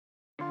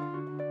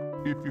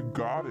If you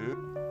got it,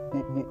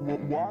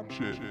 watch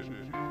it. I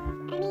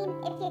mean,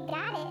 if you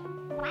got it,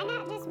 why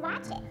not just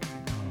watch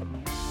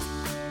it?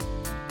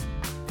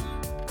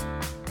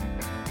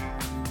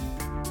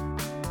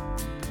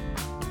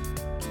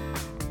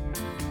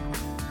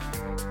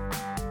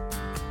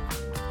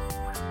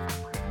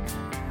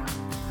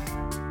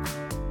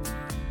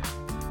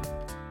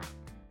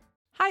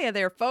 Hiya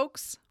there,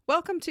 folks.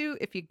 Welcome to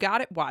If You Got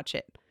It, Watch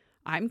It.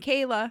 I'm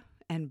Kayla,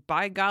 and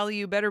by golly,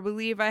 you better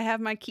believe I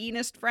have my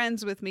keenest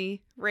friends with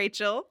me,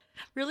 Rachel.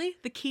 Really?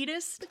 The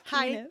keenest?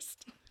 Keenest.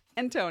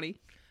 And Tony.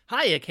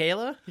 Hiya,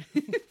 Kayla.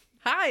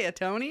 Hiya,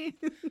 Tony.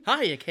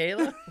 Hiya,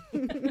 Kayla.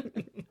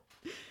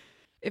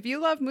 If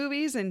you love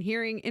movies and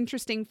hearing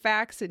interesting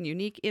facts and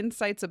unique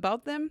insights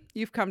about them,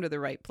 you've come to the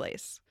right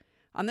place.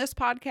 On this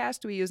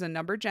podcast, we use a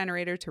number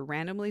generator to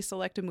randomly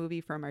select a movie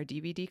from our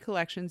DVD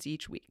collections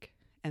each week,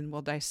 and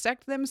we'll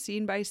dissect them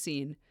scene by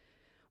scene.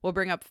 We'll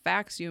bring up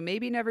facts you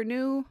maybe never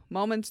knew,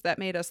 moments that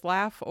made us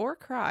laugh or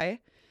cry,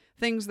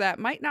 things that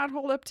might not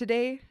hold up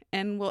today,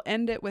 and we'll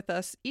end it with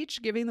us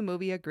each giving the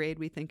movie a grade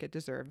we think it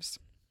deserves.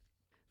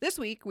 This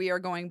week, we are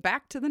going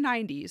back to the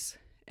 90s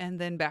and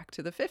then back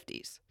to the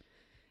 50s.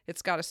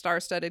 It's got a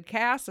star-studded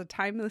cast, a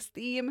timeless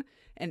theme,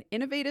 and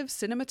innovative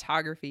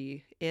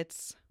cinematography.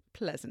 It's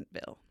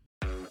Pleasantville.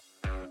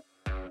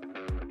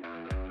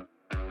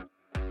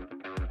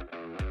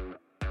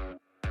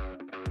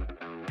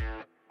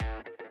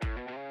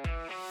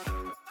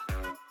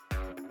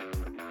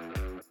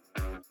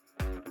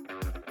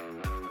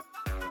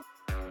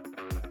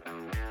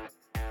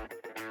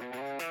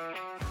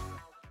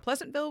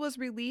 Pleasantville was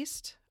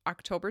released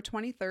October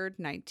 23rd,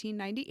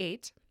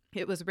 1998.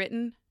 It was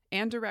written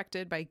and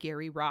directed by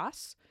Gary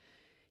Ross.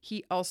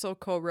 He also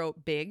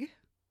co-wrote Big,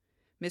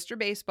 Mr.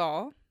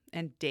 Baseball,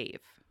 and Dave.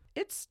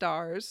 It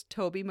stars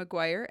Tobey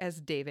Maguire as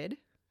David,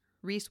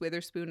 Reese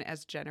Witherspoon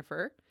as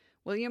Jennifer,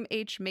 William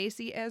H.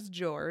 Macy as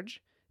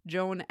George,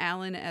 Joan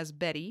Allen as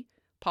Betty,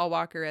 Paul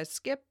Walker as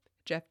Skip,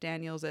 Jeff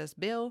Daniels as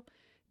Bill,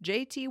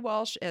 J.T.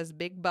 Walsh as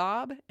Big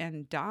Bob,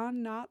 and Don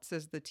Knotts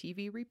as the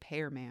TV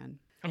repairman.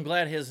 I'm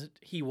glad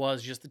he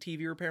was just the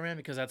TV repairman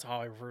because that's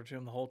how I referred to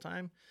him the whole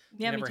time.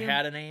 Yeah, he me never too.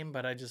 had a name,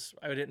 but I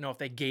didn't know if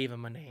they gave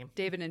him a name.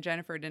 David and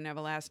Jennifer didn't have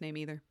a last name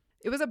either.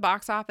 It was a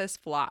box office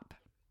flop.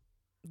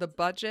 The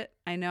budget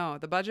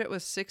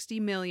was $60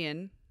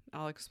 million.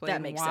 I'll explain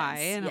That makes why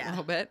sense. in Yeah. a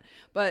little bit.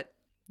 But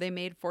they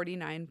made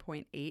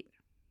 $49.8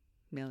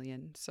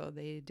 million, so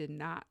they did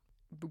not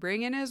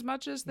bring in as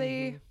much as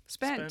they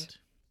spent,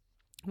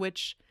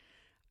 which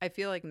I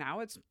feel like now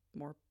it's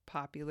more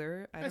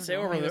popular. I'd say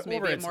maybe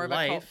over its more of a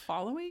cult life.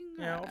 following.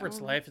 Yeah, over its I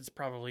don't life, it's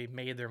probably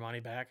made their money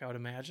back, I would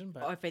imagine.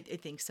 But Oh, I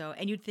think so.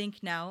 And you'd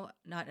think now,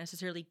 not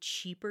necessarily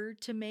cheaper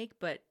to make,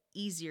 but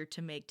easier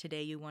to make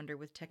today, you wonder,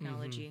 with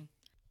technology.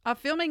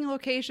 Filming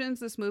locations,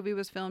 this movie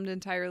was filmed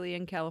entirely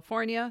in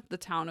California. The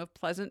town of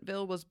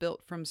Pleasantville was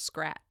built from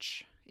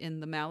scratch in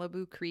the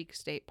Malibu Creek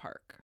State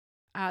Park.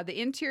 The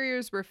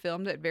interiors were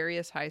filmed at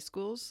various high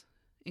schools,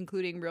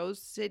 including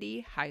Rose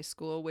City High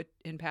School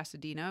in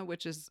Pasadena,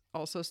 which is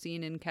also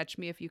seen in Catch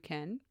Me If You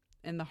Can,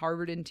 and the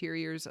Harvard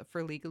interiors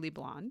for Legally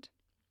Blonde.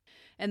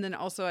 And then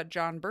also at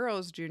John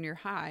Burroughs Junior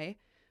High,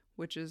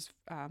 which is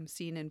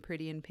seen in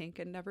Pretty in Pink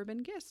and Never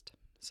Been Kissed.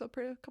 So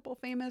a couple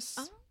famous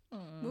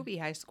movie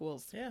high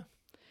schools. yeah,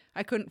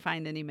 I couldn't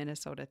find any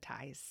Minnesota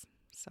ties,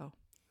 so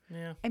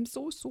yeah. I'm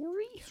so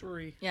sorry.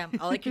 Sorry. Yeah,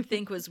 all I could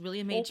think was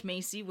William H.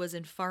 Macy was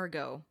in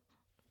Fargo.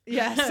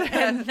 Yes,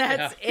 And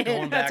that's Yeah,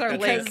 going it. back That's our to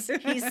link.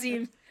 Because he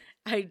seems...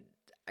 I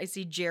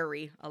see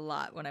Jerry a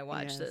lot when I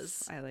watch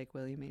this. I like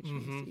William H.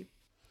 Macy.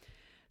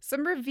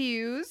 Some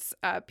reviews.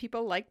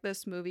 People like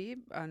this movie.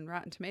 On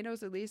Rotten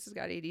Tomatoes, at least, it's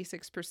got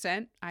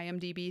 86%.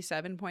 IMDb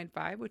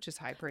 7.5, which is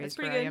high praise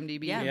for pretty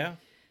good. IMDb. Yeah.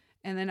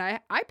 And then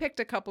I picked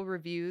a couple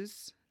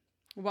reviews.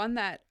 One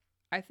that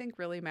I think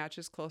really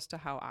matches close to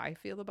how I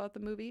feel about the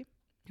movie.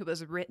 It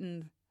was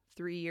written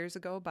 3 years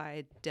ago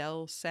by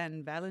Del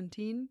San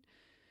Valentin.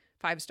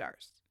 5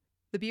 stars.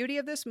 The beauty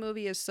of this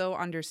movie is so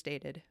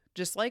understated.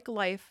 Just like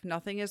life,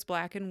 nothing is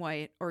black and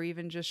white or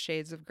even just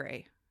shades of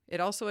gray.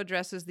 It also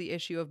addresses the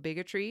issue of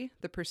bigotry,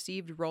 the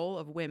perceived role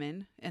of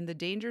women, and the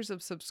dangers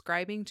of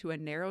subscribing to a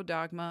narrow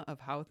dogma of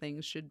how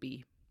things should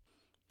be.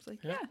 It's like,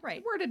 yeah,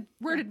 right.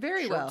 Worded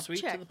very Short, well. sweet,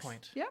 to the Checks.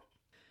 point. Yeah.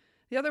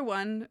 The other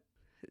one,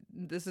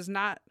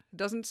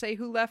 doesn't say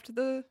who left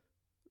the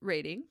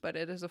rating, but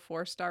it is a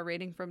 4-star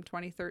rating from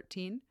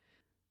 2013.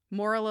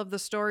 Moral of the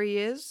story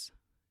is,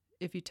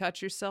 if you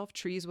touch yourself,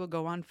 trees will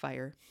go on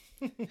fire.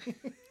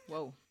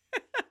 Whoa.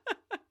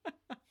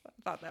 I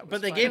thought that was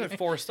But they funny. gave it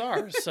 4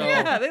 stars, so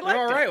Yeah, they they're liked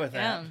all it. right with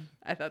that. Yeah.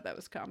 I thought that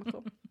was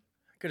comical.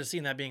 Could have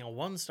seen that being a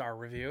 1-star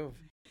review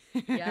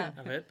Yeah.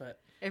 of it, but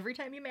Every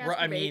time you I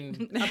masturbate,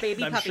 mean, a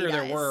baby I'm puppy sure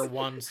dies. there were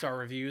 1-star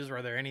reviews.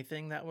 Were there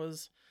anything that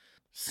was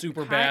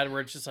super bad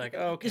where it's just like,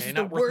 okay, This is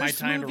not the worth my worst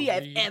time movie to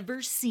I've read?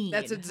 ever seen.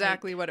 That's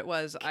exactly what it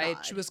was. I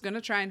God. was going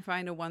to try and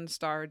find a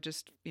 1-star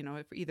just,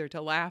 either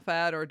to laugh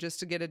at or just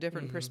to get a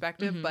different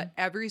perspective. But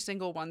every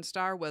single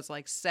 1-star was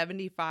like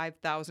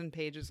 75,000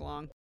 pages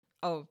long.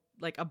 Oh,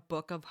 like a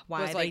book of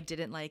why Was, they like-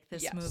 didn't like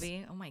this Yes.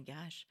 movie. Oh my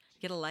gosh.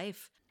 Get a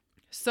life.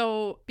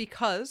 So,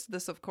 because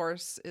this, of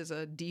course, is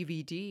a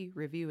DVD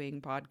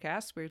reviewing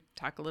podcast, we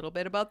talk a little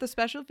bit about the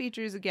special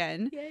features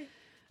again. Yay.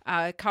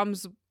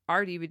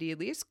 Our DVD at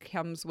least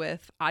comes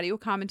with audio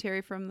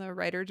commentary from the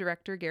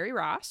writer-director Gary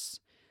Ross,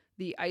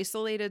 the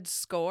isolated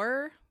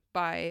score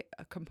by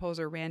a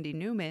composer Randy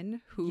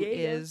Newman, who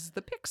is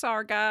the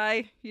Pixar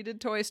guy. He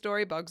did Toy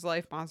Story, Bugs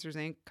Life, Monsters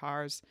Inc.,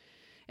 Cars.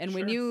 And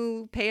when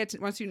you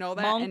once you know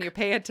that Monk. and you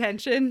pay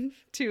attention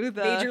to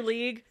the Major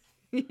League.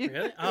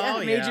 Really? Oh,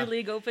 yeah. Major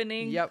League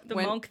opening. Yep, The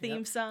when- Monk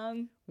theme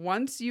song.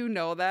 Once you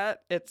know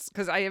that, it's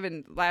because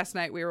last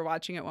night we were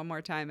watching it one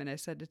more time and I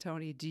said to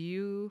Tony, did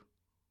you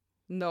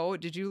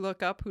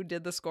look up who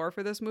did the score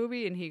for this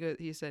movie? And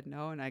he said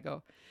no. And I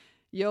go,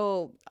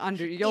 you'll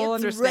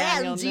understand.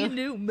 Randy You'll know.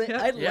 Newman.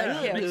 I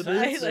Yeah, like makes him.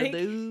 I sense.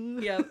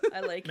 like, yep, I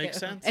like Makes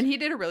him. sense. And he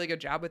did a really good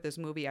job with this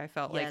movie, I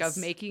felt like, of Yes.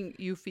 making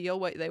you feel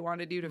what they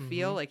wanted you to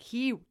feel. Like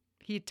he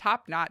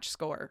top-notch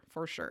score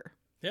for sure.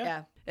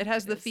 Yeah. It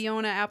has the is.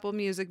 Fiona Apple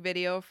music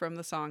video from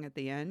the song at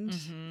the end.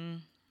 Mm-hmm.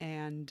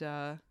 And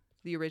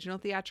the original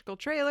theatrical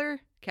trailer,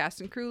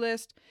 cast and crew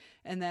list,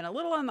 and then a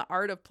little on the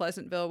art of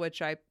Pleasantville,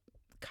 which I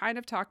kind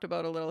of talked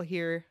about a little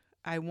here.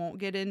 I won't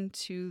get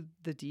into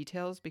the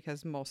details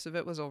because most of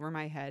it was over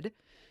my head.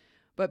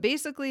 But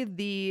basically,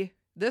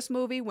 this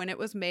movie, when it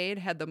was made,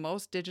 had the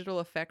most digital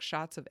effect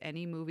shots of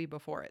any movie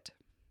before it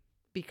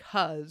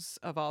because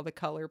of all the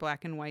color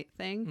black and white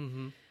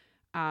thing.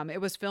 Mm-hmm.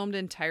 It was filmed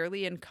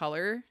entirely in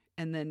color,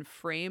 and then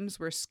frames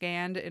were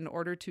scanned in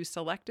order to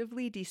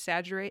selectively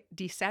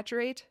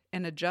desaturate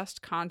and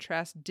adjust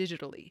contrast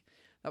digitally.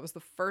 That was the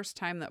first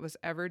time that was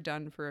ever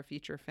done for a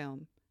feature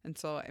film. And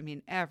so, I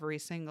mean, every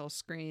single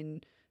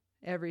screen,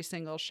 every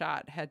single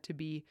shot had to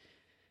be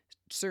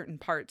certain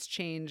parts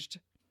changed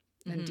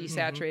and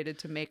desaturated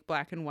to make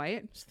black and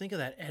white. Just think of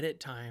that edit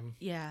time.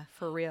 Yeah.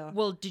 For real.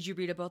 Well, did you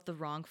read about the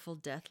wrongful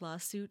death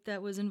lawsuit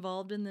that was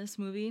involved in this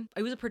movie?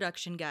 He was a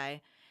production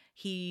guy.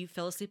 He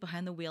fell asleep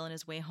behind the wheel on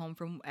his way home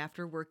from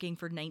after working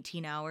for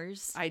 19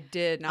 hours I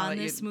did. Now on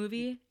that this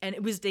movie, and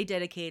they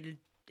dedicated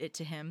it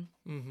to him.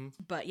 Mm-hmm.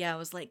 But yeah, I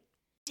was like,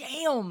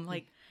 damn,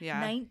 like Yeah.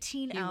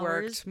 19 he hours.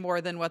 worked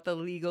more than what the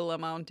legal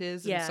amount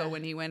is. And so Yeah.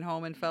 when he went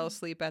home and fell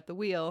asleep at the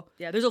wheel,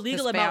 Yeah, there's a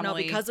legal his amount now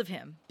family- because of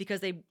him, because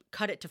they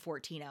cut it to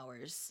 14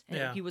 hours. And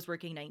Yeah. he was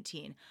working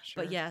 19.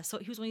 Sure. But yeah, so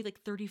he was only like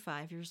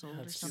 35 years old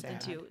or That's something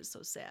sad. too. It was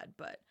so sad.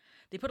 But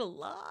they put a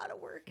lot of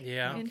work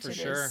Yeah, into for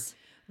sure. this.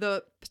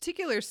 the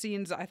particular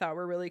scenes I thought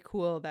were really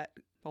cool that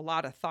a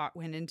lot of thought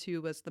went into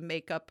was the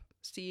makeup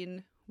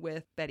scene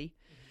with Betty.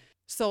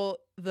 So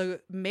the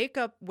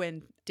makeup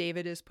when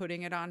David is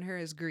putting it on her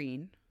is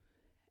green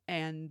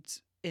and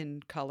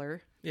in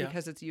color Yeah.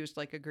 because it's used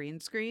like a green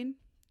screen.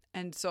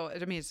 And so, I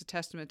mean, it's a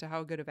testament to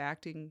how good of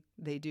acting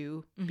they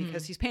do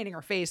because he's painting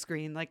her face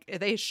green. Like,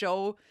 they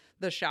show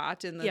the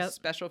shot in the Yep.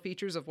 special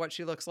features of what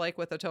she looks like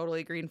with a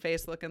totally green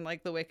face looking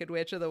like the Wicked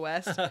Witch of the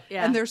West.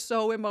 Yeah. And they're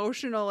so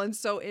emotional and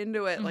so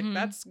into it. Like,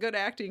 that's good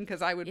acting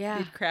because I would Yeah.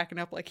 be cracking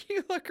up like,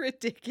 you look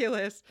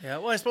ridiculous. Yeah,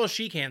 well, I suppose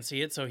she can't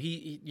see it, so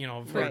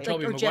for Right.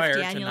 Toby or Maguire Jeff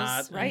to Daniels,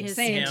 not, Right, and his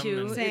same. scene too.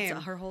 and- Same.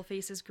 Her whole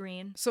face is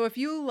green. So if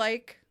you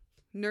like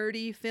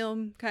nerdy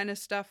film kind of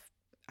stuff,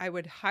 I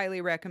would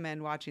highly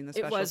recommend watching the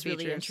special It was features.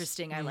 really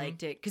interesting. I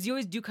liked it because you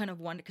always do kind of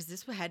wonder because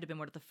this had to have been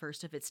one of the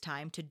first of its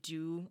time to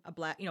do a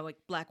black, like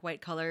black white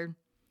color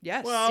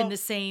Yes. Well, in the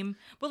same,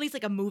 well, at least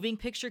like a moving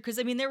picture. Because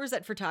I mean, there was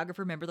that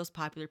photographer. Remember those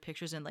popular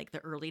pictures in like the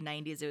early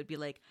 '90s? It would be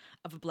like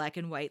of a black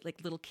and white,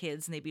 like little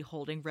kids, and they'd be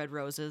holding red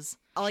roses.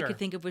 All I Sure. could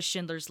think of was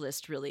Schindler's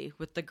List, really,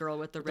 with the girl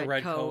with the red,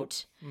 red coat.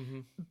 coat. Mm-hmm.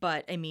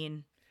 But I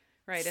mean,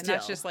 Right, and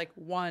that's Still. just like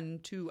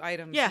 1-2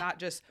 items, Yeah. not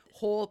just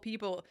whole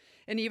people.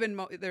 And even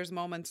there's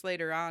moments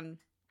later on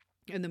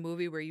in the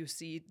movie where you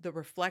see the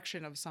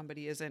reflection of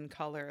somebody is in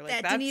color. Like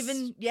that that's didn't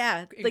even,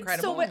 yeah, like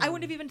incredible. so. I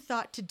wouldn't have even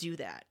thought to do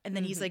that. And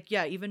then he's like,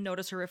 yeah, even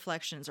notice her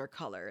reflections are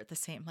color at the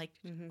same. Like,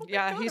 oh my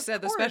yeah, God, he of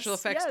said the special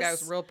course, effects guy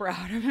was yes. real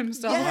proud of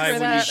himself Yes, Why for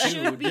would that. he should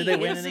shoot? be. Did they It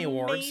win was any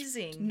awards?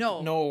 Amazing.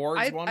 No, No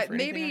awards won for anything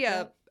maybe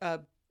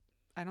like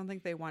I don't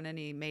think they won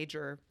any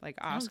major like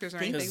don't Oscars or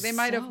think anything. They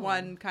might have so.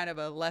 won kind of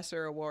a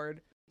lesser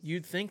award.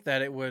 You'd think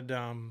that it would,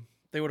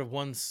 they would have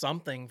won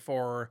something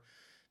for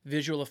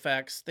visual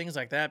effects, things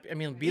like that. I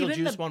mean, Even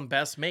Beetlejuice the- won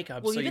Best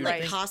Makeup. Well, so even you would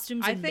like think,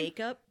 costumes I and think-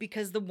 makeup,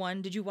 because the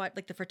one, did you watch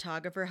like the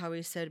photographer, how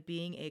he said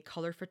being a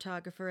color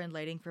photographer and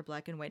lighting for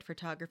black and white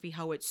photography,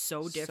 how it's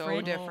so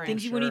different. different.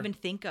 Things you wouldn't Sure. even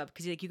think of,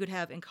 because like you could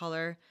have in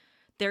color,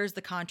 there's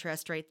the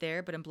contrast right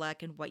there, but in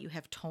black and white you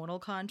have tonal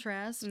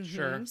contrast.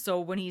 Sure. So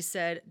when he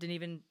said, didn't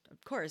even,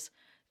 of course,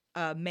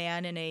 a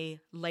man in a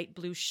light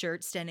blue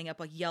shirt standing up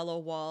a yellow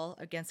wall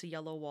against a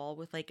yellow wall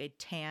with like a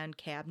tan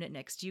cabinet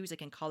next to you. He's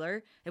like in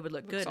color, it would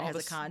look good. It all has the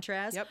a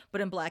contrast. yep.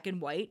 But in black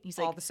and white, he's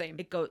All like the same.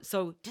 It goes.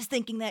 So just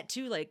thinking that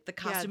too, like the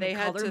Yeah, costume they and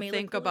had color to may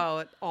think look cool.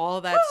 about all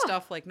that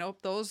stuff. Like, nope,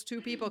 those two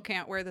people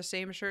can't wear the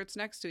same shirts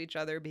next to each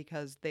other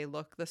because they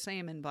look the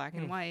same in black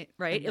and white.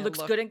 Right, And it they looks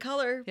look- good in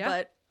color, Yeah.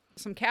 but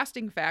Some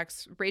casting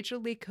facts. Rachel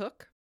Lee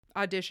Cook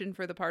auditioned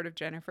for the part of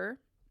Jennifer.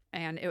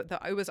 and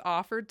it was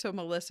offered to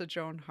Melissa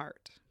Joan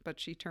Hart, but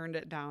she turned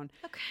it down.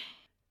 Okay.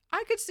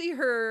 I could see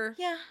her.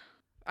 Yeah.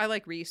 I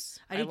like Reese.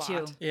 I do a lot,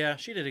 too. Yeah,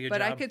 she did a good but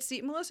job. I could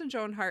see Melissa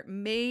Joan Hart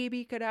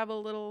maybe could have a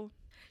little.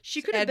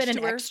 She could have been edge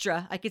an to her.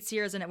 extra. I could see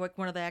her as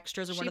one of the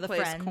extras or She one of the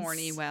plays friends.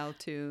 corny well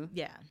too.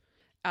 Yeah.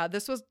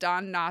 This was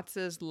Don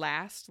Knotts'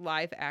 last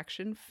live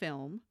action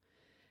film,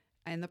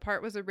 and the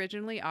part was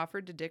originally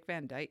offered to Dick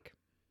Van Dyke.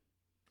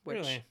 Which,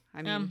 Really?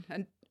 I mean,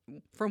 and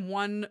from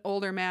one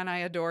older man I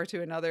adore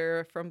to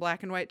another from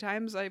Black and White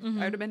Times, I'd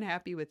have been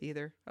happy with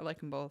either. I like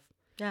them both.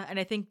 Yeah, and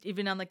I think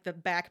even on like the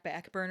back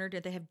burner,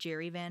 did they have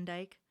Jerry Van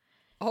Dyke?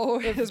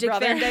 Oh, If his Dick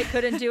brother. Van Dyke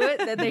couldn't do it,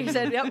 then they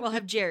said, "Yep, we'll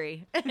have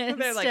Jerry."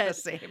 They're like the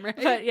instead. same, right?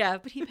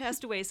 But he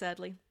passed away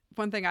sadly.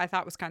 One thing I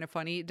thought was kind of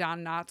funny,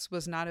 Don Knotts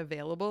was not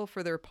available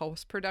for their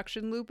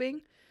post-production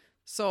looping.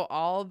 So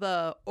all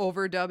the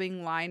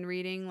overdubbing line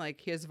reading, like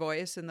his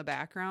voice in the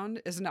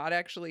background, is not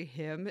actually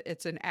him.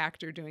 It's an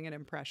actor doing an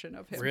impression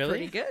of him. Really?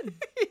 Pretty good.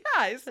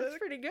 Yeah, That's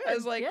pretty good. I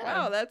was like,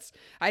 Yeah. wow,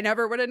 I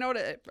never would have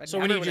noticed it. So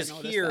when you just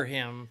hear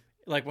him,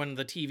 like when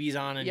the TV's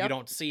on and you Yep.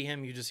 don't see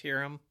him, you just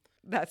hear him.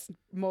 That's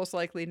most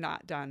likely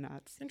not Don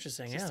Knotts.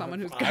 Interesting. It's Yeah, just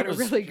someone who's I got a was-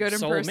 really good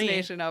sold me.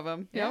 impersonation of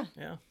him. Yeah.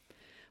 Yeah.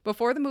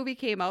 Before the movie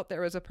came out,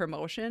 there was a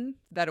promotion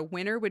that a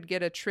winner would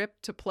get a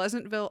trip to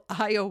Pleasantville,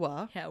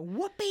 Iowa. Yeah,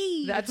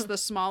 whoopee. That's the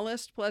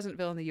smallest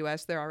Pleasantville in the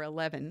U.S. There are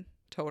 11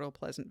 total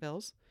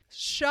Pleasantvilles.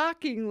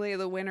 Shockingly,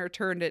 the winner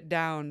turned it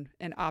down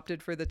and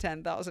opted for the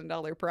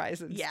 $10,000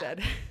 prize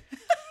instead.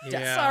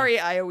 Yeah. Sorry,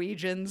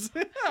 Iowegians.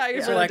 I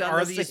So would like, have done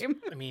are the these? same.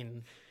 I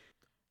mean,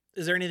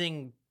 is there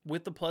anything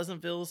with the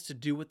Pleasantvilles to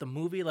do with the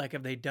movie? Like,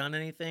 have they done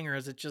anything, or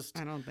is it just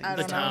I don't think I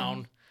the don't know.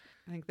 town?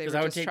 I think they Because were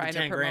I would just take the trying to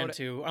 10 promote grand it.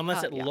 too,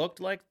 unless it Yeah. looked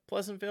like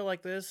Pleasantville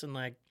like this, and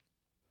like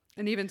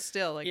And even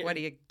still, like, yeah, what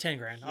do you 10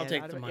 grand. I'll get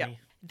take out the of it? Yeah. money.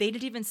 They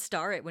didn't even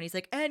star it when he's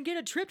like, "And get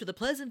a trip to the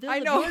Pleasantville I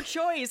of know. your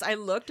choice." I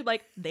looked, I'm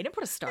like, they didn't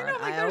put a star know,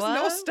 in like, Iowa. there's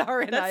no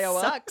star in that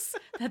Iowa. Sucks.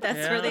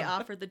 That's where they Yeah.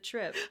 offered the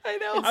trip. I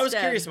know. I was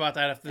Instead. curious about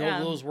that, if Yeah.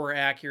 those were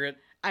accurate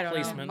I don't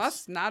know. placements.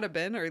 Must not have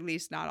been, or at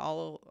least not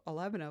all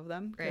 11 of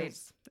them. Right.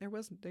 'Cause there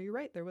was. You're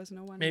right. There was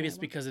no one. Maybe in it's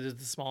Iowa. because it is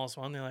the smallest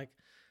one. They're like,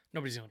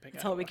 nobody's going to pick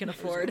That's all we can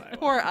afford.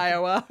 Poor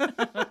Iowa.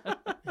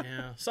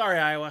 Yeah. Sorry,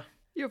 Iowa.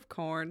 You have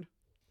corn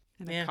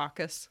and a Yeah.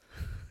 caucus.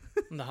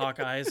 And the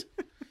Hawkeyes.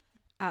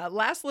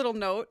 Last little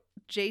note: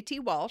 J.T.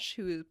 Walsh,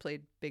 who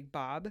played Big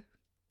Bob,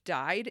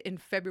 died in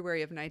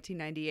February of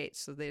 1998.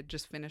 So they had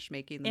just finished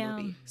making the Yeah.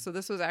 movie. So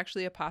this was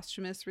actually a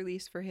posthumous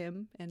release for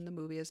him, and the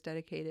movie is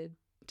dedicated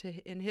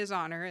in his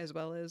honor, as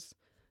well as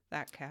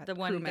that cat The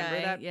one crew member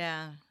guy, that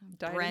yeah,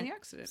 died Brent, in the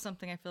accident.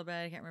 something. I feel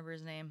bad. I can't remember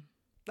his name.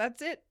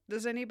 That's it.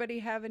 Does anybody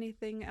have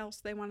anything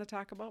else they want to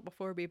talk about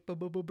before we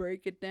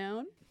break it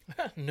down?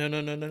 No.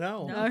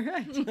 All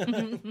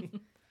right.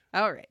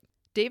 All right.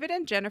 David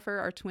and Jennifer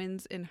are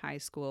twins in high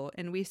school,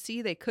 and we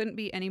see they couldn't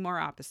be any more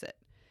opposite.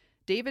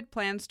 David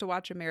plans to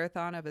watch a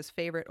marathon of his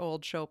favorite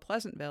old show,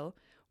 Pleasantville,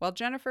 while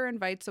Jennifer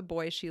invites a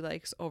boy she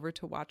likes over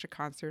to watch a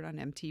concert on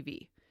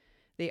MTV.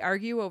 They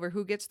argue over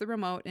who gets the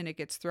remote, and it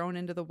gets thrown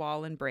into the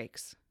wall and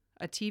breaks.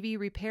 A TV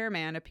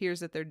repairman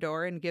appears at their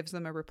door and gives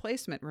them a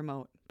replacement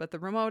remote, but the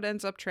remote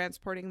ends up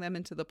transporting them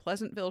into the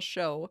Pleasantville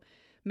show,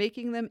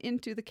 making them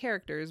into the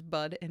characters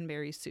Bud and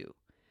Mary Sue.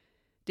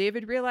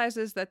 David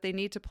realizes that they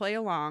need to play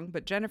along,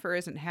 but Jennifer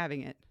isn't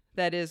having it.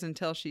 That is,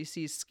 until she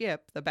sees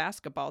Skip, the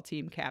basketball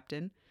team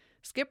captain.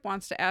 Skip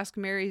wants to ask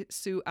Mary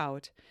Sue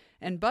out,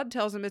 and Bud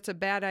tells him it's a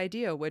bad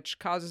idea, which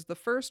causes the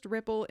first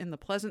ripple in the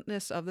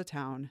pleasantness of the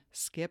town.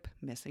 Skip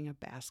missing a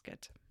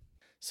basket.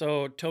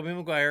 So Tobey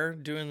Maguire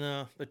doing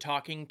the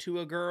talking to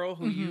a girl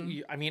who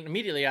you I mean,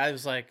 immediately I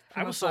was like, I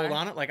From was sold afar.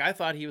 on it. Like, I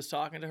thought he was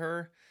talking to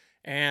her,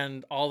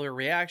 and all their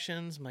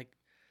reactions. I'm like,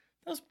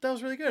 that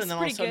was really good. That's And then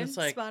all of a pretty sudden good. it's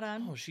like, Spot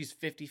on. oh, she's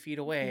 50 feet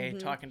away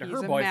talking to He's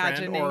her boyfriend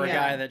imagining, or a yeah.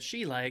 guy that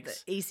she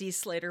likes. The AC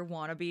Slater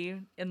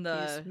wannabe in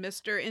the. He's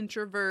Mr.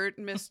 Introvert,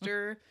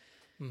 Mr.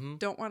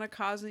 Don't want to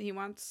cause it.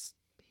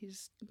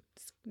 He's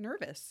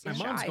nervous. My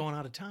He's mom's shy. going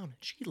out of town, and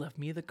she left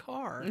me the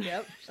car.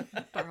 Yep.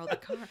 Borrow the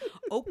car.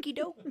 Okie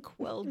doke.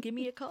 Well, give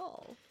me a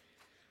call.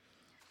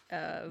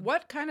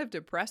 What kind of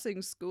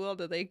depressing school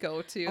do they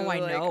go to? Oh, I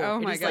Like, know. Oh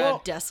It my is god!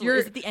 like desolate.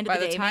 Is it the end of by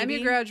the day, time maybe?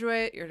 you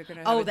graduate, you're going to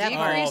have Oh, a that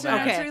part. decrease in Oh,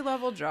 okay.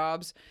 entry-level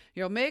jobs.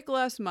 You'll make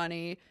less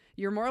money.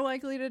 You're more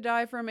likely to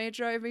die from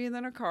HIV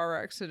than a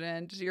car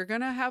accident. You're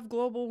going to have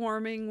global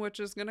warming, which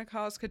is going to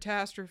cause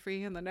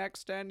catastrophe in the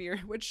next 10 years.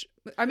 Which,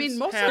 I mean, It's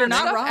most of happening. that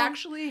Not stuff wrong.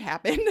 actually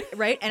happened.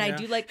 Right? And I Yeah.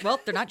 do like, well,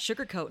 they're not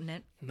sugarcoating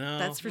it. No.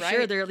 That's for Right.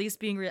 sure. They're at least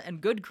being real. And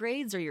good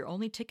grades are your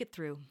only ticket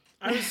through.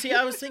 I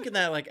was thinking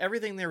that like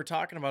everything they were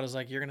talking about is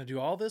like, you're gonna do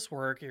all this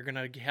work, you're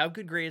gonna have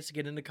good grades to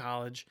get into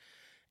college,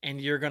 and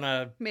you're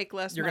gonna Make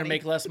less you're money. gonna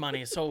make less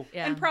money. So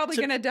Yeah. And probably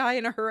So- going to die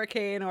in a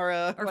hurricane or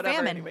a Or whatever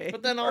famine. anyway.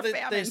 But then all Or they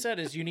famine. said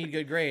is you need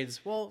good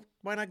grades. Well,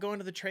 why not go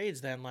into the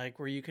trades then? Like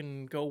where you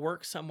can go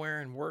work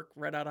somewhere and work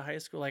right out of high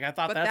school. Like I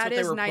thought But that's that what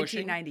they is were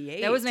pushing.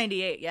 1998. That was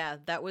 98. Yeah.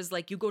 That was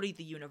like you go to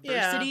the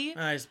university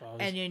Yeah, I suppose.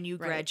 and then you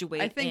Right.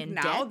 graduate I think in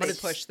now debt. they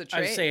push the I'd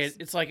trades. say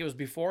it's like it was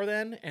before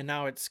then, and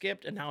now it's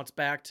skipped, and now it's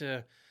back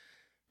to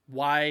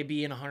why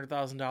be in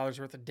 $100,000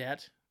 worth of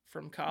debt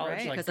from college? Right.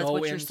 Like, Because that's go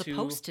what you're into-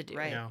 supposed to do.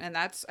 Right. Yeah. And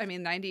that's, I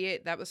mean,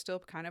 98, that was still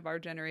kind of our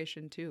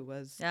generation too,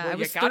 was, Yeah, well, I you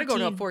was got to go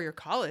to a 13. four-year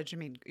college. I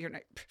mean, you're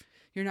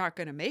not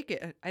going to make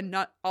it. And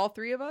not all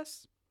three of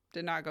us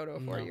did not go to a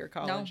four-year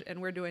college,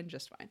 and we're doing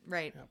just fine.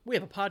 Right. Yeah. We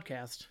have a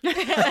podcast. Look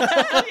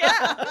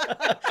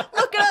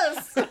at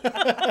us.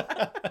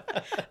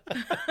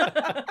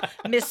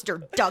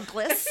 Mr.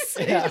 Douglas.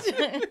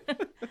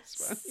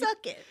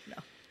 Suck it. No.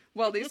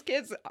 Well, these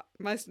kids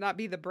must not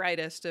be the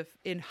brightest if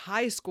in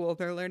high school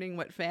they're learning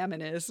what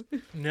famine is.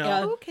 No.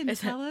 Yeah. Who can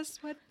tell us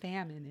what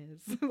famine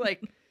is?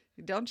 Like,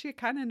 don't you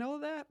kind of know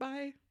that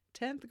by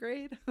 10th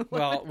grade?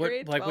 Well, 11th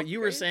grade, what 12th you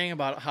were grade? saying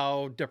about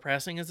how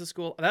depressing is the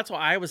school, that's why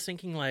I was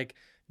thinking like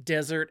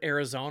desert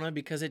Arizona,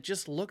 because it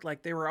just looked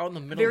like they were out in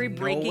the middle Very of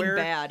Breaking nowhere.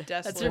 Bad.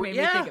 That's what Desolate. made me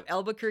Yeah. think of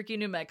Albuquerque,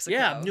 New Mexico.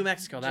 Yeah, New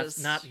Mexico. That's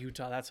Just- not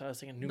Utah. That's what I was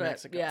thinking. New but,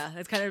 Mexico. Yeah,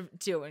 it's kind of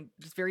too, and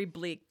it's very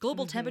bleak.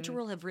 Global temperature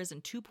will have risen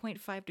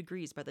 2.5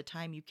 degrees by the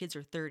time you kids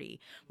are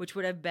 30, which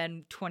would have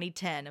been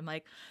 2010. I'm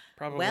like,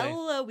 Probably.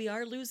 well, we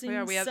are losing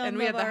Yeah, we had, some and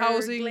we had of the our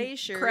housing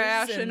glaciers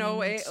crash in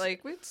and- 08.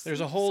 Like,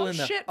 There's a hole in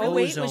the shit. Oh,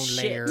 wait, ozone was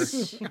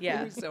shit. layer.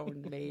 Yeah.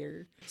 Ozone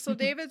layer. So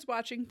David's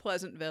watching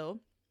Pleasantville.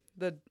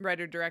 The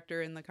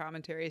writer-director in the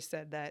commentary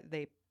said that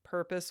they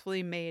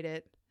purposefully made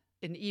it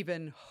an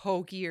even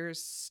hokier,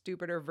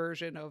 stupider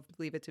version of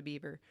Leave It to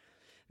Beaver.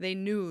 They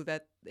knew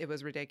that it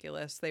was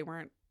ridiculous. They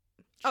weren't.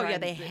 Oh, yeah, trying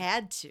they to-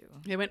 had to.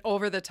 They went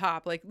over the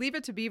top. Like, Leave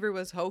It to Beaver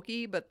was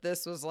hokey, but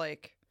this was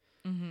like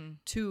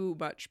too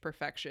much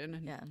perfection.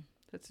 And Yeah.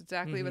 that's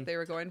exactly what they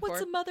were going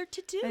What's for. a mother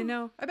to do? I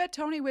know. I bet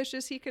Tony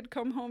wishes he could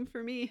come home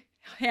for me,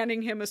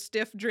 handing him a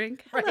stiff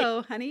drink.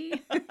 Hello,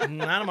 honey.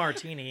 Not a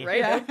martini. Right?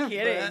 Yeah, No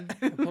kidding.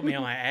 Put me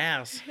on my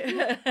ass.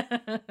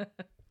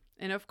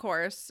 And of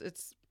course,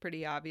 it's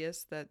pretty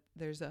obvious that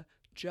there's a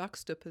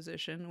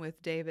juxtaposition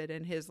with David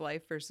and his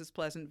life versus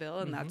Pleasantville.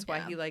 And that's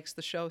why he likes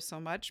the show so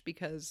much,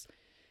 because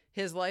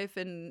his life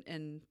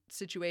and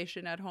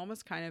situation at home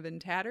is kind of in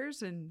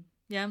tatters. And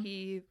Yeah.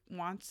 he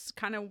wants,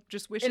 kind of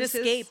just wishes An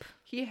escape.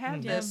 he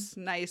had this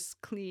nice,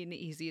 clean,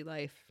 easy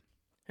life.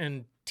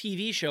 And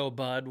TV show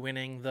Bud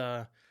winning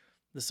the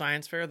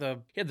science fair,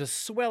 he had the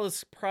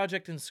swellest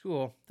project in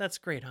school. That's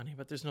great, honey,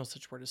 but there's no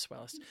such word as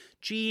swellest.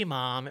 Gee,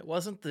 Mom, it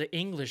wasn't the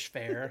English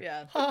fair.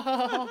 Yeah.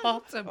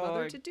 It's a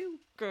mother to do.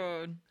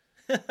 Good.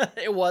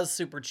 It was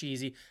super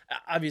cheesy.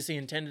 Obviously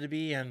intended to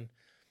be, and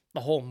the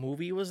whole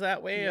movie was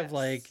that way of Yes.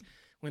 like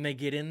when they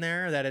get in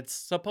there that it's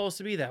supposed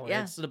to be that way.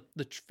 Yeah. It's the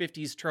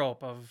 50s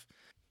trope of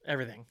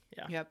everything.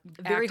 Yeah. Yep.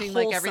 Very Acting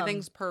like wholesome.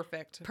 everything's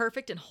perfect.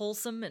 Perfect and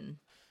wholesome and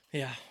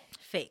Yeah.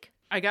 fake.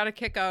 I got a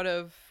kick out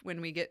of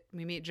when we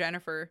meet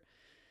Jennifer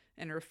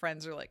and her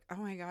friends are like, "Oh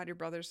my God, your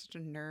brother's such a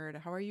nerd.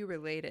 How are you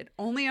related?"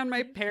 Only on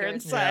my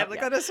parents' Yeah. side. Like,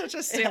 that is such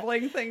a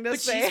sibling thing to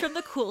But say. she's from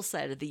the cool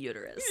side of the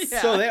uterus.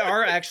 Yeah. So they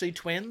are actually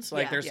twins,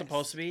 like Yeah. they're Yes.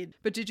 supposed to be.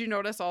 But did you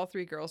notice all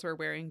three girls were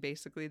wearing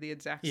basically the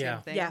exact Yeah.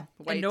 same thing? Yeah.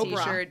 And White no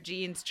bra. t-shirt,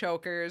 jeans,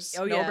 chokers,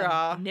 Oh, no yeah.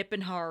 bra.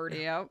 Nipping hard.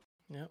 Yep.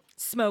 Yeah.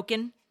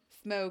 Smoking.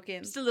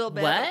 Smoking. Just a little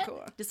bit. What?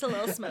 Cool. Just a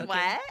little smoking.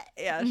 What?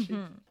 Yeah.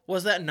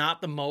 Was that not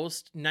the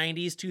most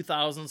 90s,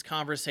 2000s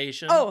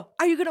conversation? Oh,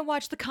 are you going to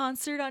watch the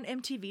concert on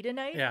MTV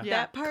tonight? Yeah. Yeah.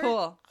 That part?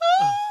 Cool.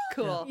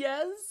 Cool.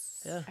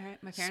 Yes. Yeah. All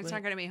right. My parents Sweet.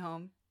 aren't going to be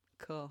home.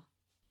 Cool.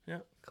 Yeah.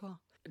 Cool.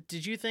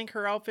 Did you think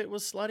her outfit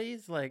was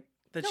slutty? Like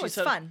that No, she it's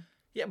said. fun.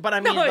 Yeah, but I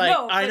No, mean, like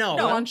no, I but know. no.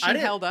 The but one she I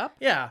didn't- held up?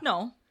 Yeah.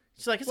 No.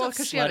 She's like, it's Well, not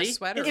because she had a slutty.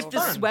 sweater If over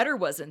the it. sweater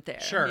wasn't there.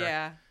 Sure.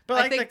 Yeah. But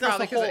I like- think like, that's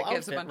probably the because whole it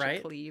gives a outfit, bunch right?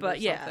 of cleave But or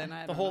yeah, something.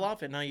 I The don't whole know.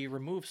 outfit. Now you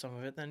remove some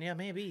of it, then yeah,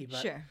 maybe.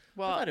 But Sure.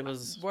 Well, I thought it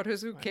was.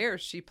 who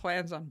cares? She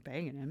plans on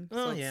banging him.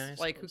 Oh, it's yeah,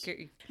 I like, who suppose.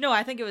 cares? No,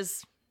 I think it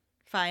was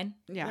fine.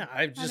 Yeah. Yeah, I'm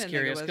didn't just think it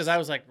curious was- because I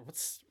was like,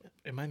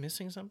 "Am I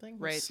missing something?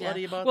 What's Right,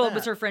 slutty about Well, that?" it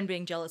was her friend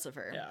being jealous of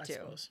her, Yeah, I too.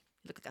 suppose.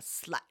 You look like a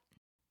slut.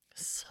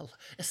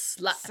 A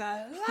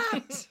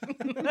slut.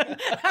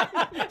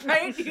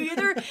 Right? You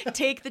either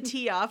take the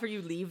T off or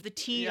you leave the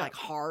T Yeah. like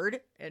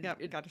hard. And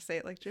Yep, you got to say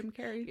it like Jim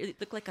Carrey. you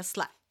look like a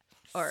slut.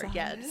 Or,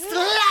 yeah.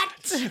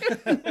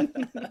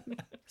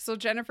 So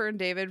Jennifer and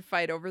David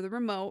fight over the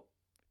remote.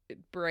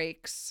 It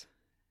breaks,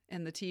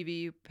 and the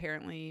TV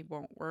apparently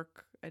won't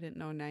work. I didn't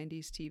know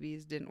 90s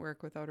TVs didn't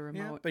work without a Yeah,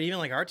 remote. but even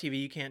like our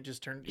TV, you can't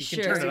just turn. You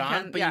Sure. can turn You it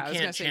on, can- but yeah, I you was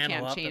can't gonna say you channel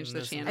can't up. change and the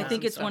this and channel. I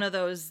think that it's and one stuff. of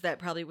those that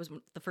probably was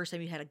the first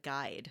time you had a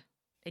guide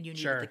and you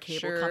needed Sure. the cable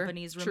Sure.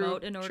 company's True.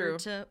 remote in order True.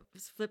 to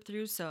flip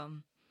through. So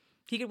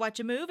he could watch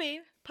a movie,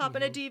 pop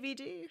in a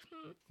DVD.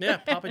 Yeah,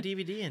 pop a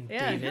DVD in,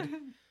 Yeah. David.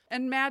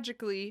 And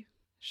magically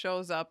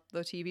shows up the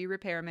TV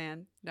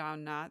repairman,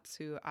 Don Knotts,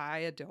 who I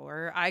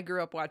adore. I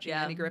grew up watching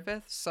Yeah. Andy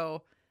Griffith,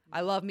 so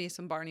I love me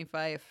some Barney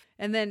Fife.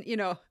 And then,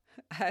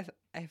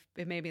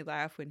 it made me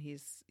laugh when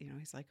he's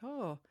like,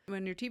 "Oh,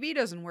 when your TV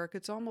doesn't work,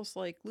 it's almost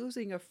like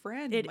losing a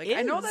friend." It like,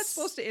 I know that's is.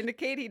 supposed to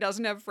indicate he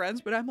doesn't have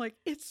friends, but I'm like,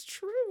 it's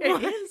true.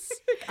 It is.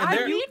 I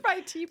there- need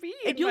my TV.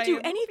 And in you'll my do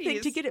anything to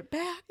movies. get it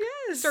back.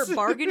 Yes. Start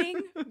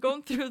bargaining,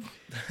 going through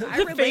I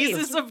the relate.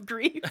 phases of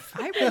grief.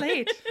 I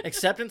relate.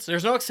 Acceptance.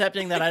 There's no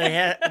accepting that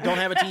I don't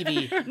have a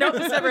TV. Nope,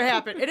 it's never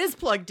happened. It is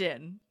plugged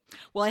in.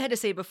 Well, I had to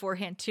say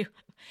beforehand too.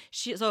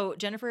 So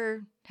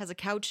Jennifer has a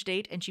couch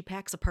date and she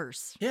packs a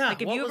purse. Yeah, Like,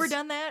 have what you ever was-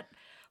 done that?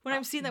 When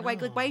I'm seeing that,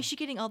 like, why is she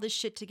getting all this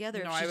shit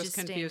together? No, if I she's was just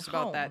staying confused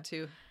about home? that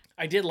too.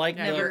 I did like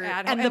Never the. at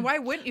and home. And the why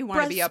wouldn't you want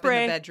to breath be up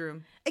spray. in the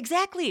bedroom?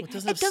 Exactly. It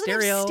doesn't have have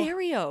stereo.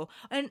 stereo.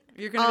 And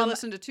You're going to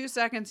listen to 2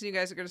 seconds and you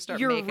guys are going to start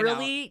you're making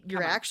really, out.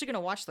 you're Come on. actually going to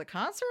watch the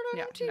concert on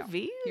Yeah, no,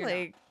 MTV? you're not.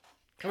 Like,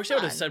 I wish I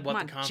would have on. said what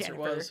Come the on, concert Jennifer.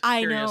 was. I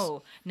Curious.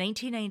 know.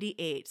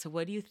 1998. So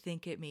what do you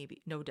think it may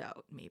be? No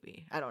doubt,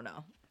 maybe. I don't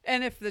know.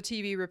 And if the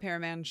TV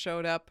repairman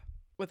showed up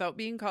without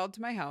being called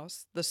to my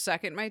house the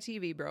second my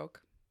TV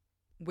broke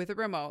with a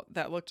remote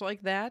that looked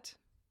like that,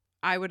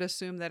 I would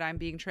assume that I'm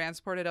being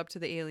transported up to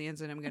the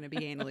aliens and I'm going to be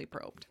anally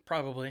probed.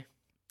 Probably.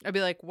 I'd be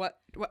like, what?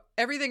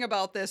 Everything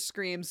about this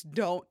screams,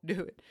 don't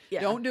do it. Yeah.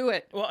 Don't do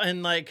it. Well,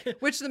 and like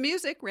Which the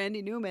music,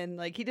 Randy Newman,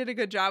 like he did a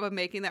good job of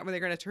making that when they're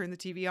going to turn the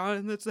TV on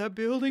and it's that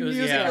building It was-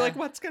 music. yeah. You're like,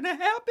 what's going to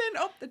happen?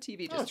 Oh, the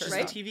TV oh, just it's just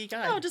turned a on. TV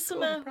guy. Oh, just some,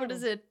 Cool, no what problem.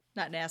 is it?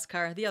 Not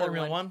NASCAR. The other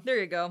Formula one. One? There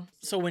you go.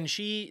 So when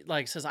she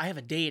like says, "I have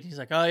a date," he's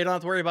like, "Oh, you don't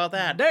have to worry about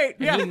that." Date,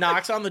 And yeah. he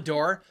knocks on the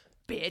door.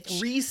 Bitch.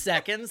 3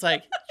 seconds.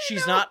 Like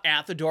she's not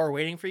at the door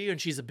waiting for you, and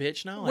she's a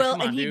bitch now. Like, Well,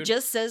 come on, and he dude.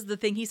 just says the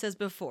thing he says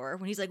before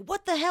when he's like,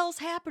 "What the hell's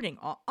happening?"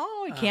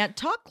 Oh, I can't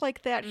talk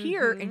like that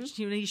here. And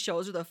he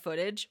shows her the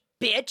footage.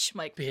 Bitch. I'm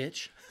like,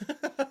 bitch.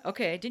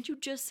 okay, didn't you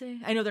just say?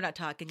 I know they're not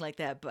talking like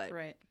that, but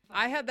Right.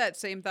 I had that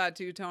same thought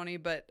too, Tony,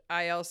 but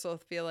I also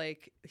feel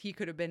like he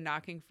could have been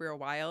knocking for a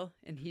while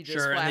and he just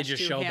Sure, and they flashed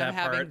just to showed him that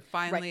having part.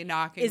 finally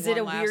knocking is it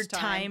a one last weird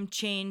time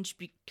change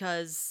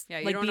because Yeah,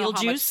 you like don't know how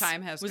much Beetlejuice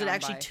time has was it gone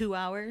actually by. 2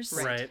 hours?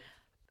 Right.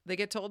 They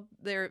get told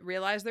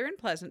realize they're in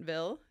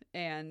Pleasantville,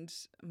 and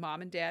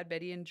Mom and Dad,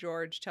 Betty and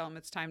George, tell them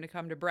it's time to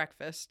come to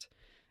breakfast.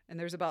 And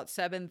there's about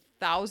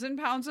 7,000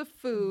 pounds of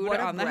food What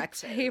a on the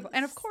breakfast. table,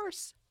 and of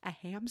course, a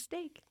ham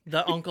steak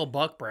The Uncle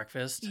Buck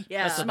breakfast.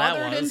 Yeah. That's what that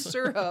smothered in was.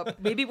 syrup.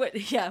 Maybe what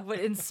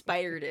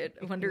inspired it.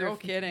 I wonder No if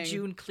kidding.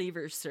 June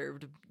Cleaver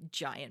served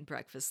giant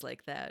breakfast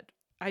like that.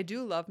 I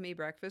do love me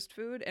breakfast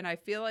food, and I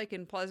feel like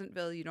in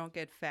Pleasantville you don't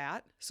get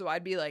fat, so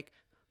I'd be like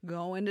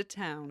going to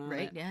town on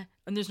Right? it. Yeah.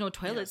 And there's no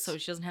toilet, Yes. so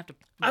she doesn't have to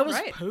I was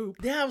Right. poop.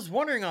 Yeah, I was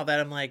wondering all that.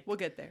 I'm like, We'll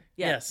get there.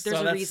 Yeah, yes. there's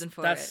so a that's- reason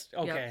for that's it.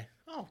 Yep. okay.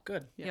 Oh,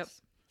 good. Yes. Yep.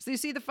 So you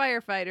see the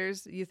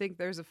firefighters, you think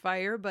there's a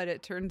fire, but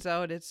it turns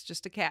out it's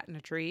just a cat in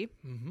a tree.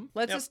 Mm-hmm.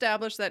 Let's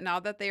establish that now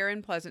that they are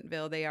in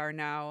Pleasantville, they are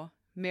now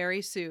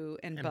Mary Sue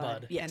and, And Bud,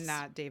 Bud. Yes. and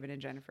not David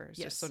and Jennifer,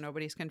 Yes. just so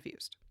nobody's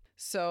confused.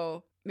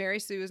 So Mary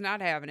Sue is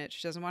not having it.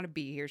 She doesn't want to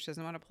be here. She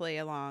doesn't want to play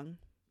along.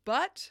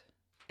 But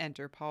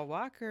enter Paul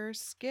Walker,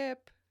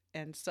 Skip,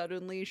 and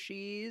suddenly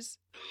she's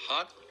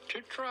Hot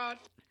to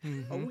trot.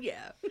 Oh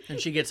yeah. And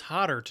she gets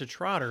hotter to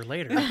trotter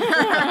later.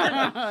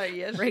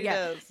 yes, Right, she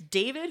yeah. does.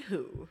 David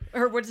who?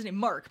 Or what's his name?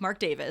 Mark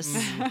Davis.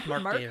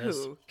 Mark Davis.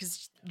 who?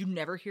 Because you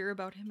never hear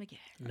about him again.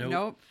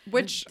 Nope.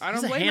 Which I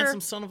He's don't a blame handsome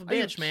her. son of a Are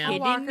you bitch, man. Paul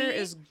kidding Walker me?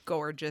 is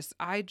gorgeous.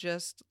 I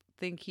just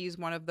think he's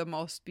one of the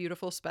most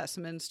beautiful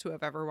specimens to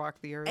have ever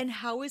walked the earth. And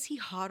how is he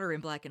hotter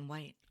in black and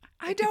white?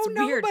 I Like, don't it's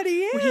know, weird. but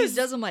he When he is.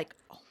 does, I'm like,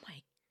 oh my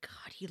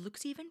god, he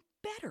looks even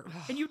better.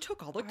 And you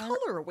took all the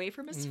color away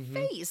from his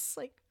face.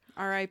 Like,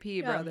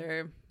 R.I.P.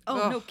 brother. oh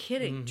Ugh, no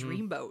kidding,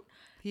 Dreamboat.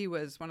 He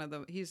was one of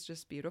the. He's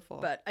just beautiful.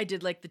 But I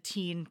did like the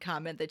teen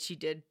comment that she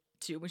did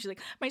too when she's like,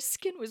 my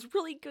skin was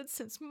really good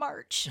since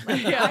March.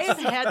 Like, I have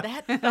had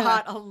that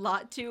thought a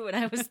lot too when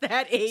I was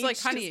that age. it's like,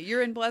 honey,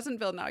 you're in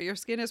Pleasantville now. Your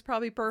skin is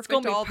probably it's perfect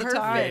gonna be all perfect. the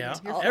time. Yeah.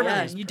 You're Oh, fine.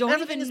 Everything's- you don't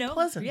everything even is know.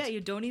 pleasant. Yeah,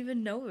 you don't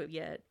even know it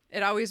yet.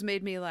 It always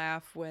made me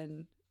laugh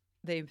when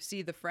they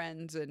see the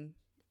friends and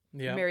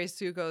Yeah. Mary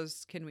Sue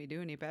goes, "Can we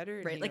do any better?"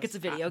 And Right, he like goes, it's a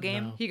video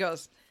game. no. He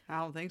goes, "I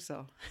don't think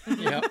so."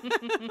 Yep.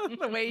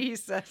 The way he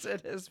says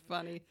it is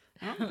funny.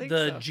 I don't think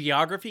The so.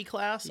 geography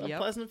class of Yep.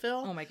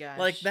 Pleasantville. Oh my gosh.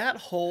 Like that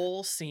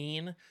whole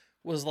scene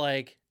was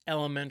like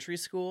elementary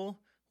school,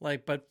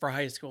 like but for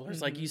high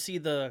schoolers. Like you see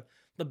the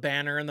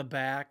banner in the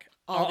back.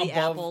 All the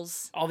above-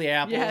 apples. All the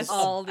apples. Yes,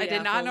 All the I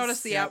did not apples.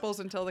 notice the Yep. apples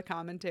until the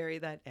commentary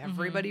that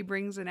everybody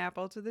brings an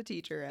apple to the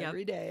teacher Yep.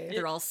 every day.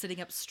 They're all sitting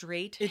up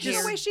straight. It There's just-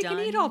 no way she can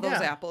eat done. all those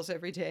Yeah. apples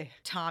every day.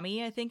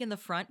 Tommy, I think in the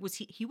front was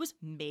he was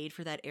made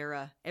for that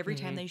era. Every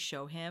time they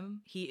show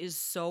him, he is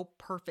so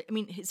perfect. I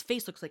mean, his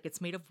face looks like it's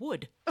made of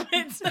wood.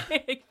 It's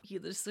like, he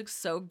just looks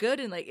so good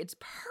and like it's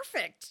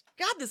perfect.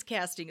 God, this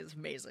casting is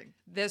amazing.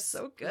 This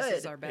So This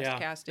is good. our best Yeah,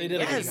 casting they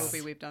did a good any job.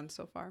 movie we've done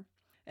so far.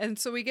 And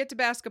so we get to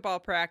basketball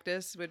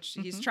practice, which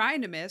he's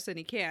trying to miss and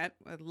he can't.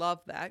 I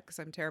love that because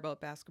I'm terrible at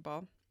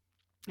basketball.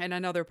 And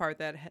another part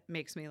that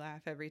makes me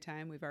laugh every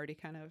time. We've already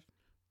kind of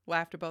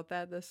laughed about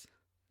that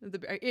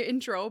the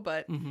intro,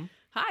 but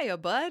hiya,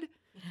 Bud.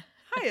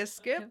 Hiya,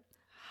 Skip.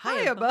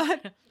 Hiya,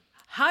 Bud.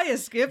 Hiya,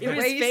 Skip. The His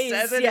way he face,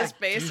 says it, yeah. his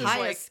face is Hiya,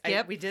 like,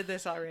 Skip. we did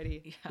this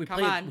already. We Come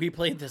played. on. We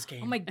played this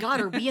game. Oh my God,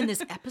 are we in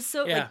this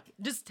episode? Yeah. Like,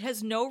 just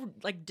has no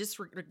like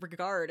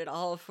disregard at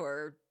all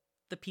for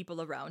the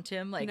people around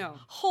him. Like, No.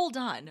 hold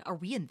on, are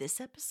we in this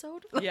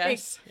episode? Like,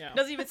 Yes. Yeah.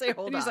 doesn't even say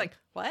hold And on. he's like,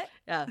 what?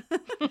 yeah,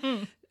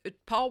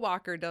 Paul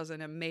Walker does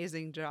an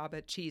amazing job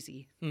at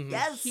cheesy.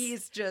 yes,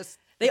 He's just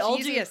They all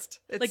cheesiest. do.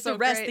 It's Like so the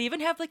rest, great. they even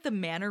have like the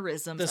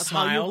mannerisms The of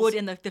how you smiles. would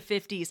in the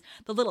 50s.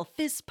 The little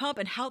fist pump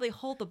and how they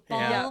hold the ball.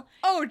 Yeah.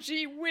 Oh,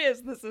 gee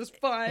whiz, this is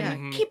fun.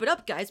 Yeah, keep it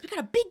up, guys. We got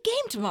a big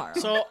game tomorrow.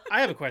 So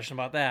I have a question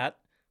about that.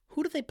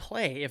 Who do they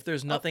play if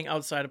there's nothing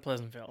outside of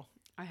Pleasantville?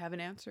 I have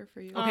an answer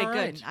for you. okay, All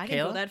good. right. I didn't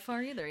Kayla? go that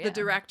far either. Yeah. The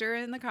director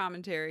in the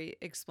commentary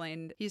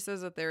explained, he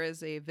says that there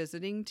is a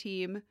visiting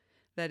team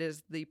that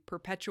is the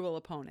perpetual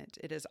opponent.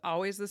 It is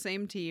always the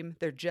same team.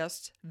 They're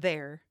just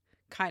there,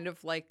 kind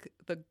of like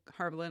the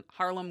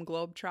Harlem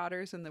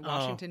Globetrotters and the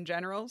Washington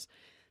Generals.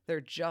 They're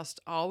just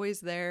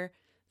always there.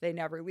 They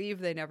never leave.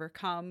 They never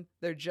come.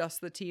 They're just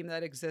the team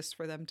that exists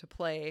for them to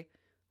play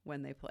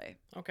when they play.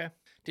 Okay.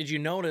 Did you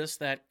notice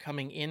that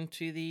coming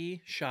into the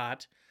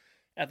shot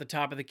at the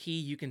top of the key,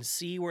 you can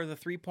see where the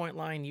 3-point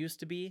line used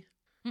to be?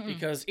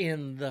 Because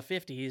in the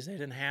 50s, they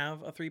didn't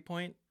have a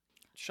 3-point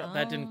shot.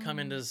 That didn't come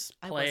into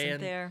I play. wasn't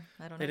and there.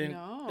 I don't They know. didn't.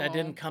 No. That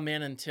didn't come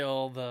in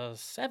until the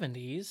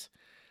 70s.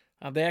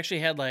 They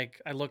actually had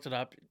I looked it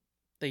up.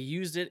 They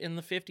used it in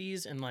the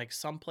 50s in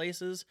some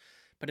places,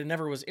 but it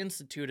never was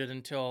instituted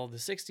until the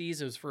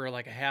 60s. It was for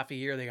a half a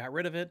year. They got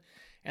rid of it,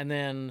 and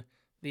then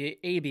the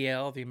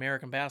ABL, the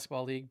American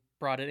Basketball League,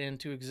 brought it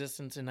into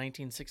existence in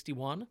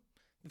 1961,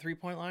 the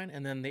 3-point line,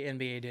 and then the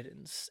NBA did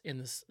it in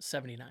the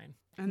 79.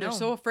 And they're No.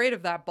 so afraid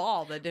of that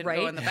ball that didn't go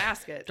Right? in the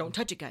basket. Don't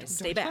touch it, guys.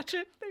 Stay Don't back. touch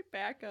it. They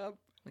back up.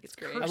 Like it's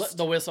great. cursed.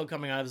 The whistle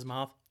coming out of his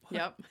mouth.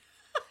 Yep.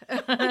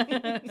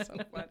 So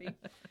funny.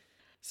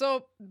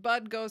 So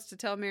Bud goes to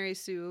tell Mary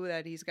Sue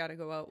that he's got to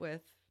go out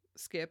with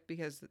Skip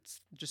because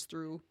it's just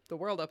threw the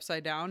world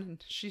upside down.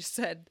 And she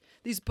said,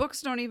 "These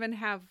books don't even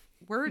have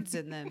words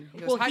in them." He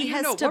goes, Well, "How he do you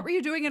has know? to- What were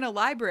you doing in a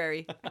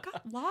library?" I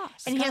got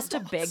lost. And he has to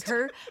beg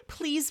her,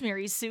 please,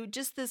 Mary Sue,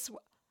 just this.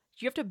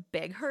 You have to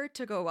beg her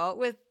to go out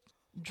with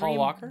Paul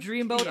Walker?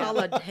 Dreamboat a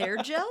la hair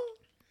gel?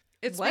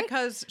 It's What?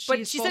 because she's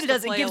But she said supposed it to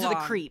does. It play gives her the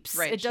along. creeps.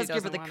 Right, It she does give her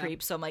doesn't the wanna-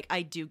 creeps. So I'm like,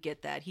 I do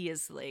get that. He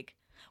is like,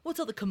 what's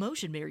all the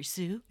commotion, Mary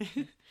Sue?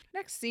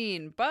 Next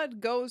scene, Bud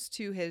goes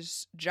to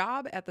his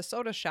job at the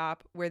soda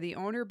shop where the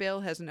owner,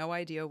 Bill, has no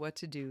idea what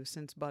to do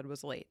since Bud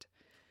was late.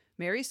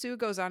 Mary Sue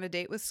goes on a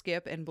date with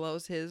Skip and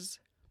blows his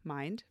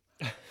mind.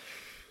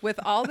 With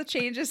all the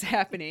changes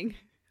happening,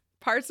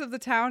 parts of the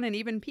town and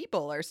even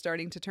people are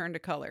starting to turn to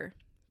color.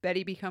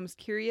 Betty becomes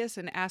curious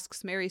and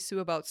asks Mary Sue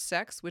about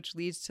sex, which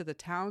leads to the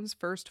town's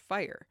first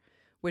fire,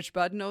 which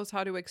Bud knows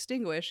how to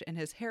extinguish, and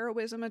his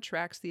heroism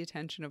attracts the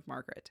attention of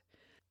Margaret.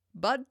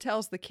 Bud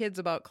tells the kids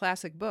about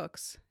classic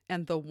books,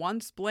 and the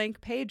once blank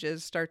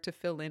pages start to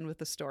fill in with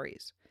the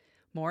stories.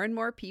 More and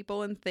more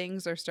people and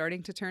things are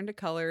starting to turn to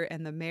color,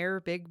 and the mayor,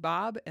 Big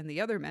Bob, and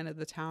the other men of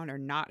the town are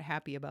not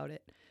happy about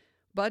it.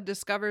 Bud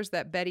discovers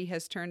that Betty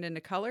has turned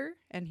into color,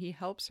 and he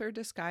helps her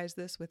disguise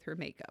this with her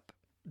makeup.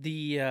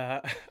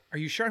 Are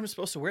you sure I'm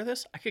supposed to wear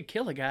this? I could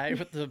kill a guy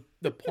with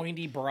the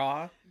pointy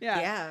bra.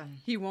 Yeah.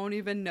 He won't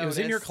even notice. It was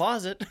in your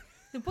closet.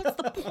 What's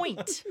the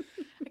point?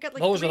 I got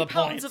like Those are 3 the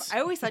pounds points. of. I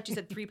always thought you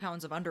said 3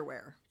 pounds of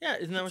underwear. Yeah,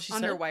 isn't that what she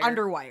said? Underwire.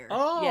 Underwire.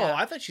 Oh, yeah.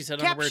 I thought she said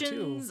underwear too.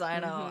 Captions. I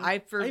know. I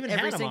for I even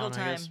every had 'em single on, I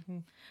time. guess.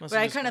 Must But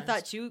have I just kind of thought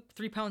glanced. too.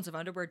 3 pounds of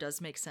underwear does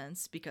make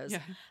sense because Yeah,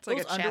 it's like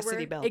those a chastity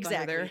underwear- belt under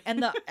exactly. there.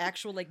 And the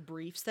actual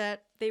briefs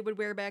that they would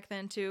wear back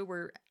then too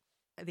were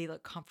they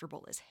look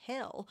comfortable as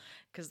hell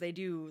because they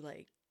do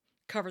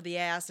cover the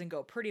ass and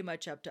go pretty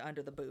much up to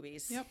under the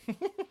boobies. Yep.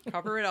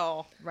 Cover it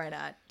all. Right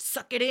on.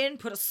 Suck it in.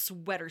 Put a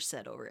sweater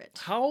set over it.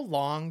 How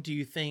long do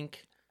you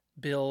think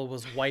Bill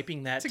was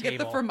wiping that To table?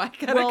 get the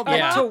formica Well, to come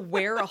Yeah. out. to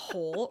wear a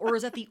hole or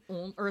is that the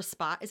only or a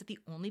spot? Is it the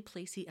only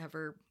place he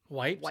ever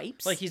Wiped?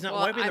 wipes? Like he's not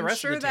Well, wiping the I'm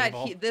rest sure of the that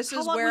table. this How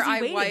is long where was he I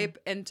waiting? wipe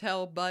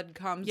until Bud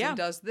comes Yeah. and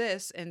does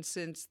this, and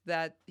since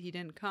that he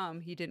didn't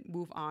come, he didn't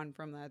move on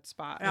from that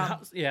spot.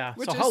 Yeah.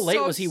 which So is how late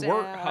so was he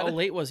work? How sad.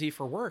 late was he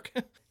for work?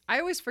 I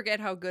always forget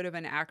how good of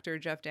an actor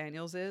Jeff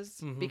Daniels is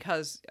Mm-hmm.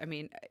 because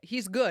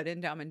he's good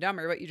in Dumb and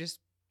Dumber, but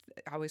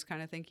I always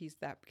kind of think he's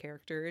that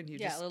character, and you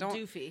yeah, just a little don't.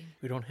 doofy.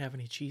 We don't have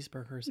any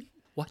cheeseburgers.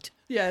 What?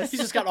 Yes. He's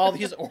just got all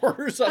these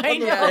orders up I on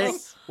the know. thing.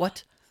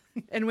 What?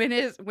 And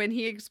when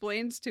he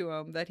explains to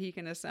him that he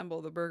can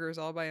assemble the burgers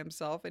all by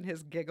himself, and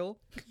his giggle,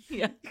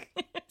 Yeah.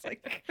 it's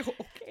like, okay,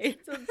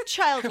 It's a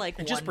childlike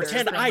And just wonder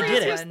pretend from I that did it.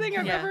 craziest one. thing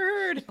I've Yeah. ever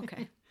heard.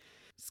 Okay.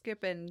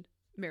 Skip and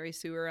Mary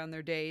Sue are on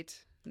their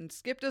date, and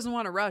Skip doesn't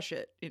want to rush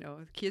it.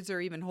 The kids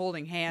are even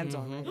holding hands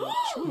on it.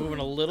 Moving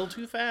a little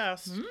too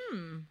fast.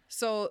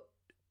 So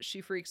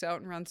she freaks out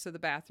and runs to the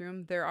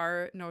bathroom. There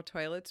are no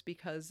toilets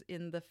because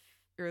in the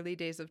early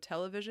days of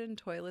television,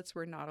 toilets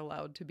were not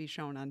allowed to be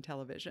shown on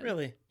television.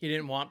 Really? You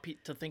didn't want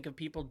to think of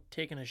people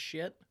taking a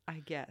shit? I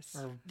guess.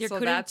 Or- There So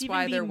couldn't that's even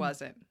why be- there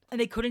wasn't. And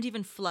they couldn't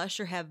even flush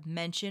or have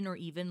mention or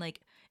even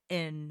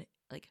an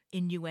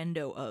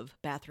innuendo of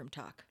bathroom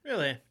talk.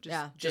 Really?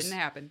 Yeah. Didn't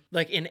happen.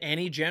 Like in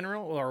any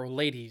general or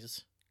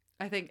ladies?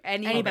 I think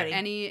Anybody.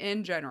 any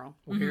in general.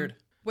 Weird.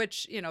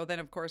 Which, then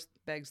of course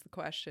begs the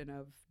question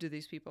of, do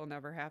these people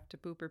never have to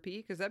poop or pee?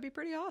 Because that'd be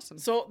pretty awesome.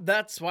 So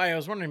that's why I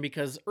was wondering,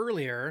 because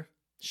earlier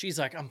she's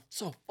like, I'm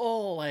so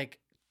full. Like,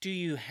 do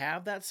you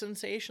have that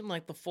sensation,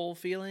 like the full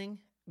feeling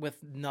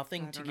with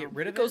nothing I to don't get know.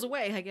 rid It of goes it.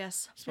 away, I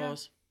guess. I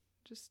suppose.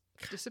 Just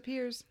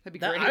disappears. That'd be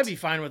That, great. I'd be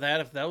fine with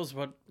that if that was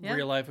what Yeah.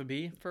 real life would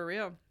be. For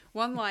real.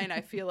 One line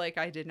I feel like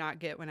I did not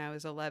get when I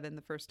was 11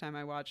 the first time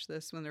I watched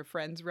this, when their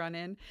friends run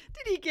in.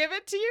 Did he give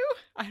it to you?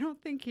 I don't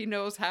think he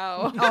knows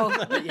how.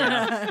 Oh,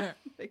 Yeah.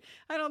 Like,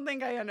 I don't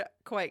think I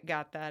quite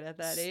got that at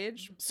that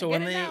age. So I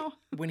when get it they now.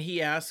 when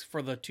he asked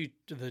for the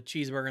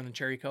cheeseburger and the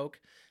cherry coke,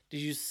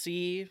 did you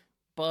see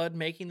Bud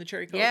making the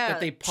cherry coke? Yeah. That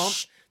they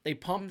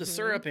pump the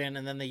syrup in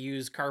and then they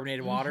use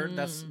carbonated water.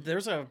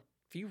 There's a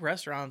few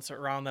restaurants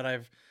around that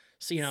I've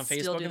seen on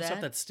Still Facebook do and stuff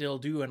that? that still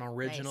do an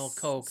original Nice.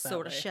 Coke that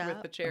Soda way. shop.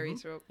 With the cherry Mhm.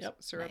 syrup, Yep.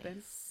 syrup in.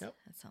 Nice. Yep.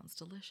 That sounds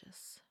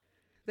delicious.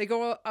 They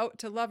go out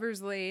to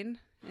Lover's Lane,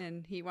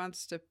 and he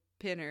wants to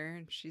pin her,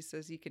 and she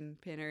says he can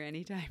pin her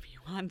anytime he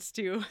wants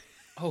to.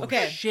 Oh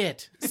Okay.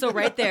 shit! So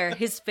right there,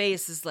 his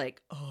face is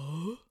like,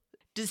 oh.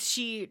 Does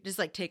she just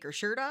like take her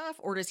shirt off,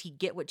 or does he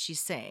get what she's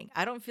saying?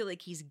 I don't feel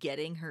like he's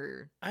getting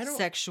her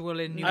sexual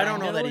innuendo I don't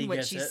know that he in what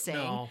gets she's it. saying.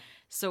 No.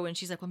 So when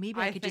she's like, well, maybe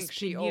I, I could think just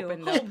she pin you.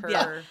 opened up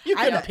Yeah. her. You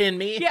can pin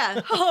me.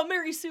 Yeah. Oh,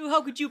 Mary Sue,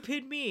 how could you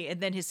pin me?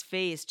 And then his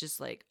face just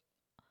like,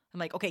 I'm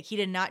like, okay, he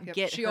did not Yep,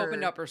 get she her.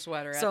 opened up her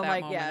sweater So at I'm that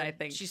like, moment, yeah, I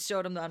think. she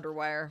showed him the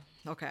underwire.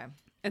 Okay.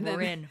 And We're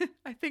then in.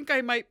 I think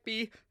I might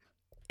be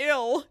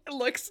ill and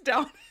looks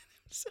down at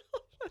himself.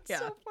 That's Yeah.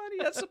 so funny.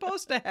 That's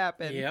supposed to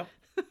happen. Yep.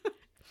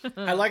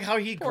 I like how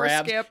he Poor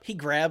grabs. Skip. He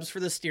grabs for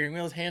the steering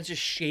wheel. His hands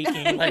just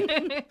shaking. Like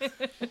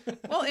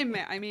Well,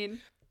 I mean,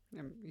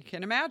 you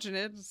can imagine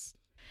it. It's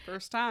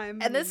first time.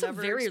 And there's some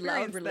never very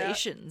loud experienced that.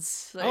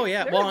 relations. Like, oh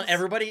yeah. Well, there's-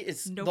 everybody.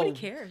 It's nobody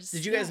cares.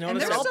 Did you guys And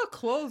notice? they're how- still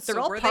clothes. they're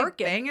so all were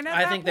parking. They banging at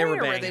I that think they point,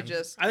 were or banging. They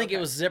just, I think it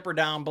okay. was zipper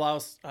down,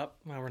 blouse up.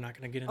 Well, we're not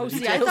going to get into Oh, see,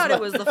 details. I thought but-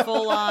 it was the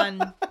full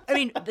on. I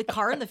mean, the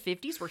car in the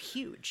 50s were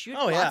huge. You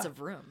had Oh, yeah. lots of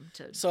room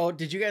to. So,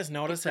 did you guys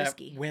notice that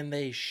frisky. when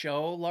they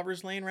show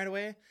Lover's Lane right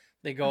away,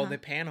 they go, they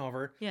pan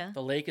over. Yeah.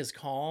 The lake is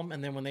calm,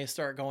 and then when they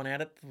start going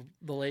at it,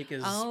 the lake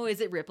is. Oh, is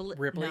it rippling?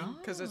 Rippling? No.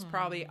 because it's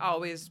probably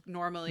always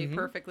normally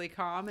perfectly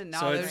calm, and now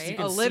So there's you a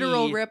can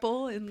literal see-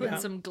 ripple in Putting the.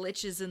 some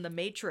glitches in the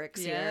matrix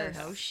Yes.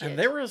 here. Oh shit! And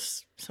there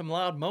was some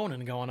loud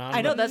moaning going on.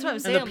 I know but- that's what I'm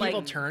and saying. the I'm people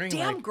like, turning.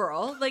 damn like,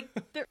 girl, like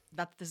they're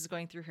not that this is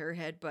going through her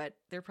head, but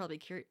they're probably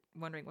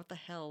wondering what the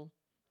hell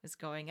is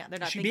going on. They're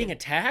not is she thinking, being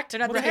attacked? They're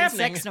not What thinking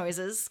happening? sex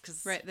noises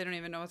because Right, they don't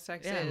even know what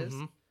sex Yeah. is.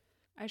 Mhm.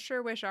 I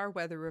sure wish our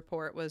weather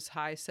report was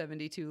high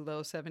 72,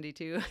 low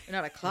 72.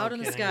 not a cloud No in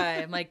the kidding.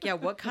 sky. I'm like, yeah,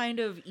 what kind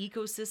of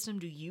ecosystem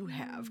do you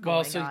have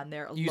Well, going so on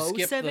there? you Low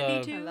skipped the-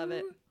 72. I love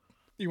it.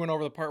 You went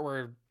over the part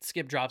where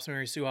Skip drops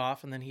Mary Sue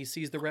off, and then he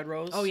sees the red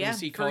rose. Oh so yeah, we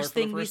see color first for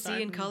the thing we first see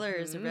time. in color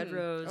is the red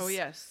rose. Oh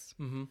yes,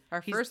 Mhm.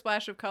 our He's- first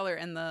flash of color,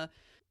 and the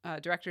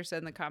director said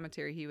in the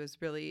commentary he was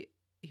really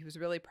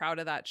proud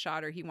of that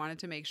shot, or he wanted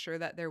to make sure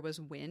that there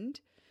was wind,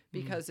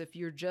 because if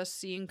you're just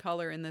seeing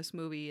color in this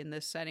movie in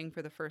this setting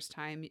for the first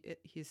time,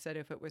 he said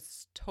if it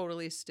was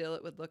totally still,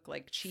 it would look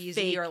like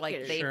cheesy or like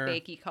Fake-ish. they Sure.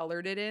 fakey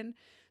colored it in.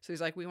 So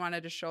he's like, we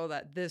wanted to show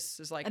that this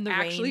is like And the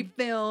actually rain.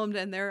 filmed,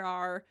 and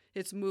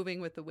it's moving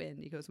with the wind.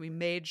 He goes, we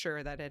made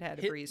sure that it had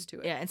a breeze to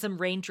it. Yeah, and some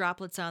rain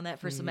droplets on that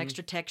for some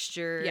extra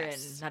texture.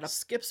 Yes. And not a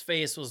Skip's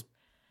face was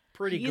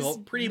pretty He's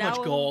gold, pretty now-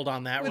 much gold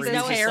on that. With Where his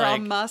he's just hair all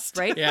like, mussed.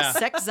 right Yeah.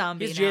 sex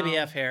zombie. his now.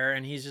 JBF hair,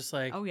 and he's just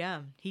like, Oh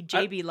yeah, he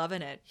JB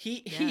loving it.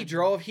 he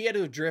Yeah. he had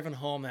to have driven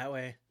home that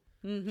way,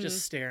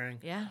 just staring.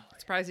 Yeah.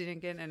 Surprised he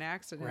didn't get in an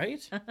accident.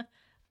 Right?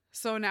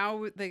 So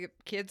now the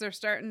kids are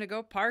starting to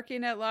go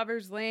parking at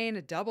Lover's Lane.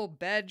 A double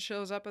bed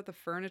shows up at the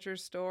furniture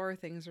store.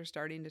 Things are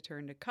starting to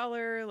turn to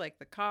color, like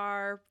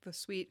the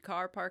sweet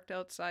car parked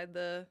outside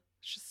the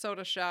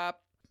soda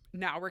shop.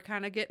 Now we're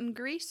kind of getting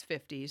Grease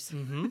 50s.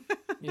 Mm-hmm.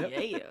 Yep.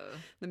 Yeah.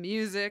 The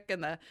music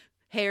and the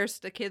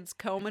the kids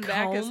combing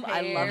back his Comb. hair.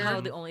 I love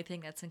how the only thing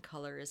that's in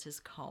color is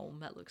his comb.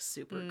 That looks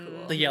super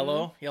cool. The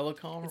yellow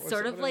comb. It's or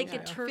sort what's of it- like what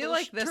a is it? I turtle. feel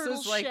like this turtle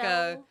is like a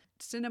shell.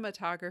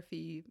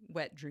 cinematography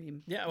wet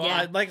dream. Yeah, well,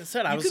 Yeah. like I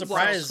said, I You was could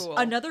watch surprised. Cool.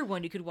 Another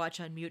one you could watch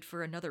on mute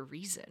for another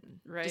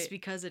reason, Right. Just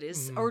because it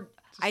is, or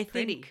I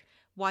pretty. think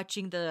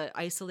watching the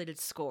isolated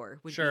score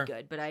would Sure. be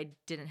good, but I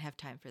didn't have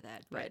time for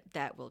that. But Right.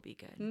 that will be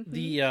good. Mm-hmm.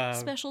 The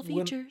Special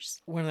when-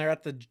 features. when they're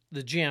at the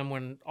gym,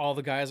 when all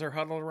the guys are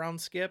huddled around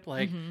Skip,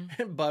 like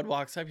Mm-hmm. Bud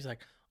walks up, he's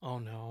like, "Oh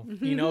no!"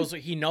 He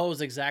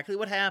knows exactly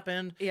what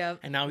happened. Yeah.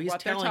 and now he's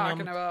What they're telling talking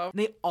them. about.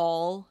 They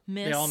all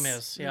miss. They all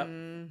miss. Yep.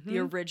 the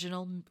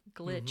original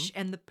glitch,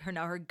 and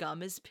her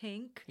gum is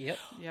pink. Yep.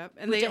 Yep.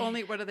 And they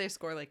only, what do they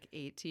score? Like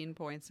 18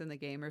 points in the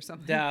game or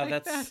something? Yeah, like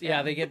that's that?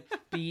 yeah. They get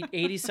beat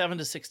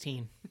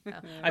 87-16.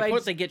 I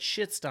put they get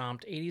shit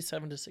stomped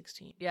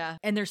 87-16. Yeah,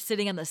 and they're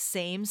sitting on the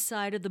same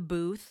side of the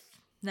booth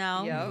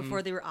now. Yep.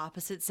 Before they were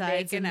opposite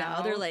sides, and Making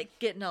now they're out. like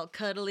getting all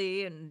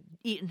cuddly and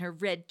eating her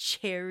red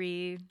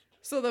cherry.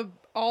 So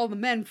all the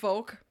men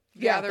folk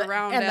Yeah, gather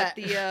around and at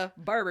that-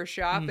 the barber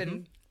shop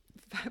and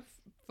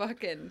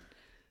fucking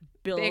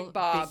Bill, Big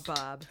Bob. Big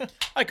Bob.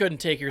 I couldn't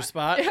take your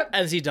spot,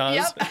 as he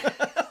does.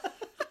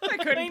 I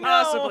couldn't know.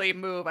 possibly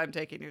move. I'm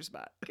taking your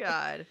spot.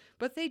 God.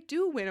 But they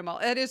do win them all.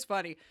 It is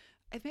funny.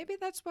 maybe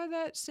that's why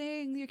that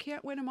saying "you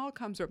can't win them all"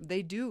 comes from.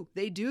 They do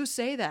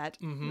say that.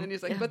 Mm-hmm. And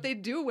he's like, but they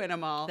do win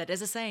them all. That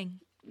is a saying.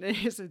 They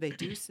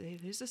do say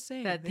there's a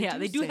saying. That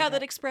they do say have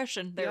that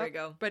expression. There we Yep.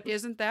 go. But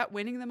isn't that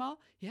winning them all?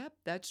 Yep,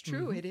 that's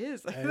true. Mhm. It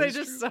is. That They're is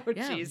just true. so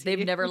Yeah, cheesy.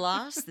 they've never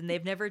lost and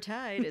they've never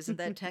tied. Isn't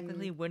that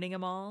technically winning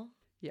them all?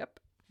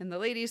 Yep. And the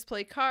ladies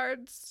play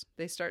cards.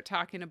 They start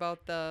talking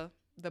about the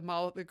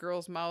mouth. The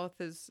girl's mouth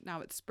is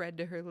now it's spread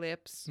to her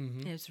lips.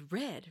 Mhm. And it's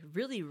red,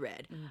 really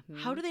red. Mhm.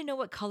 How do they know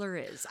what color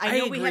is? I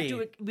know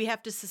agree. we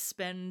have to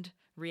suspend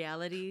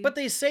reality. But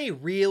they say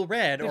real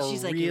red But or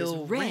she's like, real it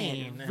was red,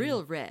 rain.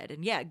 real red,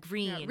 and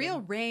green. Yeah,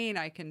 real rain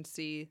I can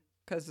see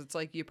because it's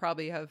like you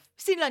probably have.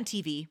 Seen it on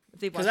TV.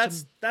 They've Because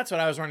watched that's what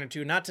I was wondering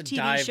too. Not to TV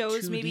dive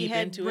shows too maybe deep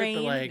had into rain.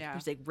 it, but like, Yeah.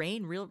 There's like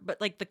rain, real,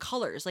 but like the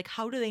colors. Like,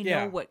 how do they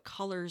Yeah. know what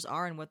colors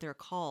are and what they're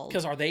called?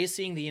 because are they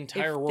seeing the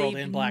entire If world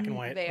they've in black and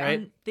white, they are.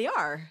 right? They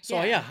are.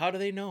 So yeah, how do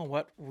they know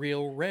what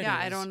real red Yeah,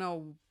 is? I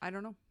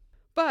don't know.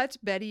 But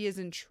Betty is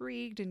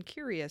intrigued and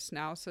curious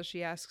now, so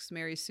she asks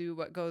Mary Sue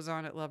what goes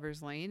on at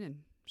Lover's Lane,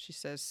 and she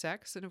says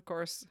sex. And of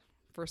course,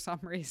 for some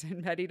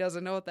reason, Betty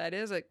doesn't know what that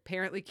is. Like,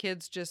 apparently,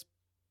 kids just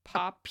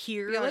pop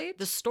Pure.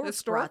 The stork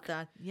brought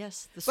that.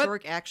 Yes, the But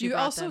stork actually you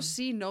brought also them.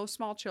 see no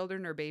small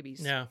children or babies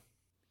Yeah.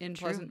 in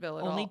True. Pleasantville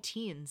at Only all.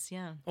 teens,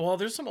 yeah. Well,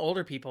 there's some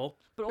older people.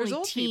 But There's only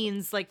old people.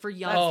 teens, like for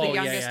young. That's Oh, the yeah,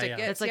 youngest yeah, it yeah.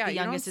 gets. That's like yeah, the you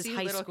don't youngest is see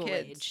high little school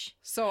kids. age.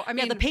 So I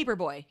mean, The paper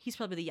boy. He's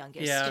probably the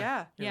youngest. Yeah.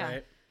 Yeah. You're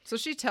right. So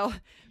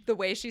the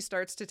way she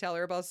starts to tell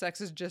her about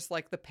sex is just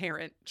like the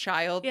parent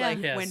child, Yeah.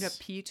 like Yes.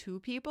 when two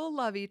people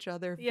love each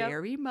other Yep.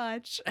 very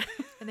much.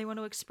 And they want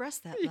to express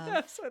that love.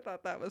 Yes, I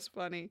thought that was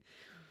funny.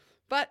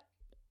 But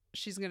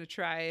she's going to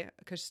try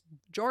because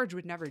George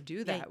would never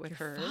do that with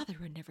your her. father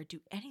would never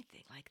do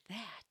anything like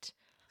that.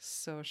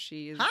 So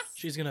she's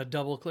She's gonna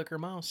double click her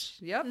mouse.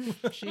 Yep,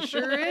 she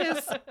sure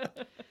is.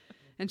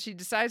 And she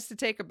decides to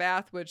take a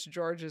bath, which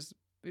George is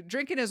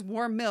drinking his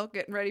warm milk,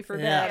 getting ready for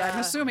Yeah. bed. I'm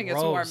assuming it's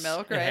warm Gross.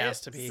 milk, It right?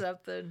 has to be.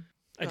 Something.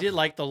 I did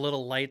like the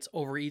little lights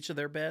over each of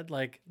their bed,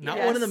 like not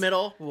Yes. one in the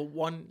middle, but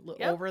one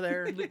Yep. over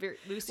there.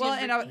 Lucy Well,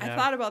 and I Yeah.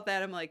 thought about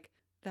that. I'm like,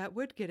 that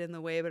would get in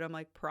the way, but I'm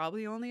like,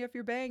 probably only if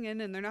you're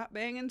banging, and they're not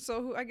banging.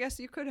 So I guess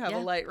you could have Yeah.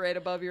 a light right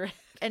above your head.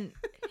 and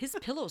his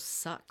pillow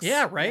sucks.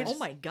 Yeah, right? Oh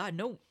my god,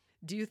 no.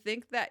 Do you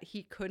think that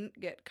he couldn't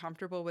get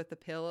comfortable with the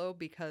pillow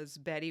because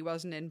Betty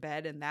wasn't in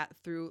bed, and that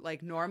through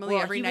like normally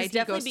Well, every he was night he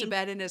definitely goes to being-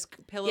 bed and his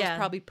pillow's Yeah.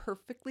 probably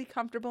perfectly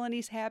comfortable and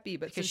he's happy,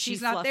 but Because since she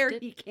she's not fluffed there,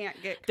 it. he can't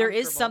get comfortable. There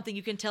is something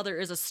you can tell there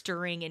is a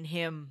stirring in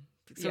him.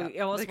 So Yeah.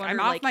 you almost Like, wonder, I'm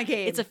off like, my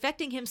game. it's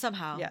affecting him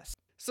somehow. Yes.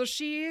 So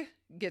she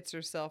gets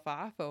herself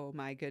off. Oh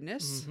my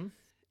goodness. Mhm.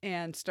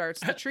 And starts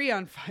the tree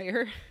on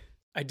fire.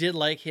 I did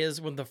like his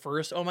when the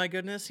first. Oh my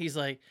goodness, he's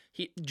like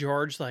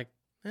George like,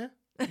 eh?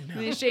 And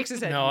he shakes his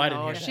head. No, I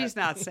didn't hear she's that.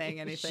 not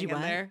saying anything She in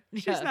what? there.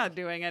 She's Yeah. not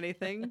doing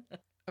anything.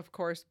 Of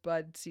course,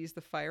 Bud sees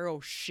the fire. Oh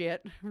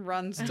shit!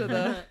 Runs to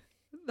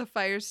the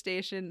fire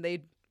station.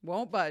 They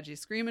won't budge.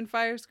 He's screaming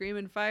fire,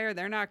 screaming fire.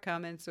 They're not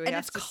coming. So he And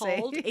has it's to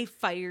called say. a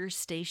fire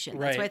station.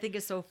 That's what I Right. think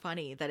is so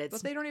funny that it's.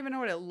 But they don't even know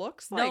what it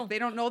looks No. like. They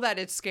don't know that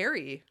it's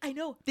scary. I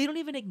know they don't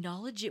even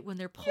acknowledge it when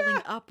they're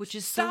pulling up, which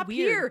is Stop so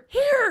weird.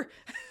 here.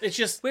 It's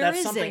just Where that's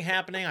is something it?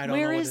 happening. I don't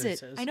Where know what is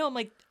this it? is. I know. I'm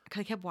like,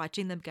 I kept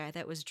watching the guy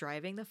that was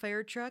driving the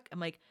fire truck. I'm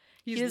like,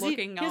 He's he doesn't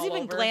looking he doesn't all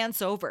even over.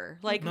 glance over.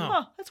 Like, No.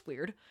 huh, that's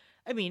weird.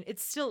 I mean,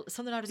 it's still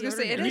something out of I the was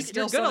gonna say, ordinary. it is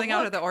still You're gonna something out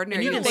of look. the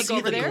ordinary. And you You can look see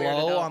over the there.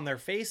 glow on their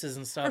faces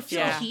and Or stuff. feel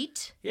Yeah.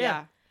 heat.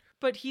 Yeah.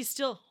 But he's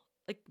still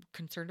like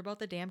concerned about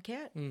the damn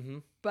cat. Mm-hmm.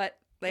 But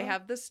they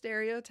have the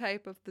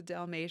stereotype of the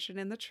Dalmatian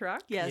in the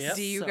truck. Yes. Yep.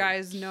 Do you So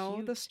guys know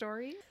cute. the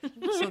story?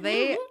 So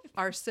they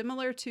are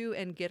similar to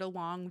and get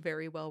along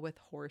very well with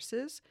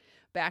horses.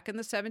 Back in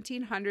the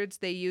 1700s,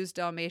 they used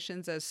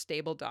Dalmatians as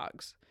stable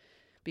dogs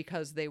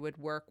because they would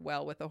work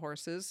well with the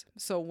horses.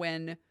 So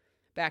when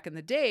back in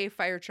the day,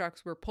 fire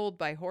trucks were pulled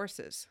by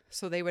horses.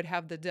 So they would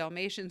have the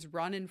Dalmatians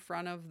run in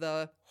front of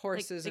the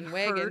horses like and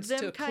herd wagons them,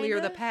 to clear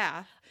the kinda?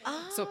 path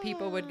so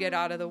people would get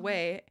out of the Oh.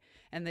 way.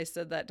 And they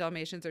said that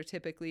Dalmatians are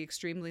typically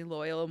extremely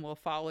loyal and will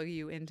follow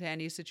you into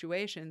any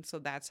situation. So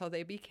that's how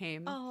they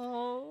became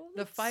Oh,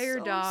 the that's fire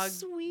so dog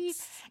sweet.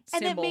 s-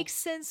 And it symbol. makes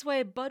sense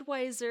why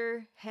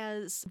Budweiser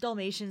has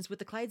Dalmatians with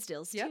the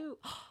Clydesdales Yep. too.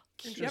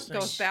 Yep, Interesting.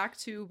 goes back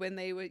to when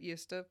they would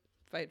used to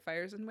fight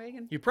fires in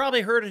wagons. You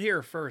probably heard it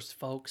here first,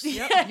 folks.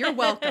 Yep, you're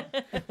welcome.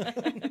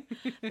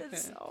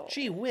 That's so,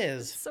 Gee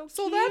whiz. so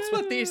So that's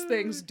what these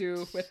things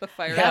do with the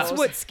fire That's That's hose.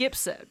 what Skip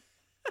said.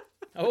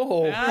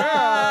 Oh.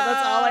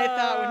 That's all I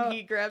thought when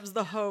he grabs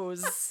the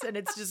hose and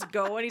it's just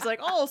going. He's like,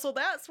 "Oh, so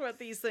that's what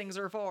these things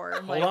are for."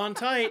 I'm Hold like, on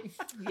tight.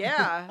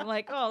 "Yeah." I'm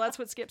like, "Oh, that's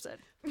what Skip said."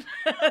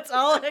 That's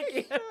all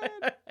I.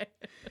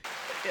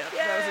 Yeah,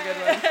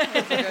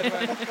 that was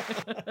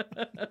a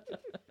good one.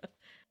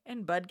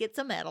 And Bud gets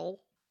a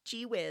medal.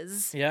 Gee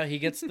whiz. Yeah, he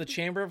gets the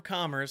Chamber of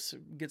Commerce,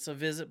 gets a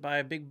visit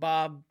by Big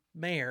Bob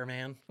Mayer,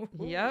 man.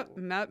 Yep,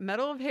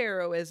 Medal of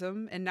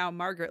Heroism, and now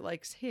Margaret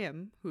likes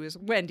him, who is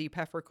Wendy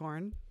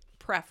Peppercorn.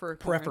 Prefercorn.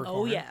 Prefercorn.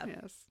 Oh yeah.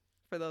 Yes,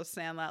 for those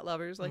Sandlot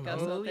lovers like us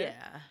Oh out there.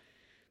 yeah.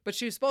 But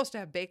she was supposed to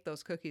have baked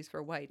those cookies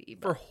for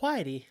Whitey. For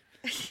Whitey.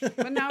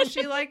 But now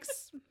she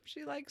likes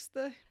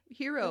the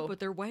hero. But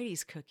they're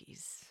Whitey's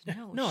cookies.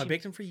 No, I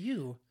baked them for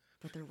you.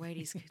 But they're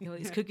Whitey's. No,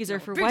 these cookies are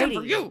for Baked 'em Whitey.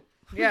 for you.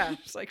 Yeah,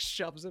 just like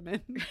shoves them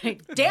in.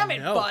 Damn it,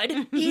 No.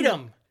 Bud. Eat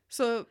them.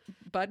 So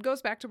Bud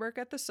goes back to work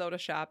at the soda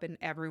shop and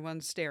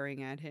everyone's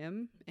staring at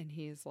him. And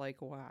he's like,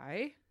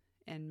 why?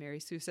 And Mary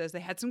Sue says they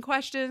had some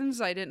questions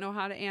I didn't know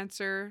how to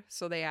answer.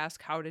 So they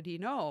ask, how did he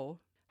know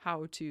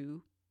how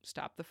to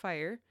stop the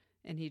fire?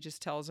 And he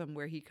just tells them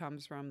where he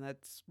comes from.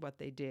 That's what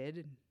they did.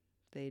 And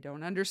they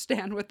don't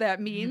understand what that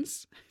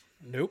means.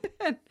 Nope.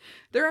 And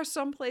there are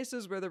some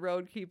places where the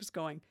road keeps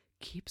going.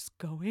 Keeps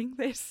going?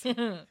 They say.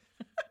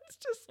 It's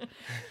just,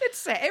 it's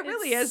sad. It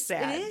really is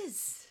sad. It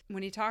is.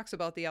 When he talks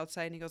about the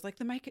outside and he goes like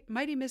the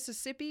mighty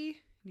Mississippi,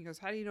 and he goes,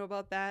 how do you know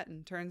about that?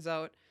 And turns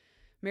out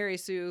Mary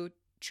Sue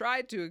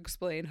tried to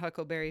explain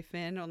Huckleberry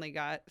Finn, only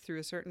got through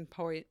a certain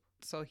point,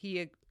 so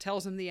he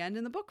tells him the end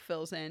and the book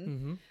fills in.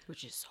 Mm-hmm.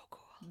 Which is so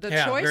cool. The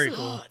Yeah, choice very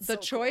cool. the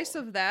choice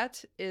of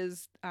that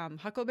is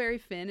Huckleberry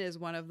Finn is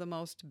one of the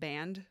most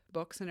banned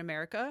books in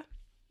America,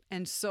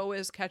 and so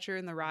is Catcher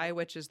in the Rye,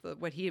 which is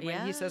when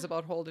he says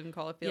about Holden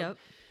Caulfield. Yep.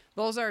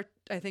 Those are,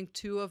 I think,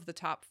 2 of the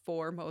top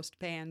 4 most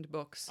banned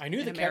books. I knew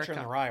in the Catcher America. in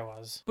the Rye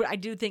was. But I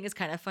do think it's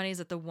kind of funny is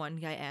that the one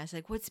guy asked,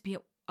 like, what's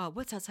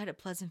outside of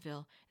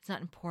Pleasantville? It's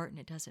not important.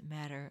 It doesn't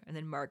matter. And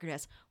then Margaret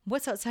asks,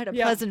 what's outside of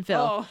Yeah.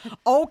 Pleasantville?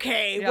 Oh.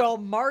 Okay, Yep. well,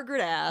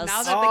 Margaret asks.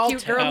 Now that I'll the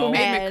cute girl tell. who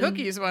made me And-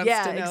 cookies wants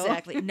yeah, to know.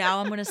 exactly. Now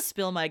I'm going to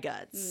spill my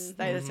guts.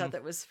 I just Mm-hmm. thought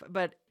that was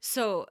But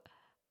so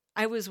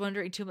I was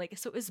wondering too, like,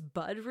 so is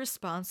Bud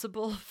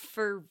responsible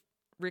for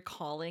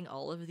recalling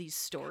all of these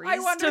stories? I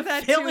wonder to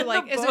that fill too. in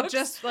Like, the is it books?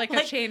 just like a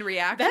Like, chain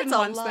reaction that's a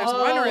once there's lot.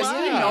 one, or does Oh,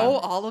 he yeah. know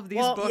all of these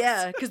Well, books?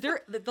 Yeah, because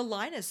the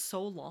line is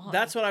so long.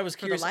 That's what I was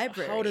for the curious.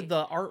 library. How did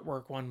the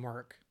artwork one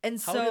work?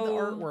 And How did the so-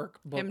 artwork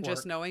book Him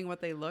just work? knowing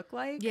what they look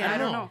like? Yeah. I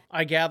don't know.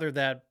 I gathered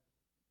that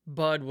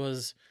Bud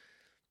was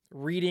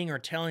reading or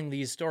telling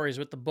these stories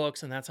with the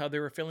books, and that's how they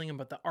were filling them.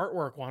 But the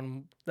artwork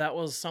one, that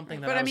was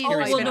something that But I I was mean,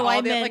 curious like, well, about. no, I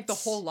like meant- the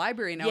whole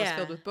library now is Yeah.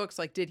 filled with books.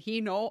 Like, did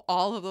he know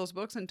all of those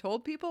books and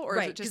told people, or is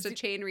Right, it just 'cause a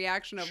chain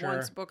reaction of Sure.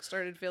 once books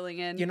started filling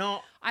in? You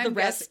know, I'm the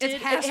rest guessing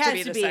it has to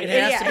be the same. It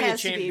has to be it a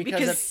has to chain be, because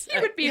because He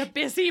would be a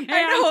busy man.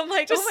 I know, I'm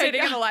like, just oh my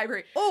sitting in God. the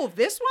library. Oh,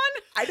 this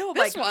one? I know,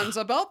 This like, one's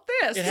about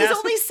this. It he's has-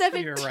 only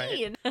You're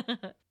 17.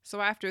 right.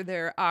 So after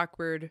their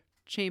awkward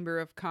Chamber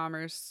of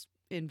Commerce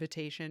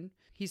invitation,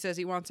 he says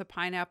he wants a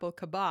pineapple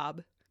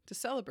kebab to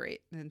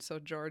celebrate. And so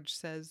George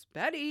says,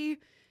 Betty,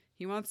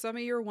 he wants some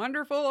of your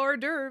wonderful hors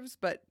d'oeuvres,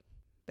 but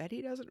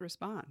Betty doesn't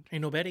respond.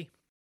 Ain't no Betty.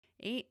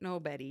 Ain't no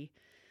Betty.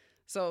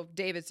 So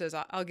David says,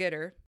 I'll get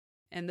her.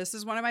 And this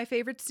is one of my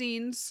favorite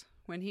scenes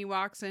when he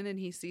walks in and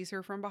he sees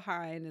her from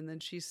behind, and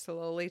then she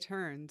slowly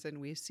turns, and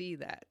we see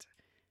that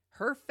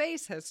her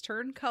face has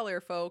turned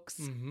color, folks.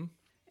 Mm-hmm.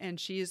 And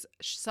she's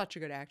such a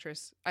good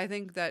actress. I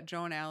think that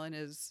Joan Allen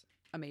is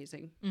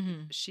amazing.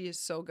 Mm-hmm. She is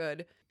so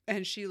good.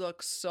 And she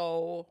looks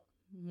so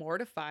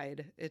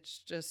mortified. It's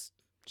just,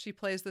 she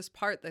plays this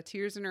part, the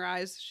tears in her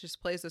eyes. She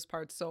just plays this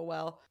part so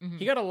well.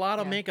 He got a lot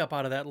of Yeah. makeup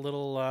out of that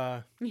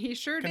little He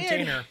sure did.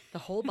 container. The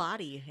whole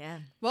body, yeah.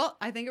 Well,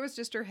 I think it was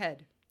just her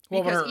head.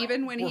 Well, Because but her-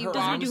 even when were he her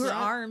Doesn't he walks do her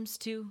up- arms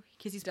too?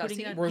 Because he's Does putting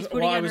he? it on, Well, he's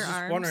putting I on was her just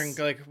arms. wondering,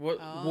 like,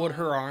 what would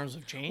her arms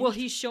have changed? Well,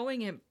 he's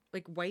showing him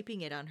like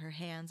wiping it on her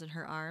hands and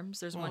her arms.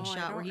 There's one Oh, I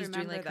shot where don't he's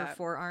doing remember like her that.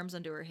 forearms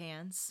under her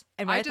hands.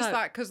 And I just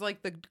thought, because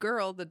like the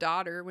girl, the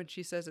daughter, when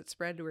she says it's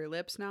spread to her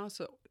lips now,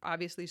 so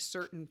obviously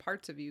certain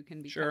parts of you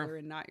can be Sure. color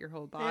and not your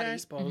whole body. yeah, I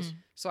suppose.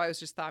 So I was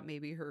just thought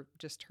maybe her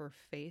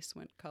face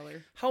went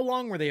color. How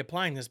long were they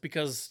applying this?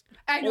 Because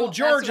I know, old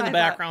George that's in what the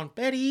I thought. background,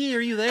 Betty, are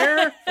you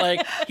there?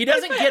 Like, he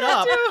doesn't get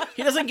up.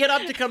 He doesn't get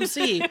up to come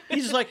see.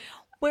 He's just like,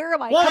 where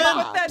am I? Woman, Come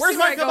on. That where's scene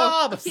my where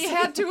I go, kebab? He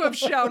had to have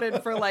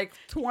shouted for like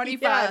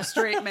 25 Yeah.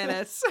 straight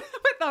minutes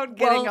without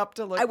getting up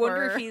to look I for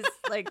wonder her. if he's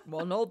like,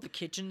 well, no, the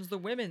kitchen's the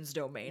women's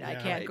domain. I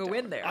Yeah. can't I go don't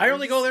in there. I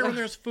only go there when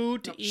there's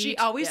food to eat. She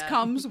always Yeah.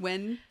 comes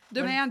when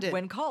demanded.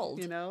 when called,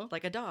 you know?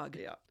 like a dog.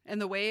 Yeah.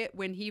 And the way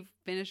when he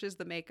finishes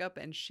the makeup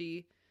and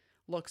she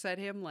looks at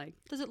him like,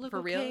 Does it look for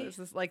okay? real? Is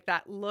this like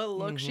that little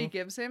look she Mhm.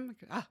 gives him?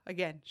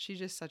 Again, she's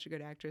just such a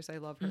good actress. I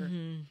love her.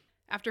 Mhm.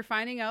 After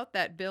finding out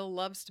that Bill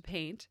loves to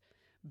paint,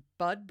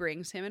 Bud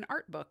brings him an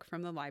art book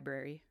from the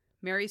library.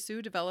 Mary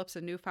Sue develops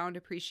a newfound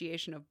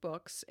appreciation of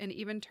books and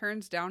even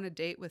turns down a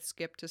date with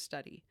Skip to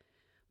study.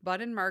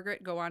 Bud and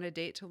Margaret go on a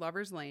date to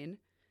Lover's Lane,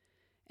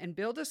 and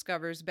Bill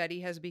discovers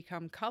Betty has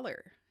become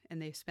color,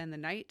 and they spend the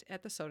night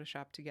at the soda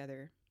shop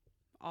together.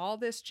 All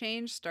this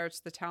change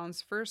starts the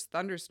town's first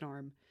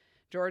thunderstorm.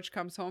 George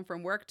comes home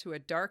from work to a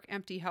dark,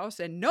 empty house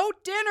and no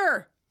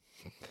dinner!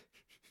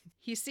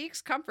 He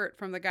seeks comfort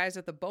from the guys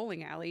at the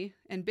bowling alley,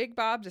 and Big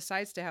Bob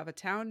decides to have a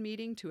town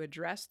meeting to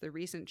address the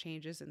recent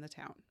changes in the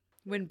town.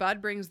 When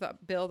Bud brings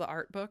Bill the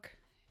art book,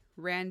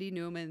 Randy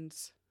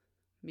Newman's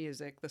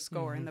music, the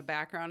score in the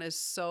background is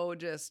so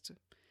just,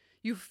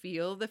 you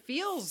feel the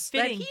feels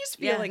that Fitting. he's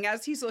Yeah. feeling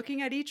as he's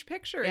looking at each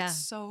picture. Yeah. It's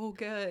so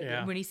good.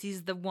 Yeah. When he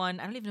sees the one,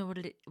 I don't even know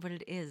what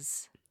it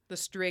is. the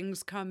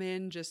strings come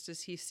in just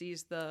as he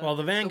sees the Well,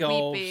 the Van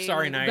Gogh weeping.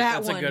 Starry Night, That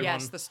that's a one, good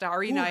Yes, one. the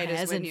Starry Who Night is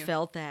hasn't when you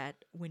felt that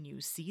when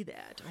you see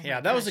that? Oh Yeah,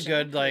 my that was a gosh,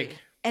 good, like...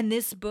 exactly. And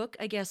this book,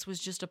 I guess, was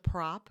just a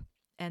prop,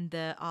 and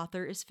the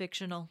author is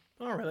fictional.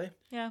 Oh, really?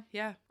 Yeah.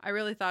 Yeah, I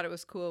really thought it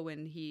was cool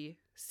when he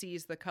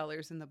sees the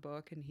colors in the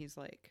book and he's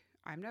like,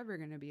 I'm never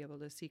going to be able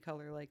to see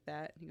color like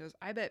that. And he goes,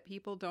 I bet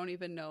people don't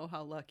even know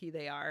how lucky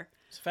they are.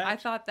 It's a fact. I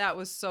thought that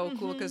was so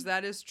cool because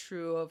that is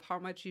true of how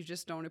much you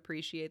just don't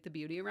appreciate the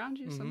beauty around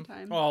you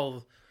sometimes.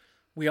 Well,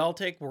 we all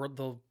take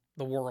the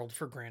world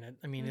for granted.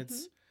 I mean,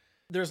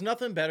 there's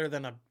nothing better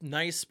than a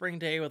nice spring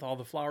day with all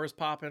the flowers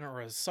popping, or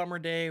a summer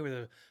day with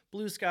the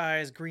blue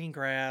skies, green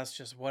grass,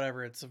 just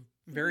whatever. It's a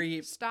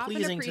very Stop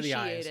pleasing and to the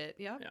appreciate eyes. it.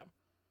 Yep. Yeah.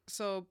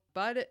 So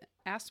Bud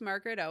asks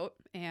Margaret out,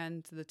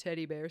 and the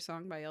Teddy Bear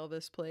song by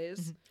Elvis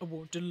plays. I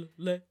want to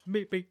let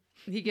me be.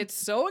 He gets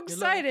so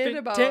excited big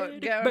about teddy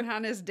going bear.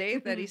 on his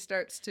date that he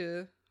starts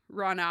to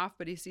run off,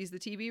 but he sees the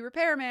TV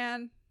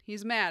repairman.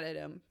 He's mad at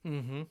him.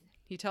 Mm-hmm.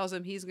 He tells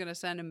him he's going to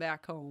send him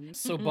back home.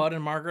 So Bud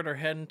and Margaret are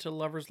heading to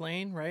Lover's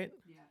Lane, right?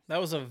 Yeah. That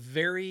was a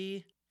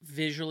very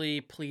visually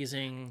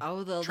pleasing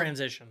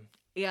transition.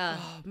 Yeah.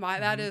 Oh,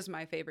 that is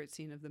my favorite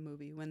scene of the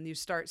movie, when you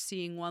start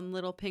seeing one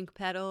little pink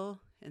petal,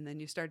 and then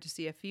you start to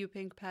see a few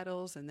pink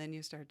petals, and then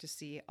you start to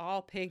see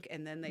all pink,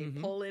 and then they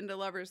pull into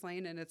Lover's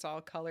Lane and it's all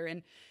color.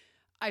 And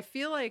I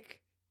feel like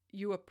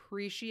you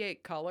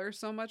appreciate color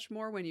so much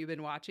more when you've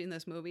been watching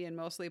this movie in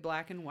mostly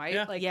black and white.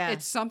 Yeah. Like, Yeah.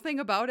 it's something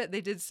about it.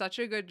 They did such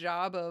a good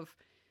job of,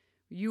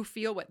 you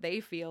feel what they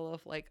feel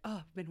of, like,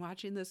 oh, I've been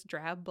watching this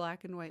drab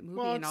black and white movie,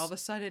 Well, and all of a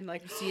sudden,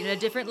 like, See it in a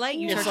different light.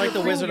 You It's start like to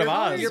The Wizard of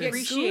Oz. You're You get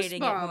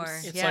appreciating it goosebumps. more.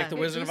 It's Yeah. like The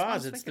Get Wizard of goosebumps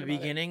Oz. It's the thinking about it.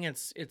 beginning.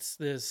 It's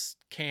this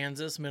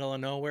Kansas, middle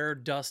of nowhere,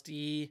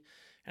 dusty,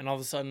 and all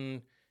of a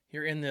sudden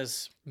you're in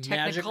this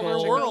magical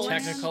world.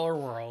 Technicolor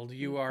world.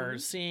 You are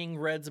seeing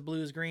reds,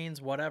 blues,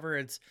 greens, whatever.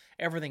 It's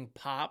everything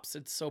pops.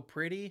 It's so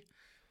pretty.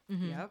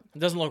 yep. It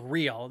doesn't look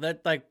real.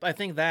 I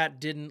think that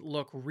didn't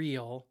look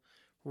real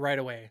right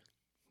away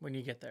when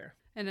you get there.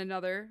 And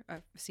another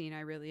scene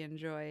I really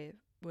enjoy,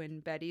 when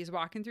Betty's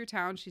walking through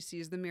town, she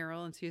sees the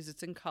mural and sees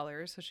it's in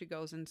color. So she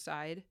goes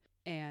inside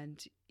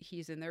and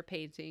he's in there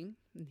painting,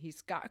 and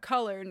he's got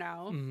color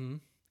now. Mm-hmm.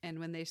 And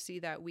when they see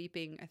that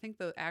weeping, I think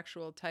the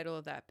actual title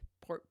of that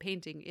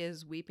painting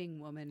is Weeping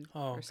Woman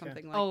Oh, or okay.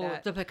 something like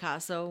that. The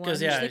Picasso one.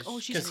 'Cause, yeah, She's like, oh,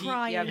 she's 'cause he-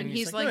 crying. Yeah, and and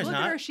he's he's like, like, "No, look he's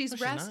at not. her, she's No,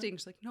 she's not." resting.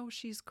 She's like, no,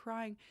 she's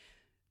crying.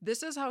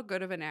 This is how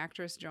good of an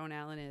actress Joan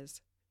Allen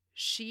is.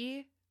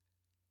 She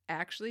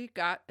actually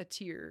got a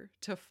tear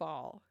to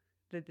fall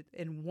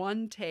in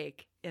one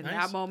take. In Nice.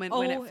 that moment,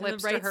 when Oh, it in the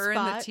flips right to her and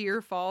the spot.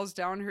 tear falls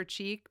down her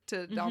cheek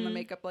to down the Mhm.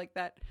 makeup like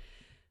that.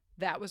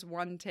 That was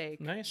one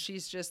take. Nice.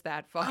 She's just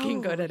that fucking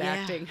Oh, good at yeah.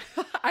 acting.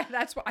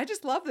 That's why I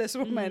just love this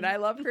woman. I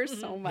love her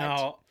so much.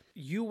 Now,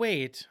 you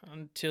wait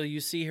until you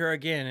see her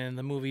again in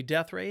the movie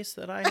Death Race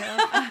that I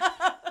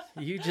have.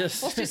 You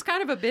just... Well, she's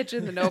kind of a bitch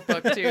in the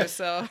Notebook too.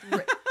 So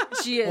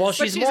She is. Well, But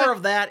she's she's more a-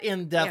 of that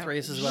in Death Yeah.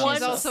 Race as well. one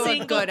She's also a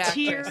single good actress.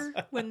 tear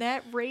when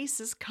that race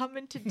is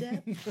coming to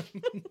death.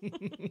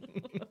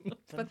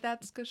 but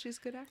that's because she's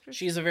a good actress.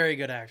 She's a very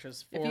good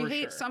actress, for if you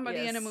hate sure. somebody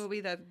in a Yes.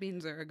 movie, that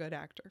means they're a good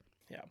actor.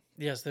 Yeah.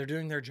 Yes, they're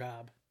doing their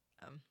job.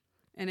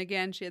 And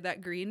again, she had that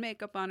green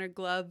makeup on her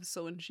gloves,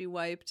 so when she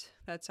wiped,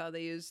 that's how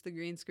they used the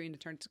green screen to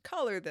turn to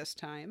color this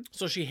time.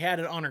 So she had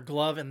it on her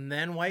glove and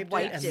then wiped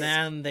Wiped it, and it.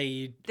 then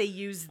they... They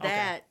use Okay.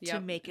 that to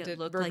Yep, make it the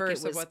look like it reverse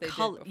of was what they did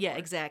color. Yeah, before.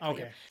 exactly.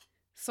 Okay.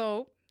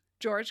 So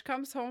George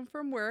comes home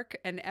from work,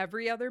 and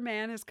every other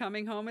man is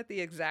coming home at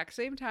the exact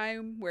same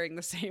time, wearing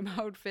the same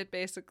outfit,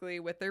 basically,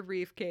 with their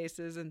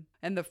briefcases.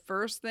 And the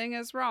first thing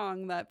is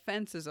wrong. That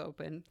fence is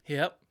open.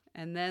 Yep.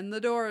 And then the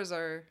doors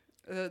are...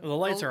 The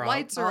lights are off.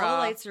 Lights All are the off.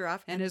 lights are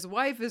off. And his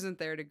wife isn't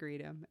there to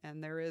greet him.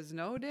 And there is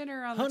no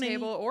dinner on Honey. the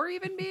table or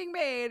even being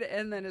made.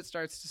 And then it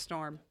starts to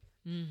storm.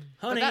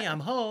 Honey, that-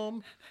 I'm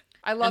home.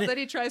 I love And it- that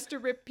he tries to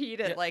repeat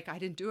it Yeah. like, I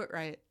didn't do it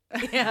right.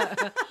 yeah.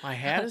 My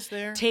hat is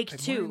there. Take I'm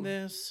two. wearing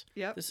This.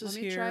 Yep. This Let is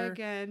me here. try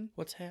again.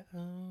 What's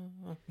happening?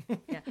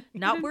 Yeah.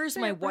 Not didn't where's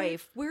say my it right.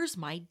 wife? Where's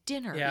my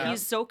dinner? Yeah.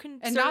 He's so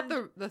concerned. And not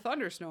the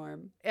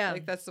thunderstorm. Yeah.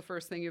 Like, that's the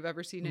first thing you've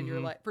ever seen in your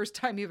Mhm. life. First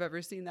time you've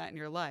ever seen that in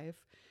your life.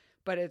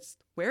 But it's,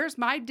 where's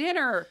my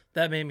dinner?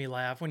 That made me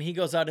laugh. When he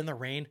goes out in the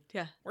rain,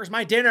 Yeah. where's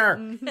my dinner?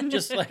 Mm-hmm.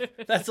 Just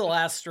like, that's the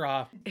last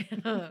straw.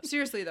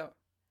 Seriously, though.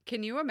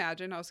 Can you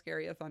imagine how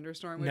scary a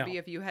thunderstorm would No. be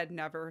if you had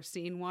never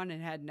seen one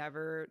and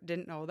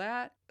didn't know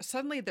that?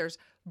 Suddenly there's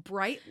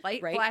bright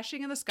light Right.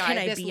 flashing in the sky, Can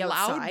I this be loud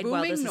outside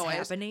while booming this is noise,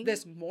 happening?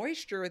 this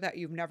moisture that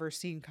you've never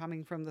seen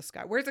coming from the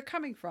sky. Where's it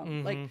coming from?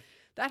 Mhm. Like,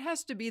 that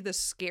has to be the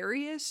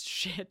scariest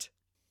shit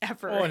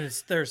ever. Oh, and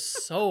they're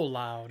so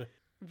loud.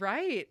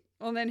 Right.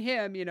 Well, then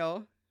him,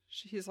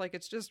 he's like,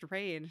 it's just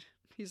rain.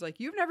 He's like,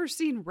 you've never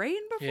seen rain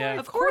before? Yeah.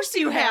 Of course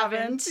you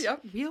haven't.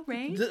 Yep. Real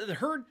rain.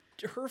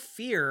 Her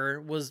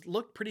fear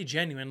looked pretty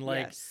genuine.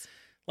 Like, Yes.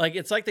 like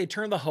it's like they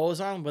turned the hose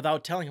on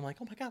without telling him. Like,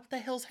 oh my god, what the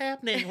hell's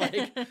happening?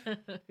 Like,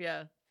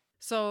 yeah.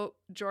 So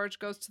George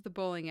goes to the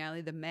bowling alley.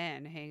 The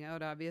men hang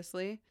out,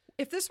 obviously.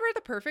 If this were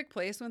the perfect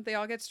place, wouldn't they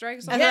all get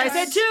strikes? That's what I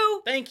said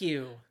too. Thank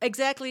you.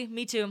 Exactly.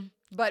 Me too.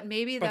 But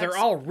maybe But that's...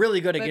 they're all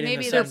really good at but getting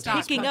maybe the that's 7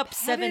 not Picking up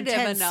competitive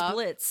 7-10 enough.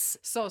 splits.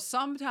 So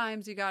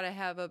sometimes you got to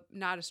have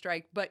not a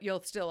strike, but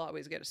you'll still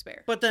always get a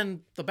spare. But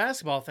then the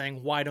basketball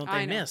thing, why don't I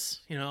they know. miss?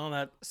 You know,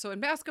 that So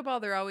in basketball,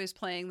 they're always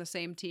playing the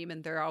same team,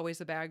 and they're always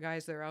the bad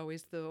guys. They're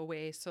always the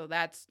away. So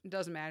that's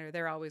doesn't matter.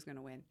 They're always going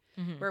to win.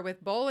 Where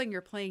with bowling, you're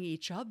playing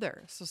each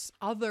other. So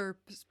other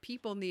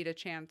people need a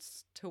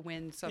chance to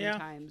win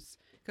sometimes.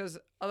 Because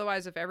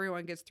otherwise, if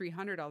everyone gets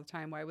 300 all the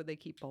time, why would they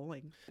keep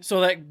bowling?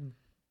 so that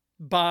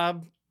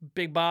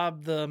Big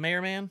Bob, the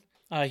mayor man,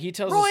 he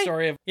tells Roy! the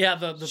story of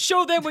the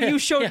Show them what you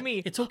showed Yeah,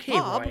 me. It's okay,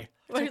 Bob. Roy.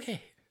 It's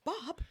okay.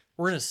 Bob.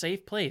 We're in a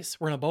safe place.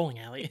 We're in a bowling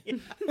alley. He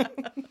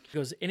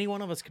goes, any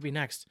one of us could be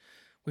next.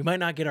 We might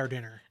not get our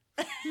dinner.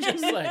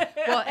 Just like,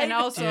 Well, and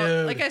also,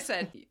 Dude. like I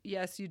said,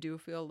 yes, you do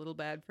feel a little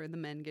bad for the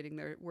men getting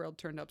their world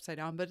turned upside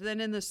down. But then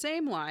in the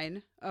same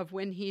line of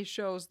when he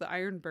shows the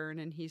iron burn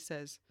and he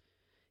says,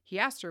 he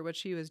asked her what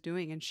she was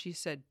doing, and she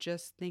said,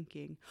 just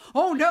thinking.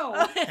 Oh, no,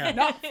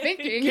 not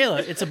thinking. Kayla,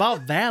 it's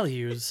about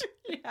values.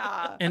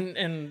 Yeah.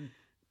 And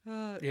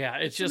yeah,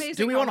 it's just,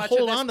 amazing do we how want to much of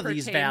hold this on to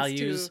these pertains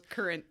values to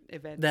current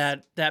events.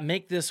 that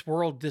make this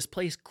world, this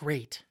place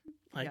great?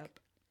 Like,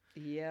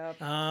 Yep.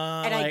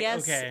 And I like,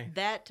 guess okay.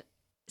 that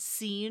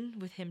scene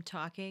with him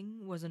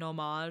talking was an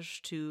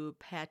homage to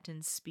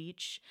Patton's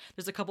speech.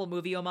 There's a couple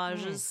movie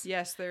homages.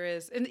 Yes, there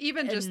is. And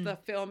even just And- the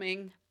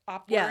filming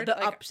upward. Yeah, the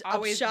like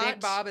always, upshot. Big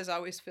Bob is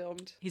always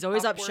filmed. He's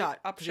always upward, upshot.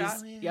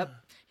 Upshot. Yep.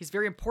 He's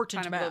very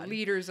important Kind of man. the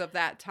leaders of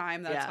that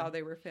time. That's Yeah. how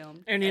they were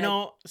filmed. And you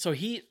know, so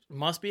he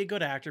must be a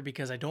good actor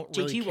because I don't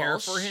really J.T. care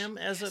Walsh. for him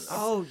as a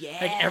Oh yeah.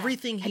 like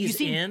everything Have you he's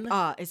seen, in.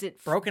 Is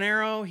it Broken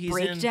Arrow, he's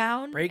Breakdown? in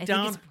I think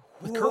Breakdown it's-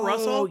 with Kurt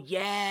Russell. Oh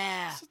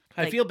yeah.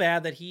 I Like, feel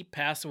bad that he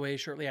passed away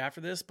shortly after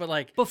this, but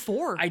like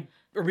before.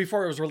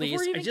 before it was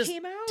released, it I even just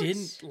came out.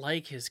 didn't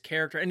like his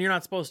character, and you're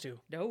not supposed to.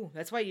 No,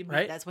 that's why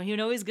Right? That's when you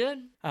know he's good.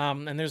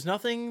 And there's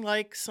nothing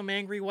like some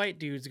angry white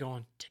dudes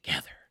going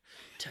together.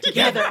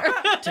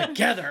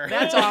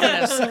 That's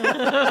ominous.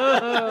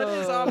 That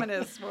is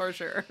ominous for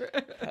sure.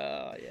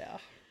 Yeah.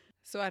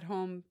 So at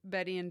home,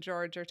 Betty and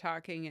George are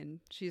talking, and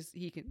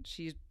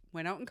she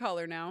went out in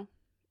color now,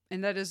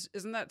 and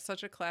isn't that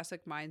such a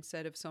classic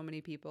mindset of so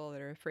many people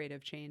that are afraid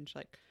of change?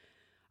 Like,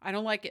 I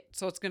don't like it,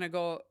 so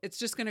it's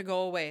just gonna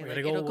go away. We're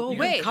Like, gonna it'll go- go you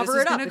away. can Cover This it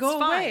is up. gonna It's go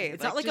fine. away.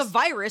 It's not like a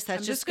virus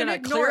that's I'm just gonna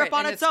gonna clear up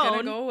on and its it's own.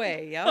 gonna go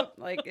away. Yep.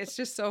 Like, it's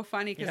just so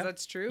funny because Yep.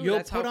 that's true. You'll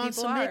That's put how on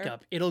people some are.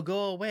 makeup. It'll go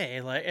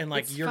away.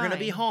 It's you're gonna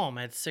be fine. home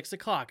at 6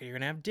 o'clock. You're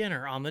gonna have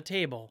dinner on the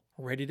table,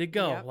 ready to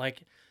go. Yep.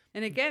 Like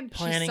And again, she's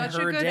planning such a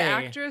her good day.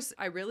 actress.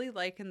 I really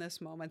like in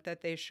this moment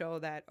that they show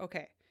that,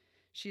 okay,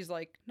 she's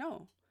like,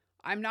 no,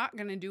 I'm not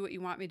going to do what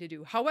you want me to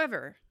do.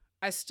 However,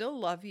 I still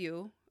love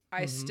you.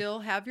 I still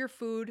have your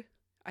food.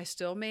 I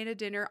still made a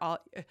dinner.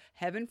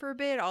 Heaven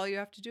forbid, all you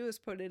have to do is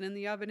put it in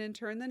the oven and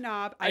turn the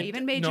knob. I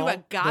even made you a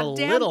the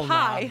goddamn little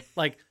pie. knob.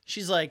 Like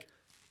she's like,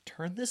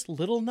 turn this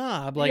little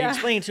knob. Like Yeah.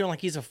 explaining to him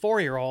like he's a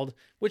 4-year-old,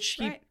 which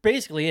he Right.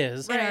 basically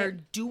is. And our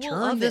dual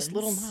Turn this ovens.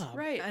 little knob.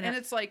 Right. And And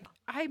it's like,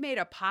 I made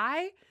a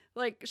pie.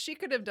 Like, she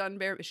could have done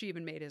she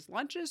even made his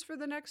lunches for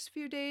the next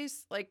few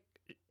days. Like,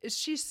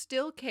 she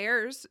still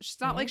cares. She's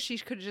not like she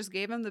could have just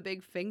gave him the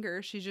big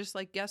finger. She's just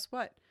like, guess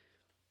what?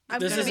 I'm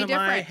This gonna be isn't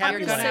my different. happy You're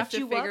gonna life. have to Set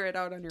you figure up it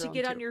out on your to own.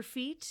 get too. on your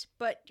feet,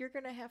 but you're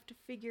gonna have to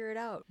figure it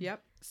out.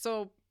 Yep.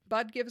 So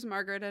Bud gives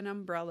Margaret an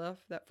umbrella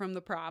from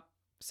the prop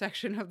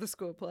section of the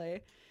school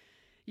play.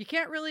 You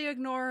can't really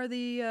ignore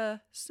the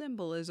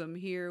symbolism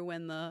here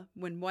when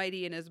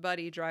Whitey and his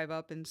buddy drive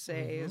up and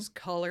say his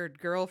colored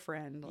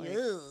girlfriend. Like,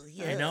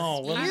 I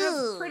know. Well, kind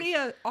of pretty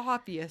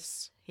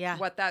obvious. Yeah.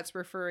 What that's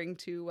referring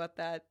to. What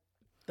that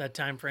that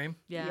time frame.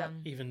 Yeah. Yep.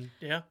 Even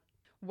yeah.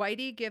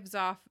 Whitey gives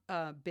off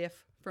Biff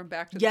from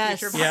Back to the Yes.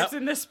 Future Yep. vibes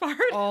in this part.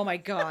 Oh my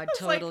god,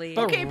 It's like, totally.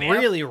 But Okay, Biff.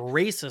 really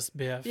racist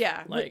Biff.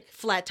 Yeah. Like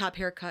Flat top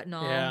haircut and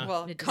all. Yeah.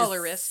 Well, It just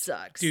colorist.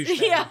 sucks.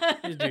 douchebag. Yeah.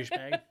 He's a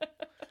douchebag.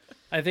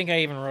 I think I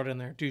even wrote in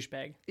there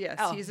douchebag. Yes,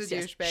 Oh, he's a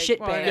yes. douchebag. Shitbag.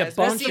 Well, Yeah, as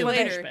we'll bunch see of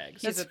later,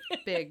 douchebags. he's a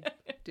big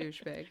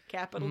douchebag.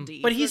 Capital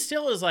D. But he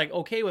still is like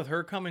okay with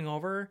her coming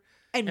over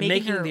and and making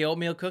making her the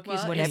oatmeal cookies.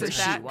 Well, whatever isn't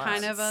she that wants.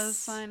 kind of a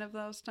sign of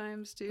those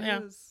times too?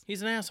 Yeah, Is-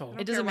 he's an asshole. I don't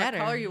It doesn't care matter.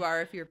 what color you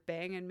are if you're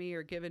banging me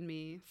or giving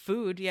me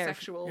food. Yeah.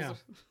 sexuals. Yeah.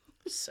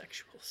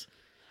 Sexuals.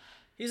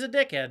 He's a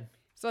dickhead.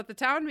 So at the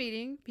town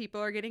meeting, people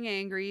are getting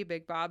angry.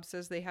 Big Bob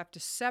says they have to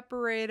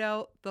separate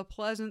out the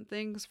pleasant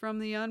things from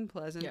the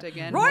unpleasant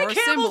again. Roy more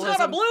Campbell's got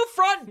a symbolism. blue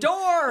front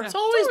door. It's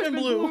always been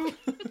blue.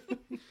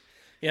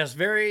 Yes,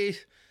 very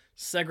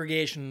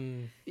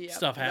segregation Yep.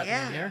 stuff happening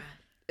Yeah. here.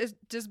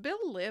 Does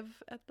Bill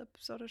live at the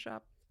soda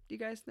shop? Do you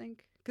guys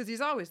think? Because he's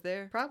always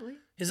there. Probably.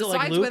 Is it like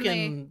Besides Luke when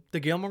and the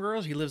Gilmore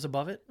Girls? He lives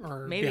above it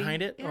or Maybe.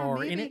 behind it Yeah,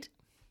 or in maybe. it?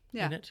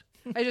 Yeah. In it.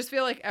 I just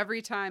feel like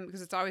every time,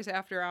 because it's always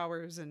after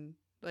hours and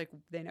like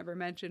they never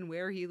mention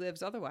where he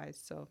lives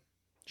otherwise.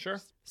 Sure.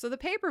 So the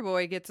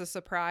paperboy gets a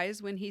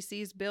surprise when he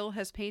sees Bill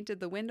has painted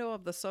the window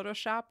of the soda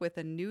shop with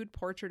a nude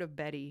portrait of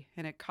Betty,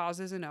 and it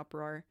causes an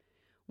uproar.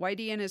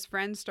 Whitey and his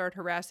friends start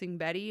harassing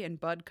Betty, and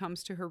Bud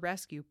comes to her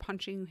rescue,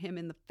 punching him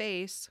in the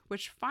face,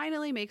 which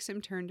finally makes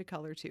him turn to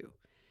color too.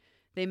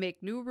 They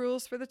make new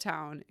rules for the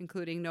town,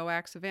 including no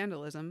acts of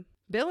vandalism.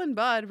 Bill and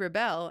Bud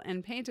rebel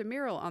and paint a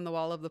mural on the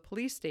wall of the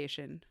police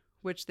station,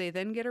 which they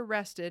then get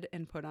arrested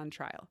and put on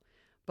trial.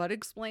 Bud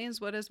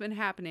explains what has been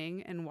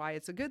happening and why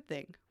it's a good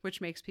thing,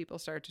 which makes people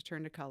start to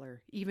turn to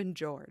color, even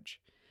George.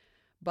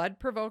 Bud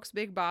provokes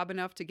Big Bob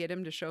enough to get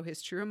him to show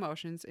his true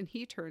emotions, and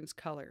he turns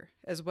color,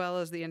 as well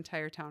as the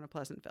entire town of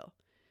Pleasantville.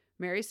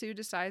 Mary Sue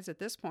decides at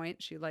this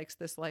point she likes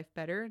this life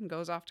better and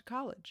goes off to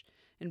college,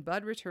 and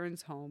Bud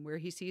returns home where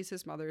he sees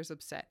his mother is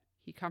upset.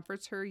 He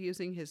comforts her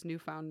using his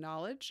newfound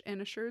knowledge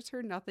and assures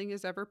her nothing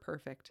is ever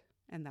perfect,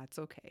 and that's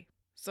okay.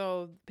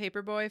 So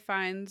Paperboy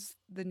finds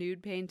the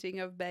nude painting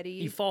of Betty.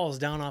 He falls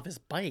down off his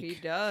bike. He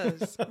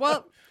does.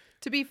 Well,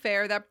 to be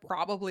fair, that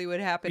probably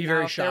would happen Be now.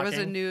 very If there was a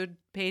shocking. nude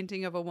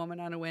painting of a woman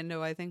on a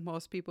window, I think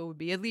most people would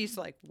be at least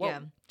like, whoa. Yeah.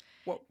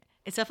 Whoa.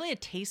 It's definitely a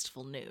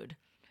tasteful nude.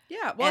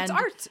 Yeah, well, it's And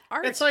art.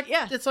 Art. It's like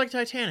Yeah. it's like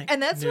Titanic.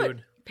 And that's nude. what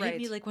paint Right.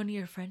 me like one of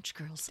your French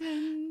girls.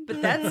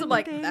 But that's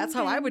like that's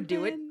how I would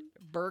do it.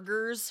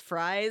 Burgers,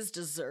 fries,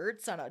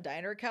 desserts on a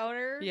diner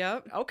counter.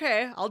 Yep.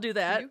 Okay, I'll do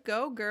that. You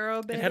go,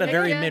 girl, It baby. had a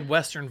very Yeah.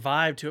 Midwestern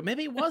vibe to it.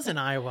 Maybe it was in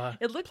Iowa.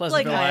 It looked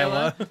Pleasantville, like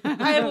Iowa. Iowa.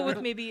 Iowa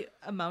with maybe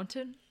a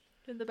mountain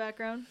in the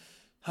background.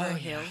 Or a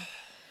hill.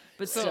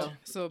 But still.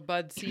 So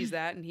Bud sees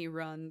that and he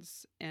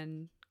runs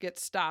and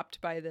gets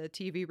stopped by the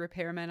TV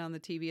repairman on the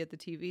TV at the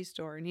TV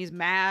store, and he's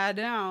mad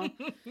now.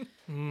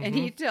 And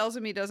he tells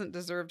him he doesn't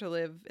deserve to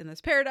live in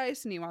this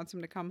paradise, and he wants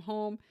him to come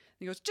home. And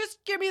he goes,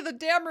 "Just give me the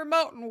damn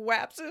remote," and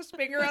whaps his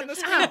finger on the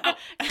screen.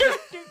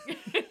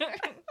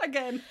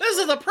 Again. This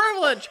is a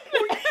privilege.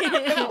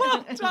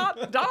 Don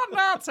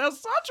Knotts has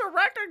such a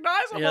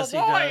recognizable Yes, he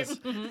voice.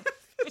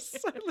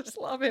 does. I just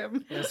love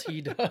him. Yes,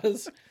 he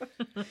does.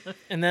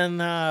 And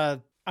then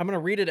I'm going to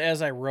read it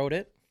as I wrote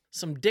it.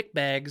 Some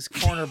dickbags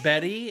corner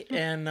Betty,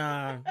 and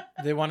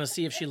they want to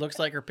see if she looks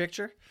like her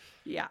picture.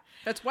 Yeah,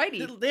 that's Whitey.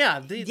 Yeah, Yeah,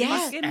 these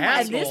and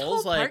assholes. this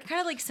whole like, part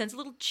kind of like sends a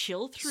little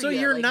chill through so you.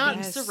 you're like, not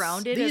being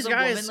surrounded These as a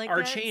guys woman like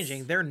are that.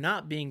 changing. They're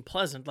not being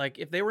pleasant. Like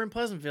if they were in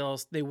Pleasantville,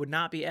 they would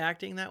not be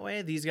acting that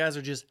way. These guys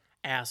are just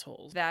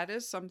assholes. That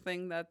is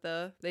something that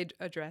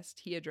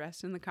he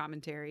addressed in the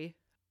commentary.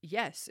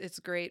 Yes, it's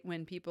great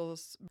when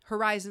people's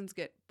horizons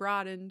get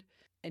broadened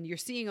and you're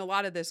seeing a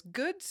lot of this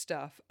good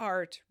stuff,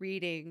 art,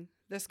 reading,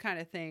 this kind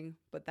of thing,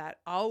 but that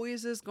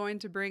always is going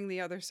to bring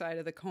the other side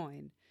of the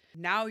coin.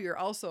 Now you're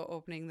also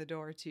opening the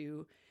door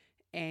to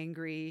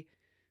angry,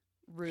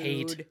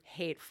 rude,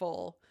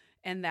 hateful,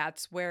 and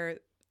that's where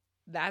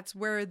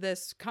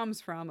this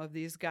comes from of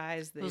these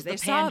guys. It was They the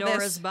saw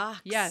Pandora's this,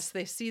 box. Yes,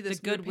 they see this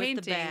The good new with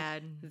painting the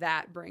bad.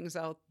 that brings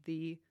out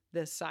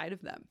this side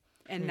of them.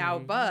 And now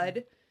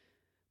Bud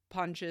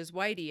punches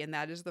Whitey, and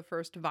that is the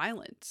first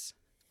violence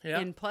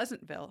in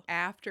Pleasantville.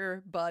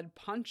 After Bud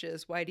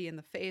punches Whitey in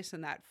the face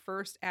and that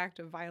first act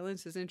of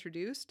violence is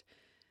introduced,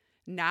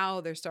 now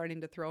they're starting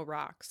to throw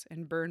rocks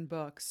and burn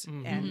books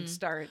and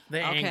start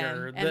The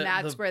anger.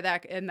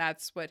 and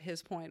that's what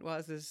his point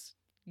was, is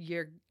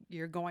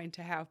you're going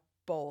to have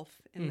both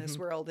in this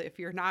world. If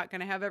you're not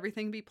going to have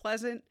everything be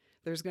pleasant,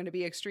 there's going to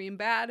be extreme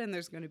bad and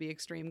there's going to be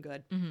extreme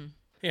good.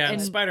 Yeah, and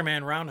And-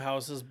 Spider-Man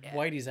roundhouses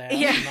Whitey's ass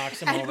Yeah. and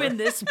knocks him And over. when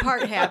this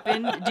part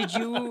happened, did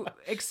you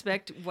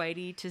expect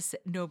Whitey to say,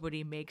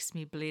 "Nobody makes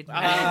me bleed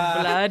my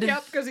own blood"?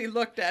 Yep, because he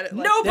looked at it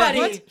like, Nobody.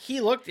 Yeah, he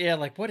looked,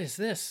 like, what is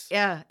this?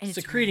 Yeah, and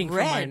Secreting it's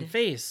from red. my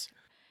face.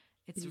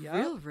 It's Yup.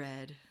 real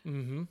red.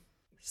 Mm-hmm.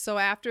 So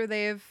after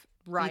they've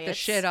beat the Riots.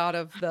 shit out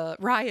of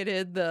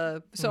rioted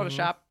the soda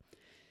shop,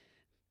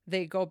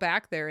 they go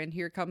back there, and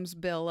here comes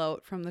Bill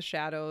out from the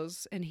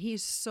shadows, and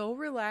he's so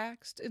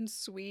relaxed and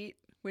sweet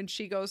when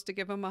she goes to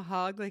give him a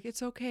hug. Like,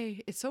 it's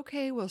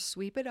okay, we'll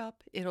sweep it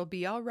up, it'll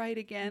be all right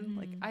again.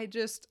 Like, I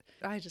just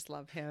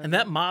love him. And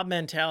that mob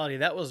mentality,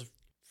 that was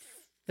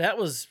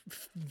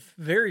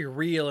very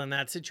real in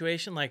that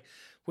situation. Like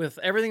with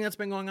everything that's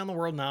been going on in the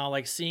world now,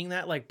 like seeing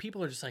that, like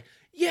people are just like,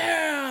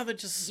 yeah, they're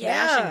just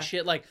smashing Yeah.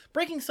 shit. Like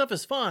breaking stuff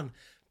is fun,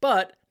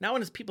 but now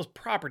when it's people's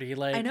property,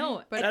 like I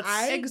know, but and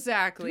I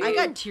exactly. I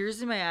got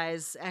tears in my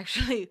eyes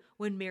actually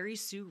when Mary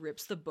Sue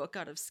rips the book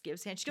out of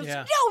Skip's hand. She goes, Yeah.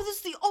 "No, this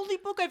is the only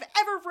book I've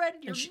ever read.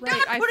 You're she- not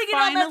Right, I putting it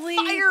finally-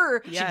 on that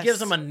fire." she Yes.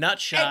 gives him a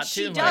nut shot And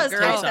she too. does. Like,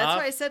 girl. takes That's off.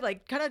 why I said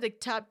like kind of the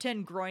top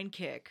 10 groin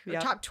kick or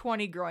Yep. top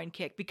 20 groin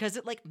kick, because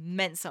it like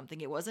meant something.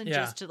 It wasn't Yeah.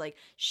 just to like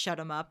shut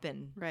him up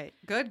and Right,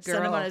 good girl.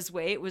 send him on his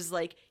way. It was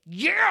like,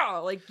 yeah,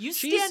 like you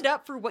She's- stand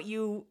up for what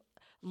you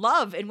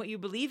love and what you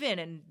believe in,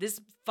 and this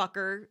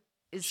fucker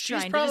is She's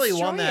trying probably to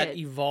destroy one that it.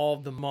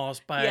 evolved the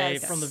most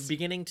Yes. from the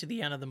beginning to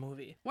the end of the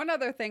movie. One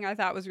other thing I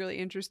thought was really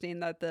interesting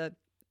that the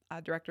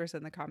director said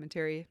in the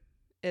commentary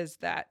is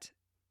that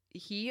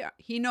he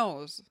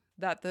knows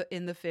that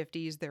in the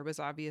 50s there was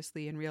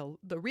obviously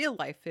the real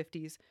life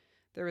 50s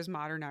there was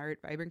modern art,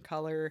 vibrant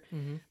color,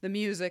 the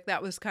music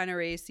that was kind of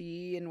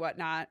racy and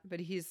whatnot. But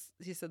he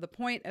said the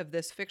point of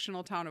this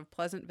fictional town of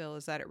Pleasantville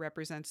is that it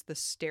represents the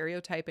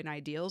stereotype and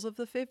ideals of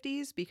the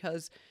 50s,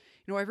 because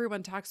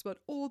everyone talks about,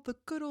 the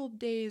good old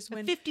days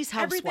when 50s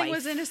everything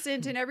was housewife.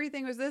 innocent and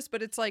everything was this,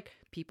 but it's like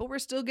people were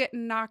still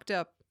getting knocked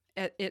up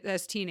at it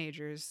as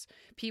teenagers.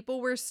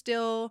 People were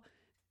still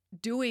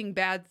doing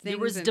bad things. There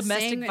was and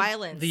domestic saying-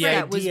 violence. The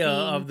that was idea being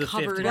of the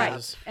covered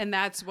 50s. up. And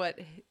that's what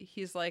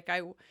he's like.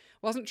 I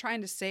wasn't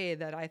trying to say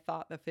that I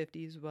thought the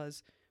 50s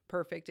was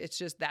perfect. It's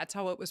just that's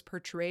how it was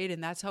portrayed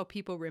and that's how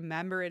people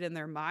remember it in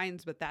their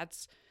minds. But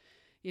that's,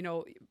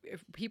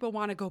 if people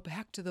want to go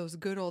back to those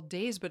good old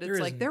days, but it's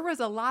like there was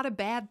a lot of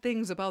bad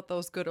things about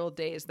those good old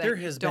days that There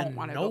you has don't been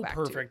want to no go back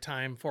perfect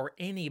time for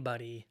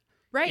anybody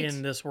to. Right.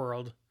 in this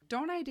world.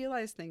 Don't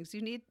idealize things.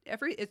 You need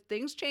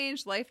things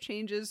change, life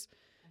changes,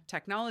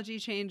 technology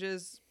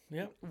changes.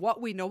 Yep. What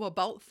we know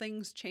about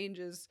things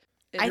changes.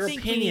 Your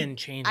opinion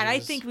changes. And I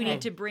think we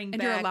need to bring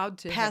And you're back allowed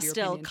to have your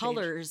pastel opinion change.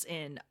 colors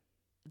in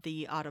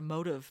the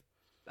automotive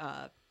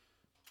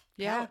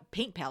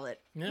paint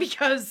palette. Yeah.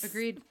 Because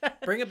Agreed.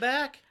 Bring it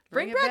back.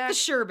 bring it back back. the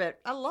sherbet.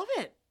 I love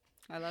it.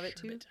 I love it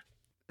too.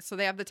 So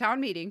they have the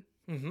town meeting.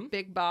 Mm-hmm.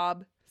 Big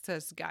Bob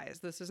says, guys,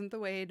 this isn't the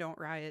way. Don't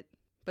riot.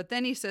 But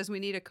then he says we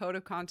need a code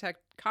of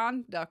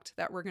conduct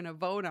that we're going to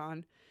vote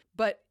on.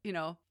 But,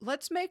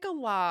 let's make a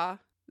law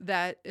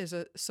that is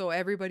so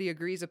everybody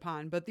agrees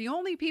upon. But the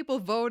only people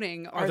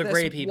voting are the this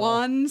gray people.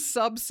 one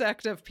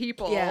subsect of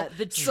people. Yeah,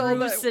 the So true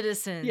that-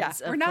 citizens. Yeah,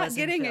 of we're not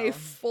getting a Pleasantville.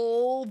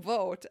 full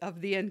vote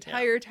of the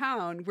entire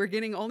town. We're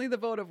getting only the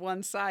vote of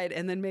one side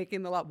and then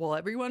making the law. Well,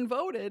 everyone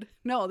voted.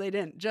 No, they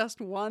didn't. Just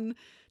one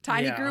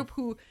tiny Yeah. group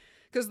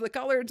because the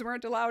coloreds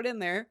weren't allowed in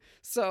there.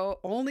 So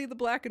only the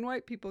black and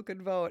white people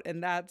could vote.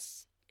 And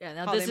that's, Yeah,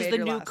 now how this they is made the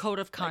your new laws. code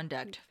of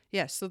conduct.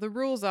 yes. So the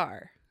rules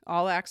are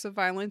all acts of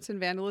violence and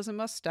vandalism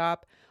must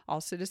stop.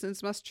 All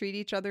citizens must treat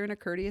each other in a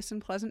courteous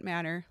and pleasant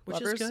manner. Which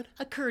Lovers, is good.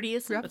 A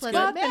courteous and But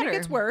pleasant then it manner.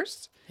 gets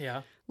worse.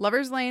 Yeah.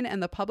 Lovers Lane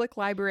and the public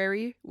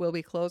library will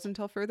be closed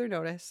until further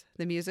notice.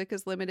 The music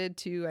is limited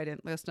to, I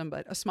didn't list them,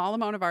 but a small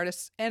amount of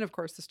artists and, of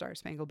course, the Star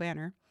Spangled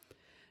Banner.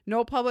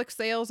 No public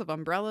sales of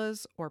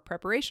umbrellas or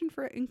preparation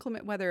for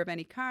inclement weather of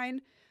any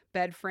kind.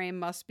 Bed frame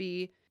must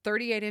be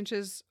 38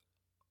 inches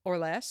or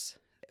less.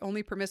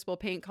 Only permissible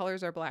paint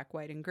colors are black,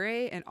 white, and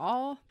gray. And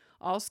all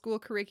school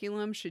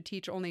curriculum should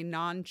teach only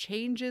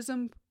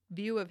non-changism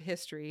view of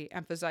history,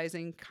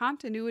 emphasizing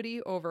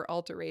continuity over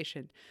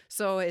alteration.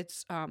 So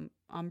it's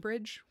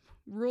Umbridge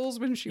rules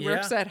when she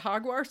works at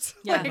Hogwarts.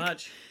 Yeah.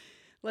 Much.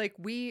 Like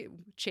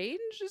change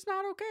is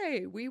not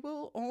okay. We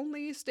will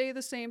only stay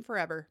the same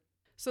forever.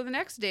 So the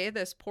next day,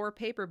 this poor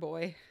paper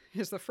boy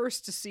is the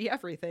first to see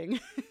everything.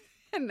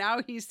 And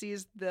now he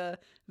sees the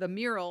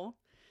mural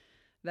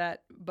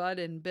that Bud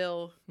and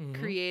Bill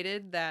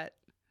created that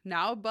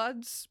now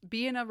Bud's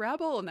being a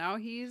rebel. Now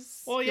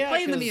he's Well, yeah,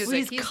 playing the 'cause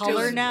music. he's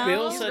color doing- now.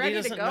 Bill he's said he ready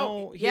to doesn't go.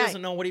 know. He Yeah.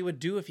 doesn't know what he would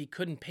do if he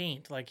couldn't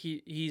paint. Like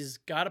he's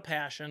got a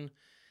passion.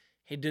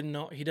 He didn't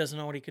know. He doesn't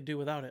know what he could do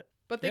without it.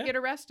 But they Yeah. get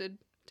arrested,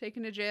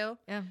 taken to jail.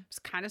 Yeah. I was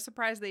kind of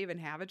surprised they even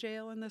have a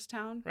jail in this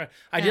town. Right.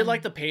 I did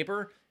like the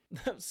paper.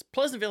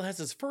 Pleasantville has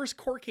his first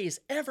court case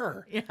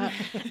ever. Yeah.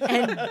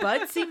 And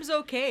Bud seems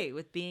okay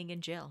with being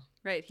in jail.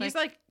 Right. He's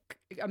like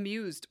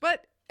amused.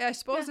 But I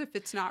suppose if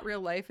it's not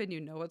real life and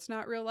it's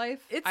not real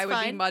life, It's I would be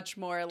fine. much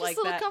more Just like a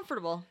little that.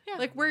 comfortable. Yeah.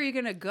 Like, where are you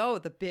going to go?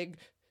 The big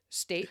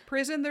state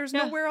prison? There's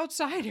Yeah. nowhere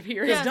outside of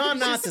here. Because Don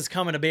Knotts is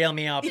coming to bail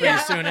me out pretty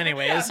soon,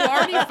 anyways.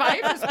 Barney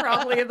Fife is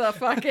probably the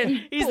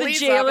fucking He's the police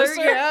jailer,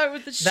 officer. yeah,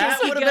 with the That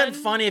shaky would have been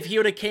gun. funny if he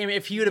would have came.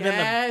 If he would have been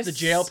the Yes.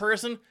 jail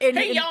person. In-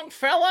 Hey, in- young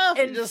fella!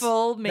 in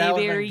full that would've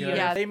been Mayberry, good.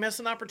 yeah. They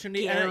missed an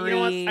opportunity. And you know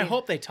what? Gary. I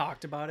hope they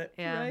talked about it.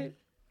 Yeah. Right.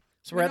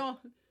 So we're You at know-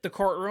 the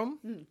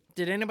courtroom.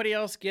 Did anybody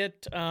else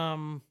get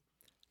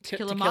To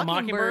Kill a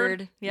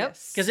Mockingbird. Yep.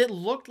 Yes. Because it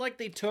looked like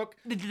they took.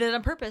 They did that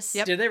on purpose.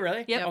 Yep. Did they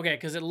really? Yep. Okay,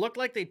 because it looked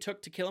like they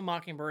took To Kill a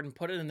Mockingbird and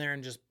put it in there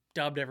and just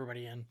dubbed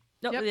everybody in.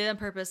 Nope, Yep. they did it on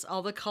purpose.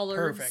 All the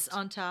colors Perfect.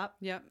 on top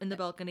Yep. in the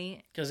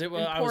balcony. Because it was.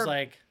 And I was poor-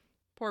 like,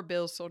 Poor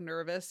Bill's so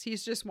nervous. He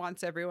just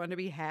wants everyone to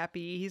be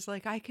happy. He's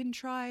like, I can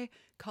try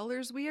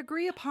colors we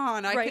agree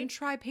upon. I can Right.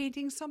 try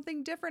painting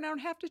something different. I don't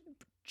have to.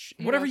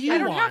 Whatever you I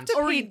don't want. have to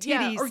Or paint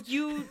yeah, titties. or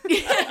you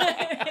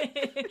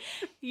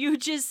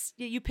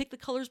you pick the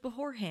colors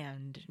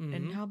beforehand.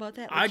 And how about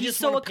that? I He's just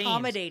so wanna paint.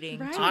 accommodating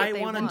Right. to I what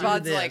they wanna want. do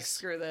Bud's this. like,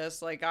 screw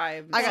this. Like, I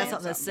I got saying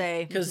something to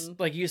say. because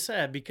like you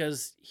said,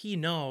 because he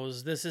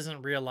knows this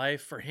isn't real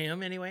life for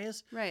him,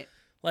 anyways. Right.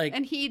 Like,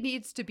 And he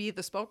needs to be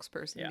the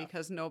spokesperson Yeah.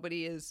 because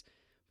nobody is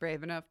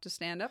brave enough to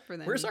stand up for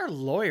them. where's our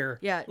lawyer?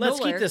 Yeah, no let's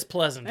keep lawyer. this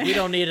pleasant. We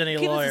don't need any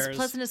Keep lawyers. this as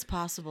pleasant as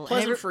possible.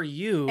 Pleasant for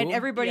you. And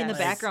everybody in the Yes.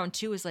 background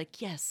too is like,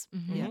 yes,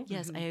 Yeah.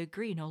 yes, I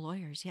agree. No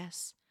lawyers.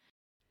 Yes.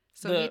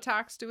 So he the-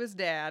 talks to his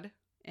dad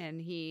and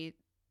he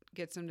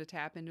gets him to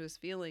tap into his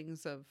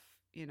feelings of,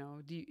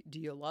 do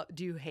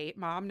you hate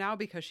mom now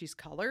because she's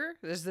color?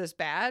 Is this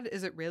bad?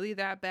 Is it really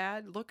that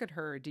bad? Look at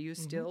her. Do you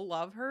still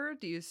love her?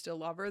 Do you still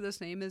love her the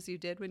same as you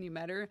did when you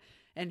met her?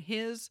 And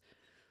his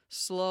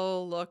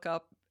slow look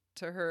up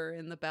to her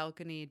in the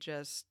balcony,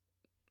 just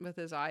with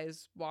his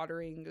eyes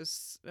watering,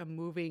 is a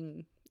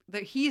moving.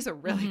 That he's a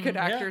really good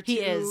actor too. He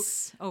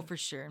is. Oh, for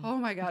sure. Oh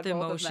my God, The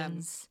both of them.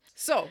 emotions.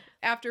 So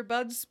after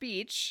Bud's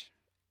speech,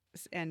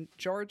 and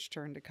George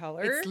turned to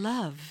color. It's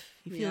love.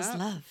 He feels Yeah,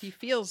 love. He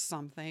feels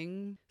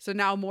something. So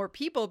now more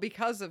people,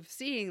 because of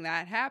seeing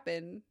that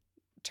happen,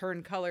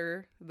 turn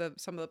color.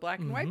 Some of the black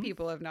and white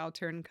people have now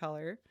turned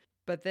color.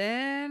 But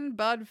then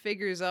Bud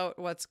figures out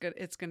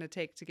it's going to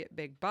take to get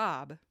Big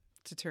Bob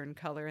to turn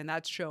color, and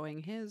that's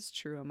showing his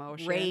true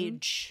emotion.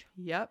 Rage.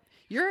 Yep.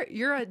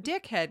 You're a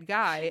dickhead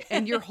guy,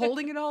 and you're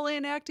holding it all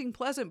in, acting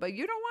pleasant, but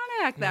you don't want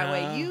to act that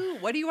way.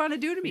 What do you want to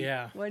do to me?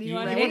 Yeah. What do you You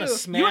want to wanna do?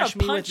 smash You want to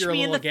me with punch your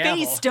me in the little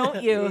gavel. face,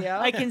 don't you? Yeah.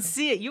 I can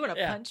see it. You want to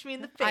Yeah. punch me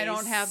in the face. I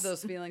don't have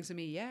those feelings of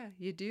me. Yeah,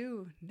 you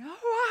do. No,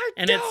 I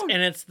And don't.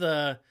 it's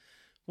the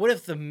what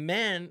if the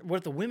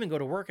women go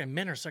to work and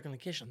men are stuck in the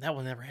kitchen? That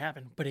will never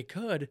happen, but it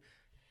could.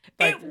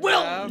 It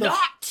will the- not.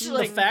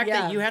 The fact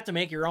that you have to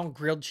make your own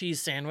grilled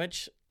cheese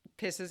sandwich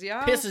pisses you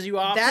off. pisses you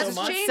off That's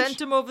so what much.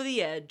 sent him over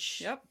the edge.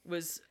 Yep.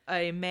 Was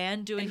a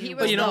man doing. And he his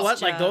was But you know best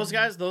what? Like job. those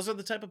guys, those are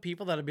the type of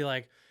people that'd be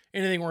like,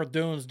 anything worth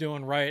doing is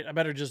doing right. I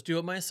better just do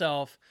it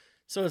myself.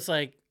 So it's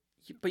like,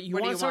 but you What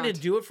do want you somebody want?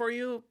 to do it for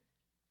you,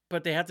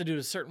 but they have to do it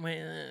a certain way.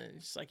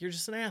 It's like you're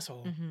just an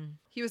asshole. Mm-hmm.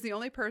 He was the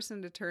only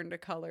person to turn to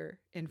color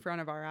in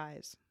front of our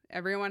eyes.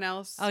 Everyone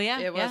else, Oh, yeah,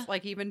 it was yeah.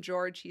 like even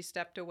George. He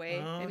stepped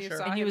away Oh, and you sure.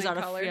 saw And he him was in out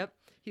of- color. yep.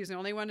 He was the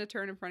only one to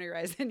turn in front of your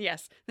eyes. And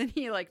yes, then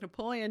he like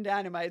Napoleon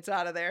Dynamite's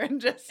out of there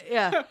and just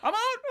Yeah. I'm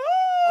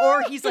out.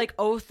 Or he's like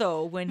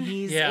Otho when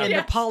he's Yeah. in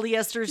Yes. the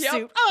polyester Yep.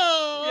 suit.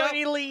 Oh, Yep. and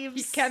he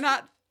leaves. He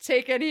cannot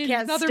take Can't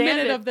another stand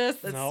minute it. of this.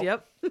 That's, Nope.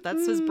 Yep,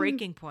 that's his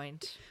breaking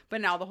point.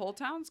 But now the whole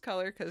town's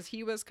color because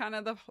he was kind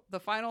of the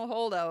final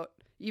holdout.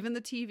 Even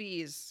the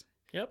TVs,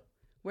 Yep.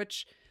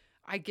 which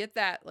I get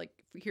that. Like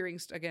hearing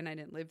again, I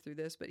didn't live through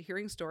this, but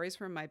hearing stories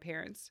from my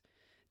parents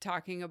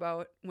talking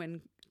about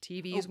when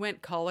TVs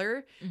went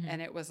color,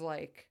 and it was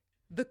like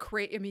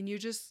I mean, you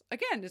just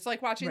again, it's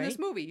like watching this Right.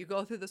 movie. You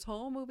go through this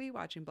whole movie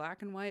watching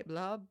black and white,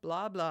 blah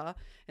blah blah,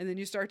 and then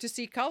you start to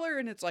see color,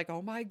 and it's like,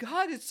 oh my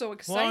god, it's so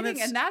exciting,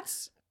 it's- and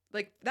that's.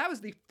 Like that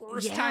was the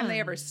first time they Yeah.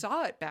 ever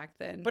saw it back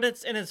then. But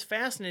it's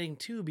fascinating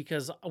too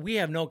because we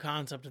have no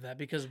concept of that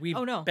because we've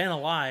Oh, no. been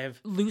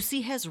alive. Lucy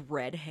has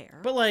red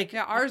hair. But like,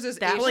 yeah, ours is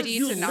That- HD like,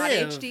 you to not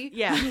live- HD.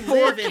 yeah, you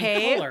live in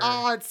 4K. color.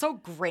 Oh, it's so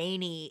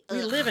grainy.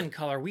 we Ugh. live in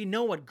color. We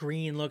know what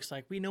green looks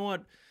like. We know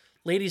what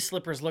lady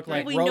slippers look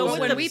like. we know roses.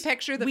 what When we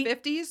picture the we-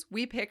 50s,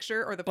 we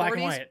picture, or the Black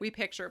and 40s, white. we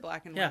picture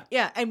black and Yeah. white.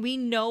 Yeah, and we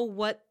know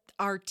what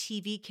our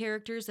TV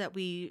characters that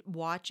we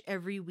watch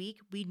every week.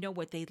 We know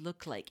what they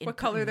look like. in What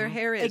color their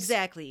hair is.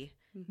 Exactly.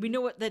 We know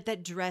what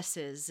that dress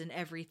is and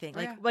everything. Oh,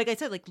 Like yeah. like I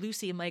said, like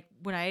Lucy. I'm like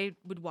when I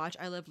would watch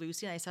I Love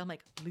Lucy, and I saw I'm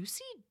like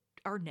Lucy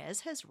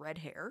Arnaz has red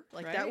hair.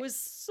 Like that Right. was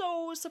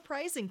so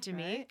surprising to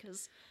me Right.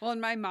 because Well,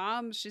 and my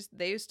mom,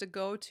 they used to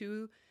go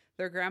to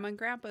their grandma and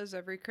grandpa's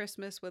every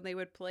Christmas when they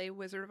would play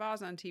Wizard of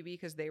Oz on TV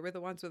because they were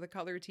the ones with the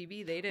color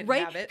TV. They didn't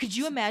Right? have it. Could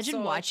you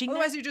imagine watching that?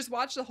 Otherwise, you just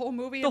watch the whole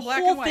movie the in black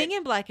whole and white. thing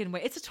in black and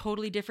white. It's a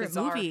totally different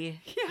Bizarre. movie.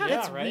 Yeah.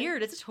 That's Yeah, right?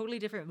 weird. It's a totally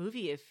different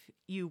movie if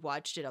you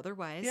watched it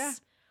otherwise. Yeah.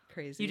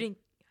 Crazy. You didn't.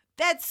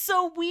 That's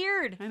so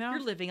weird. I know. You're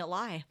living a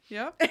lie.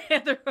 Yep.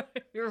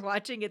 You're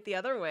watching it the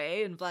other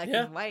way in black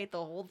Yeah. and white,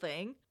 the whole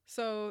thing.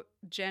 So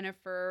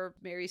Jennifer,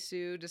 Mary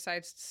Sue,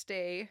 decides to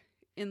stay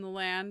in the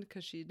land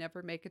because she'd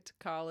never make it to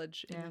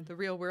college Yeah. in the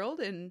real world,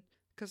 and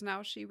because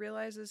now she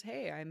realizes,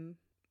 hey, I'm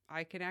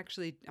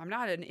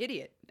not an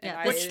idiot. And Yeah,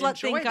 I the slut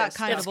thing enjoy got this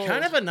kind stuff. It's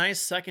kind of a nice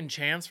second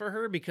chance for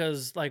her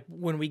because like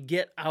when we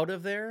get out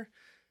of there,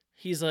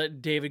 he's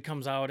like David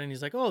comes out and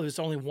he's like, oh, there's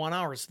only 1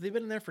 hour, so they've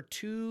been in there for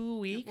 2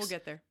 weeks. We'll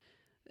get there.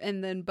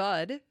 And then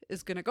Bud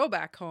is gonna go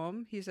back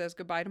home. He says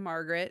goodbye to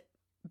Margaret.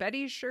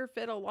 Betty sure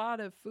fit a lot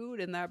of food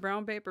in that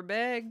brown paper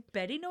bag.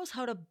 Betty knows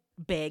how to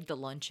bag the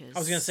lunches. I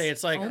was gonna say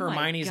it's like Oh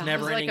my Hermione's God. It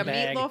never was like ending a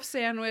bag. meatloaf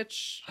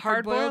sandwich,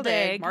 Hard-boiled hard-boiled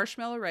egg, egg.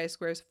 marshmallow rice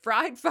squares,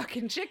 fried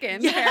fucking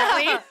chicken. Yeah.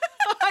 Apparently.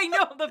 I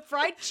know the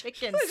fried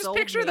chicken. Just sold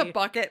picture the me.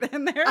 bucket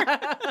in there.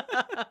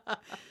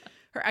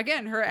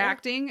 Her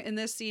acting in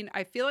this scene,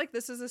 I feel like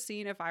this is a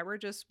scene, if I were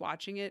just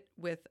watching it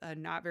with a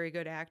not very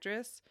good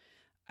actress,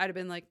 I'd have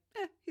been like,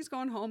 he's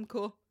going home,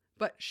 cool.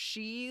 But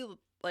she,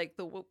 like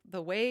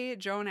the way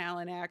Joan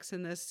Allen acts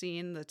in this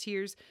scene, the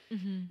tears,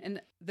 Mhm.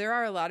 and there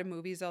are a lot of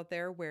movies out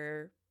there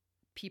where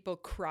people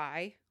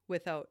cry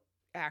without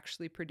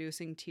actually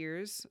producing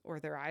tears or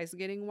their eyes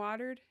getting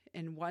watered.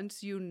 And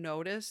once you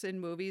notice in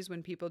movies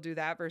when people do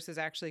that versus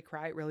actually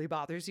cry, it really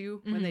bothers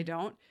you when they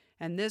don't.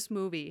 And this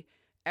movie,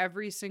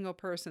 every single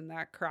person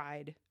that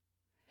cried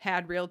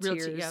had real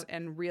tears yep.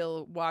 and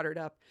real watered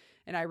up.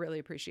 And I really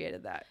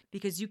appreciated that.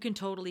 Because you can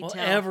totally Well,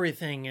 tell.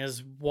 everything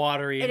is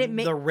watery And and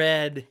it the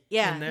red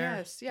Yeah. in there.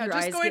 Yes. Yeah. Your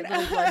just eyes going, get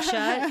little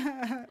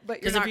bloodshot. But you're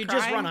Because not if you just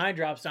crying. run eye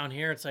drops down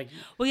here, it's like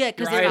Well, yeah,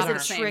 because Your there's eyes a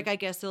aren't. trick I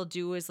guess they'll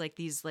do is like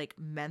these like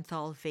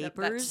menthol that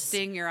vapors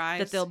sting your eyes.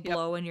 that they'll Yep.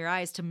 blow in your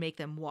eyes to make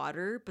them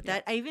water. But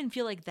that I even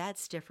feel like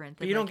that's different.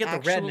 Than you don't like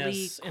get the actually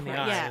redness in the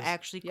Yeah, eyes.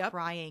 actually Yep.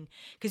 crying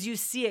because you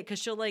see it because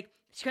she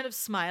kind of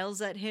smiles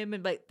at him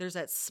and like there's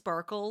that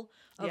sparkle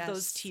of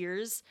those Yes.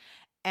 tears,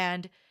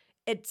 and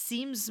it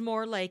seems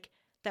more like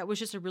that was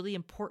just a really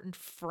important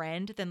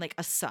friend than like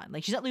a son.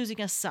 Like she's not losing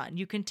a son.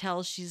 You can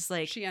tell she's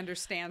like She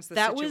understands the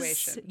that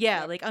situation. was yeah.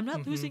 Yep. Like I'm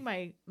not losing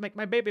my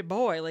my baby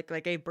boy. Like I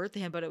gave birth to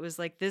him, but it was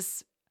like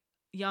this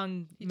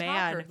young You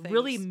taught her man things.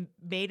 really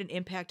made an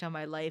impact on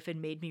my life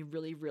and made me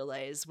really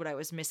realize what I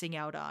was missing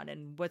out on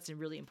and what's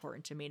really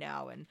important to me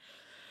now. And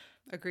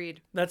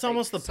Agreed. That's Like,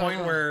 almost the so-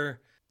 point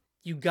where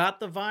you got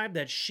the vibe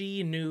that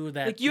she knew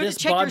that Like, you had to this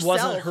check bud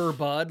wasn't yourself. her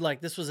bud.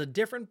 Like this was a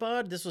different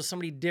bud. This was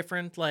somebody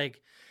different.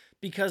 Like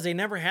because they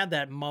never had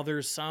that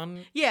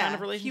mother-son Yeah, kind of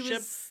he relationship.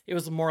 was- It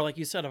was more like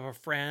you said of a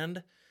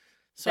friend.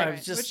 So I Right.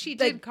 was just But she like-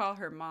 did call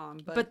her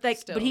mom. But but like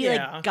still. but he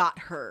Yeah. like got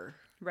her.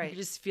 Right. I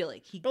just feel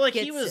like he But, like,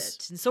 gets he was-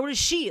 it. And so does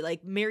she,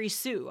 like Mary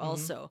Sue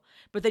also.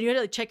 But then you had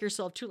to like check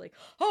yourself too, like,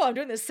 oh, I'm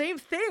doing the same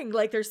thing.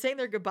 Like they're saying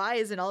their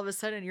goodbyes and all of a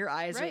sudden your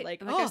eyes Right. are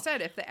like, like oh, I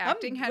said, if the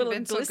acting a hadn't little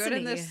been so good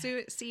in this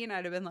glistening. scene,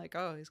 I'd have been like,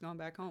 oh, he's going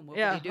back home. What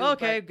yeah, would he do?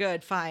 okay, But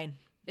good, fine.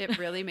 it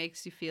really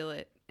makes you feel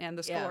it. And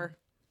the Yeah. score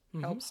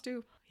helps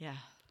too. Yeah.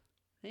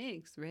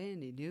 Thanks,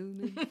 Randy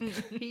Newman.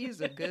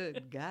 He's a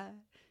good guy.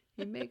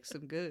 He makes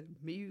some good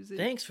music.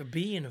 thanks for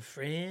being a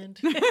friend.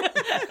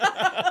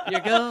 You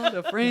got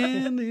a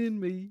friend in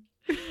me.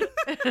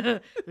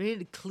 We're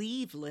in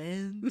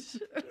Cleveland.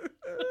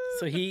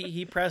 So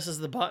he presses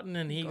the button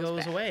and he Goes goes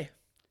back. away.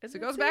 So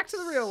it goes back to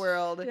the real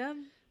world. Yeah.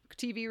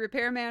 TV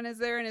repairman is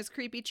there in his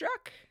creepy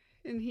truck,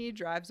 and he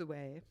drives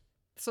away.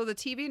 So the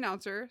TV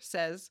announcer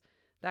says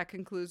that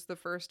concludes the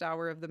first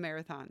hour of the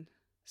marathon.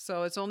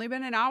 So it's only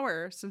been an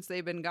hour since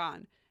they've been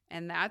gone.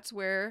 And that's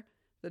where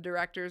the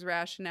director's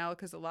rationale,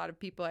 because a lot of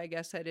people, I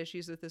guess, had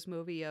issues with this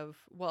movie of,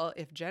 well,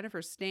 if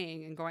Jennifer's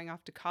staying and going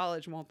off to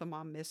college, won't the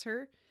mom miss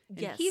her? And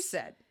he Yes.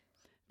 said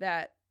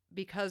that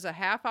because a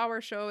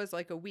half-hour show is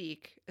like a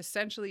week,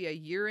 essentially a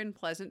year in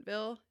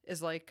Pleasantville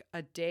is like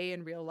a day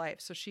in real life.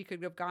 So she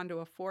could have gone to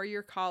a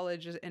 4-year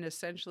college and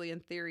essentially, in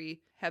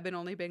theory, have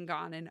only been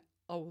gone in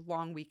a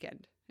long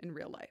weekend in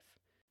real life.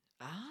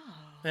 Oh.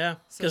 Yeah,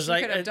 So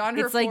she could have done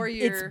her It's like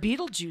 4-year. it's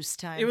Beetlejuice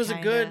time. it was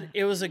kinda.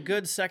 a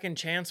good second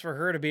chance for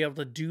her to be able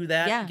to do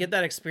that, Yeah. get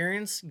that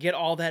experience, get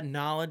all that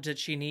knowledge that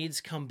she needs,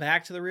 come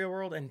back to the real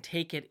world and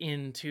take it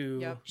into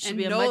Yep. She'll And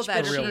be a know much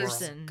that better real world.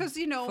 person. Because,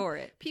 for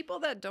it. people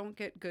that don't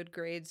get good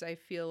grades, I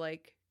feel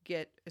like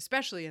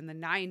especially in the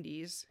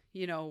 90s,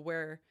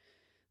 where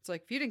it's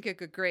like, if you didn't get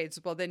good grades,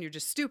 well, then you're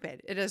just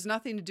stupid. It has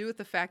nothing to do with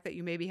the fact that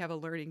you maybe have a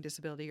learning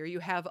disability or you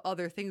have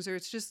other things, or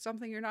it's just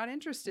something you're not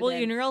interested Well,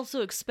 in. and you're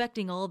also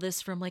expecting all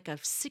this from like a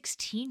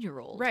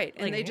 16-year-old. Right.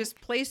 And Like, they just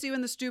place you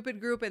in the stupid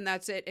group and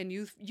that's it. And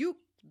you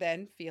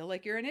then feel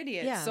like you're an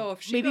idiot. Yeah. So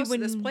if she Maybe goes to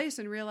this when- place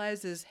and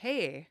realizes,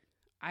 hey,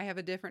 I have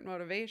a different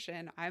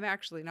motivation, I'm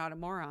actually not a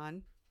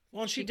moron.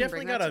 Well, she She can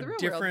definitely bring got that to a the real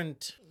world.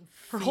 different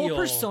her whole feel.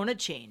 persona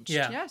changed.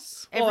 Yeah.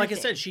 Yes. Well, like I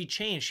Everything. said, she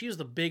changed. She was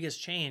the biggest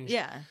change.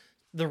 Yeah.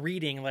 The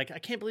reading, like I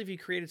can't believe you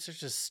created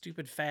such a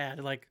stupid fad.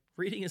 Like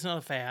reading is not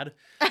a fad.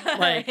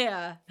 Like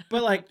yeah.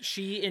 but like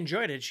she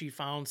enjoyed it. She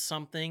found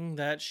something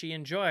that she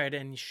enjoyed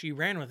and she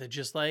ran with it,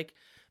 just like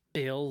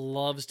Bill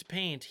loves to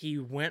paint. He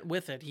went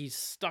with it. He's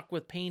stuck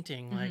with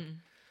painting. Like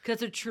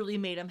Because it truly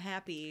made him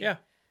happy. yeah.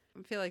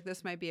 I feel like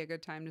this might be a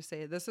good time to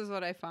say this is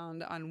what I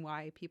found on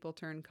why people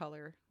turn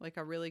color, like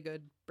a really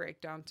good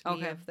breakdown to me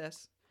Okay. of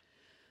this.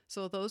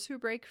 So those who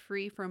break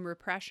free from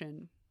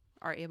repression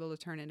are able to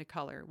turn into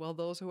color, while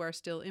those who are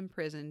still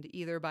imprisoned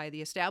either by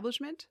the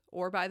establishment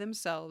or by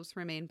themselves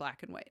remain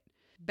black and white.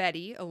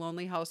 Betty, a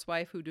lonely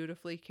housewife who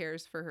dutifully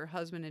cares for her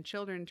husband and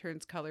children,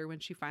 turns color when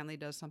she finally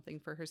does something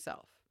for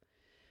herself.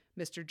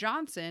 Mr.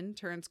 Johnson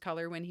turns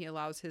color when he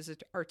allows his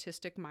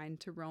artistic mind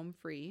to roam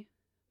free.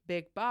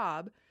 Big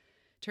Bob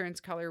turns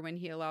color when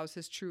he allows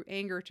his true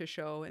anger to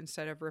show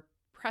instead of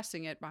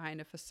repressing it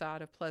behind a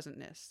facade of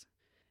pleasantness.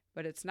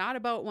 But it's not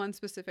about one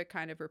specific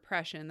kind of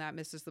repression. That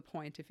misses the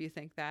point if you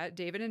think that.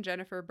 David and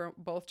Jennifer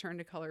both turn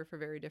to color for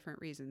very different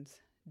reasons.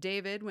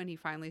 David, when he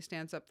finally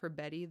stands up for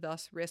Betty,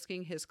 thus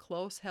risking his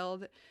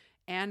close-held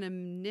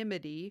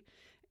anonymity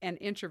and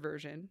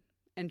introversion.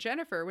 And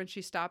Jennifer, when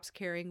she stops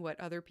caring what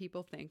other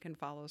people think and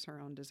follows her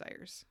own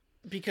desires.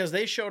 Because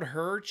they showed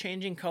her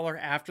changing color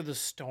after the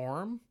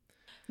storm.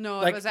 No,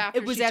 Like, it was after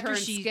it was she after turned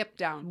she- Skip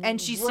down.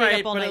 And she stayed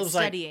up all but it night was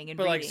like- studying and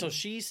but reading. like so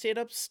she stayed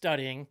up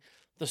studying.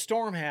 The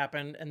storm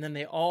happened, and then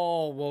they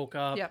all woke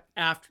up Yep.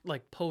 after,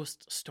 like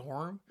post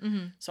storm.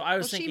 Mm-hmm. So I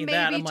was Well, she thinking maybe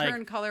that I'm turned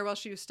like, color while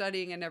she was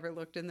studying and never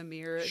looked in the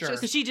mirror. It's Sure.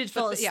 just- Because she did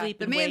fall but the- yeah, asleep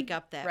the and main- wake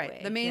up that right. way.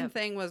 The main Yep.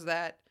 thing was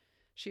that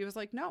she was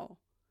like, no,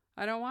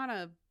 I don't want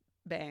to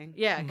bang.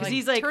 Yeah, because Like,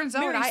 he's like, turns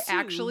out "Mary I Sue."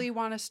 actually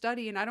want to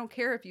study, and I don't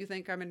care if you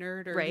think I'm a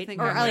nerd or you Right. think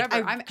Or I'm I like-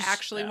 whatever. I- I'm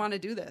actually yeah. want to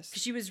do this.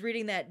 'Cause she was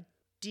reading that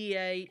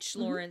D.H.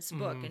 Lawrence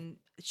book, Mhm. and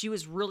she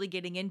was really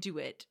getting into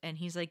it. And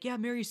he's like, yeah,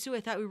 Mary Sue,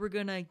 I thought we were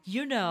going to,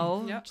 you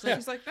know. Yep. She's like,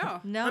 She's like, no.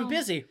 no. I'm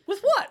busy.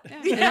 With what? Yeah.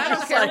 And And I don't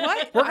it's care like,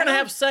 what. We're I gonna don't-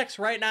 have sex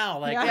right now.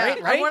 Like, Yeah.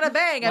 right? I want to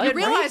bang. Like, I I've been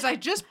realize I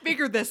just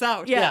figured this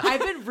out. Yeah, Yeah. I've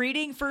been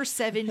reading for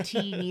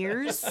 17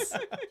 years,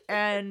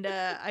 and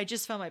I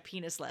just found my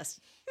penis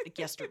like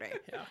yesterday.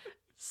 Yeah.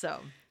 So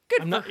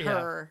good I'm for not- yeah.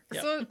 her.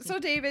 Yeah. So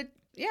David,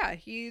 yeah,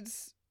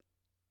 he's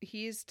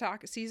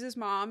sees his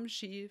mom.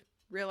 She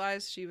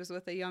realized she was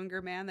with a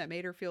younger man that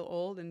made her feel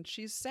old, and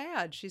she's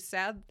sad. She's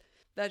sad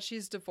that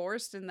she's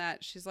divorced and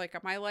that she's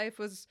like, my life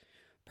was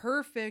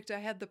perfect. I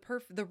had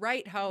the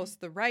right house,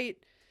 the right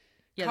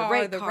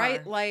car, the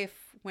right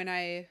life when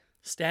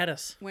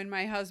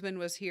my husband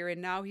was here,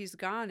 and now he's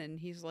gone, and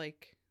he's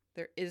like,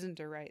 there isn't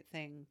a right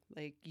thing.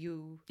 Like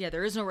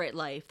there is no right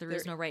life. There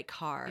is no right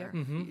car.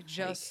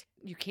 Yeah.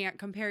 You can't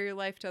compare your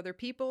life to other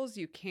people's.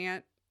 You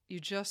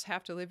just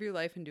have to live your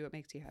life and do what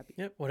makes you happy.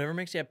 Yep, whatever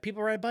makes you happy.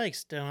 People ride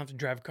bikes. They don't have to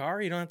drive a car.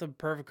 You don't have the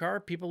perfect car.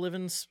 People live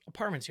in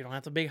apartments. You don't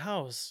have the big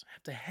house. You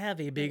have to have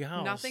a big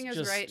house. Nothing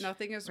is right.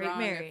 Nothing is wrong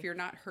Mary. if you're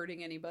not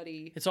hurting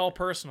anybody. It's all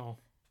personal.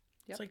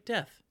 Yep. It's like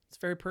death. It's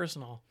very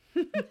personal.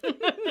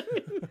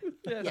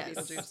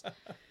 Yes.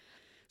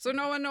 So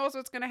no one knows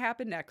what's going to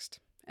happen next.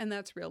 And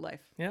that's real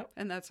life. Yep.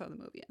 And that's how the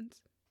movie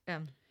ends. Yeah.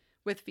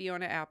 With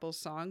Fiona Apple's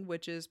song,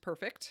 which is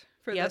perfect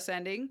for this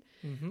ending.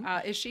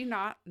 Is she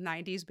not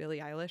 90s Billie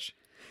Eilish?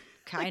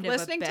 Kind like of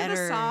listening to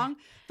the song,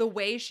 the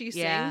way she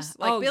sings,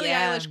 like Billie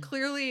yeah. Eilish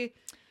clearly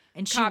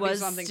and she copied was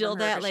something still from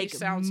her, that but she like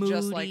sounds moody,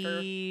 just like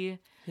her.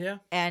 Yeah.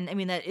 And I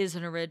mean, that is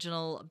an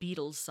original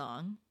Beatles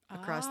song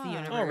across the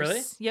universe. Oh,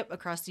 really? Yep,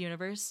 across the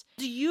universe.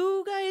 Do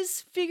you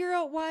guys figure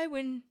out why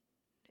when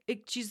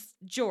she's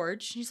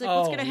George, he's like,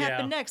 what's going to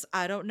happen next?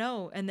 I don't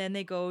know. And then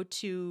they go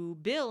to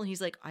Bill, and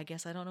he's like, I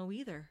guess I don't know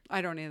either.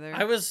 I don't either.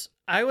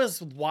 I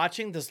was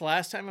watching this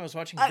last time. I was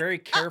watching very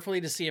carefully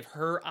to see if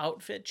her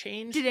outfit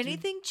changed. Did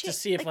anything change? To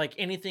see if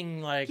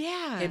anything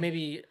hey,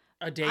 maybe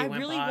a day went by. I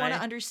really want to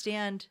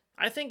understand.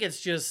 I think it's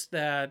just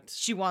that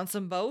she wants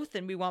them both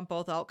and we want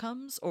both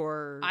outcomes,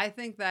 or I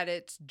think that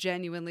it's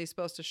genuinely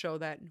supposed to show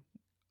that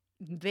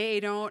they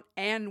don't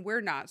and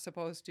we're not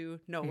supposed to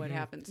know what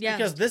happens. Yeah.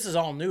 Because this is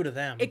all new to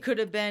them. It could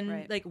have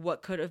been like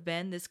what could have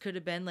been. This could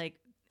have been like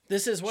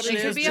this is what she it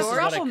is. could be this a is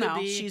what it throuple could now.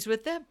 be. She's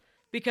with them.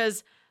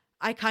 Because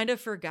I kind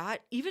of forgot,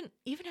 even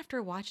after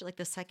I watched it like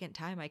the second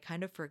time, I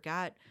kind of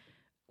forgot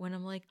when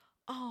I'm like,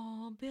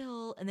 oh,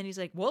 Bill. And then he's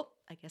like, well,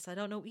 I guess I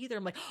don't know either.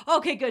 I'm like,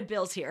 okay, good,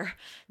 Bill's here.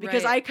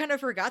 Because I kind of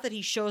forgot that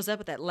he shows up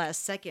at that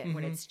last second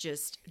when it's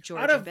just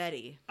George and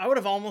Betty. I would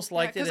have almost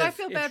liked it. Because I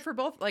feel bad for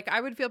both. Like, I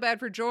would feel bad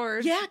for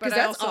George. Yeah, but I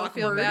that's also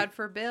feel awkward. bad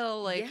for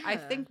Bill. Like, I Yeah.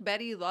 think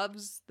Betty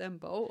loves them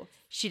both.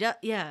 She does,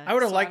 yeah. I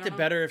would have So I liked don't it know.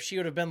 better if she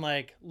would have been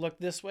like, look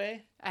this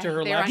way to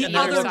her They're left on and the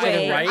then other look to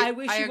way. the right. I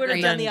wish she would have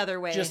agree. done And the then other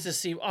way. just to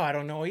see, I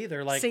don't know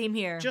either. Like, Same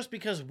here. Just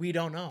because we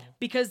don't know.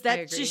 Because I that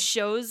agree. just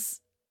shows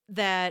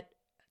that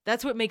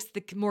that's what makes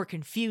the more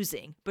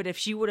confusing. But if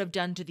she would have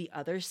done to the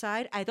other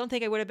side, I don't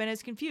think I would have been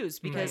as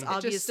confused because Right.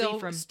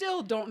 obviously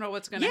still don't know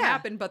what's going to Yeah.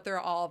 happen, but they're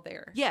all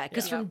there. yeah,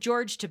 because from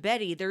George to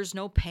Betty, there's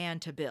no pan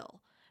to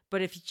Bill.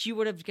 But if she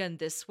would have gone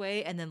this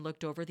way and then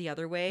looked over the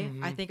other way,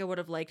 I think I would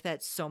have liked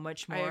that so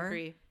much I more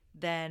agree.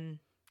 than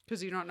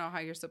Because you don't know how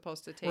you're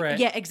supposed to take Right. it.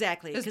 yeah,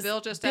 exactly. Is 'Cause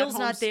Bill just Bill's at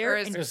home? not there. Or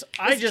and is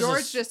George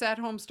George just at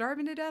home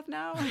starving to death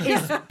now?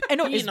 I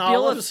know. Is Eating Bill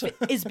olives.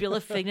 is Bill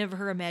a figment of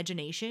her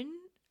imagination?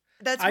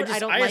 That's what I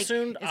don't I like.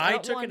 assumed is I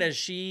don't took want- it as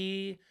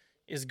she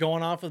is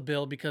going off with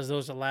Bill because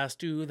those are the last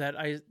two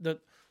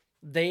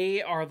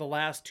they are the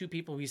last two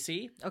people we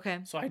see. Okay.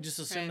 So I just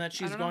assume Right. that I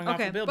she's don't know. going off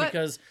Okay, with Bill but-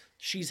 because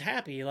she's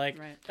happy. Like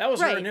Right. that was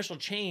her Right. initial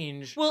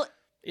change. Well,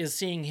 Is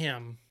seeing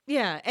him.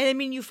 yeah, and I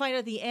mean, you find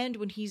at the end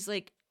when he's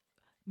like,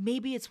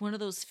 maybe it's one of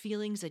those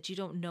feelings that you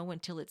don't know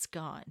until it's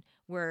gone.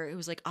 Where it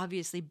was like,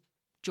 obviously,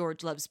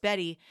 George loves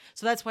Betty,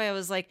 so that's why I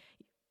was like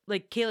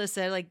Kayla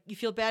said, like you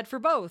feel bad for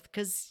both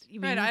because I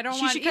mean, Right, I don't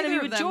she want should kind of either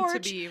be of with them to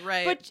George, be,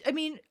 right. But I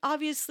mean,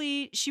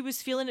 obviously, she was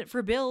feeling it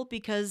for Bill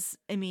because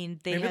I mean,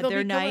 they Maybe had they'll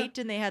their become a- night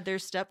and they had their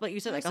stuff, like you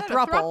said, like a said a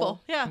throuple. throuple.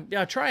 Yeah,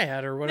 Yeah,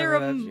 triad or whatever.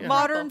 they're a that- yeah.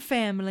 modern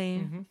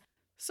family. Mhm.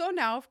 So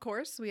now, of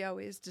course, we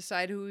always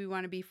decide who we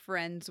want to be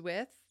friends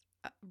with.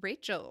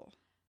 Rachel.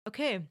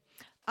 Okay,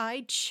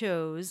 I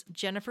chose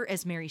Jennifer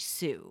as Mary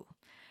Sue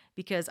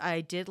because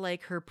I did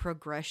like her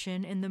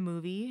progression in the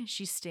movie.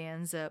 She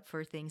stands up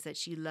for things that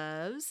she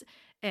loves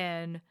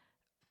and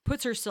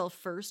puts herself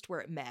first where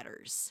it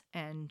matters.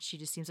 And she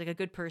just seems like a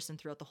good person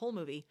throughout the whole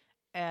movie.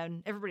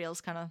 And everybody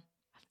else kind of,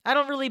 I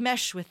don't really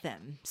mesh with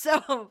them.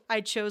 So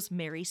I chose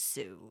Mary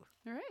Sue.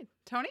 All right.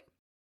 Tony?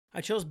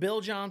 I chose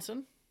Bill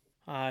Johnson.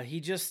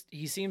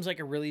 He seems like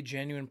a really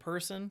genuine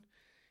person.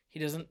 He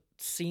doesn't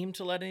seem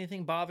to let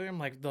anything bother him,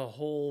 like the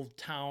whole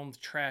town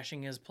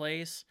trashing his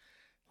place.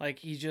 Like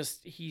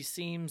he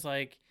seems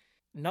like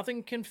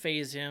nothing can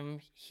faze him.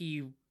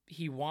 He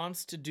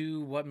wants to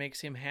do what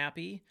makes him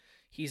happy.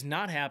 He's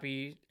not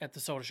happy at the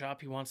soda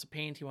shop. He wants to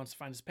paint. He wants to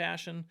find his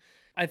passion.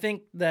 I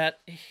think that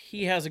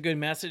he has a good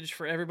message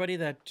for everybody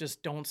that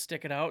just don't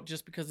stick it out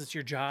just because it's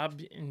your job.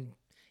 And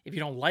if you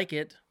don't like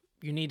it,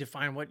 you need to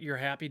find what you're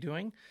happy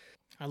doing.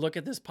 I look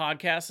at this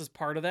podcast as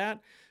part of that.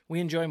 We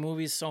enjoy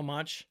movies so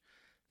much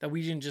that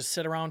we can just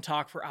sit around and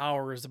talk for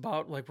hours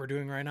about like we're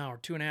doing right now. We're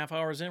 2.5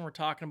 hours in. We're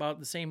talking about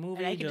the same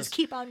movie. And I can just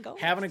keep on going.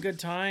 Having a good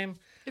time.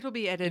 It'll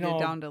be edited know,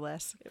 down to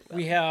less.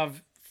 We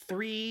have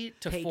 3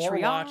 to 4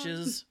 Patreon.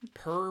 watches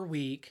per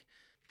week.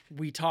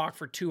 We talk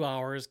for 2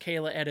 hours.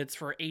 Kayla edits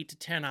for 8 to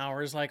 10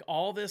 hours. Like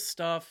all this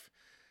stuff,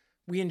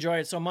 we enjoy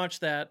it so much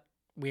that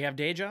we have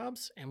day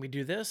jobs and we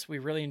do this. We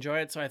really enjoy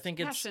it. So I think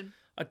it's Passion.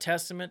 a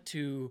testament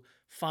to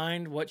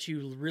find what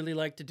you really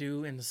like to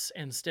do and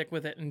stick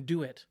with it and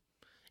do it.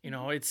 You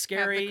know, it's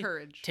scary. Have the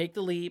courage. Take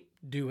the leap.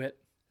 Do it.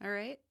 All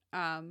right.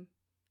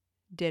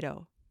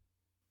 Ditto.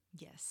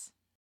 Yes.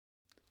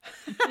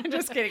 I'm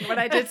just kidding. But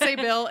I did say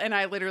Bill, and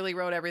I literally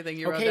wrote everything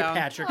you wrote Okay, down.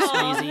 Patrick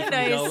Swayze from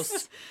nice.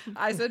 Ghost.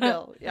 I said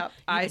Bill. Yep.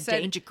 I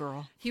said Danger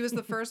girl. he was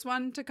the first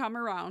one to come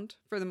around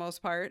for the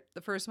most part.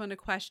 The first one to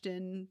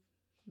question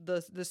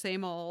the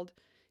same old.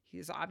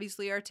 He's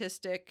obviously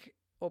artistic,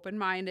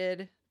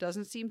 open-minded,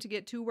 doesn't seem to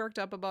get too worked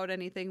up about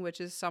anything,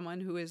 which is someone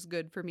who is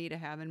good for me to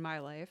have in my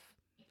life.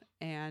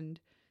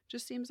 And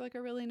just seems like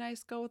a really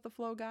nice go with the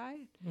flow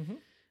guy. Mm-hmm.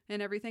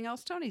 And everything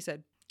else Tony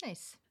said.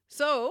 Nice.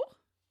 So,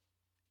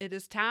 it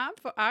is time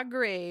for our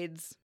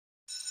grades.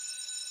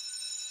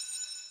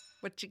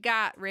 What you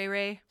got, Ray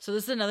Ray? So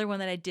this is another one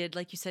that I did,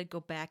 like you said, go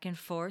back and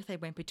forth. I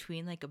went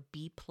between like a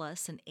B+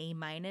 and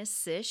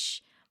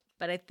A-ish,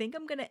 but I think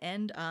I'm gonna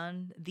end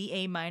on the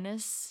A-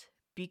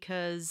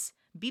 because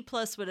B+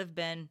 would have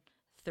been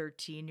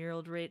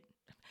 13-year-old Rachel.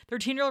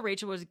 13-year-old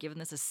Rachel was given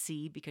this a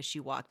C because she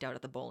walked out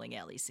at the bowling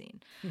alley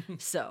scene.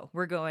 So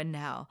we're going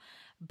now,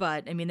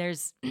 but I mean,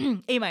 there's A-.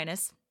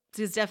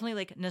 So it's definitely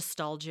like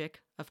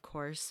nostalgic, of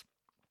course.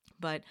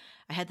 But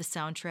I had the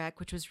soundtrack,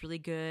 which was really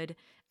good.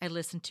 I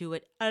listened to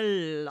it a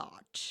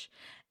lot.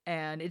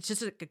 And it's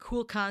just like a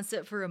cool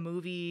concept for a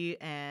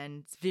movie,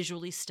 and it's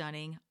visually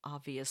stunning,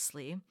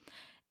 obviously.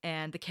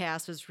 And the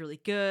cast was really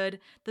good.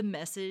 The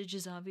message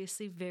is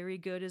obviously very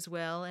good as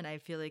well. And I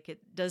feel like it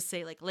does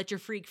say, like, let your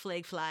freak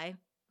flag fly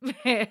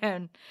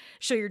and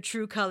show your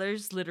true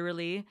colors,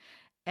 literally.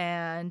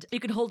 And you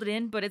can hold it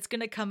in, but it's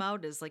going to come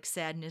out as like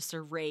sadness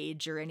or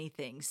rage or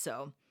anything.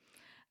 So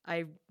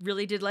I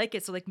really did like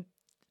it. So like,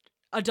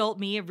 adult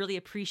me really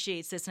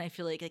appreciates this, and I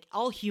feel like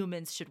all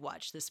humans should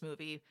watch this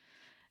movie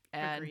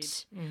and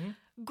Agreed.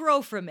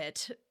 grow from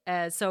it.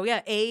 So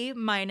yeah, A-,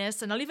 and I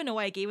don't even know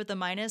why I gave it the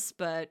minus,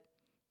 but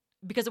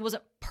because it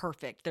wasn't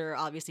perfect. There are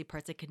obviously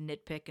parts I could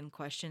nitpick and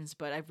questions,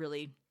 but I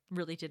really,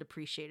 really did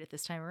appreciate it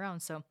this time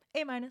around. So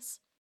A-.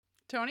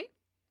 Tony?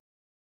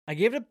 I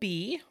gave it a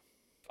B.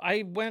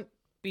 I went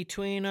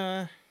between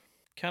kind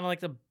of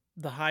like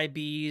the high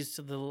B's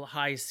to the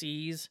high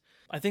C's.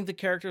 I think the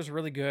character is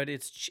really good.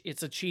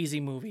 It's a cheesy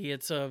movie.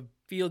 It's a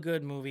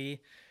feel-good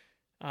movie.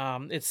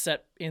 It's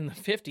set in the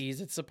 50s.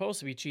 It's supposed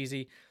to be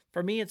cheesy.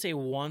 For me, it's a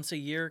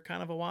once-a-year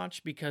kind of a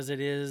watch because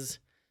it's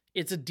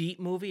a deep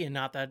movie, and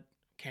not that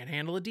can't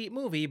handle a deep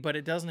movie, but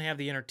it doesn't have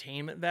the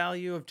entertainment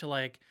value of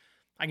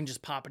I can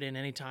just pop it in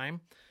anytime.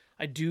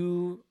 I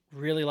do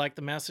really like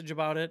the message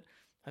about it.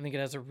 I think it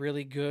has a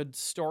really good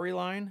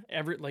storyline.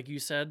 Like you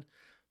said,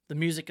 the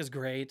music is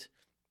great.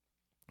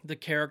 The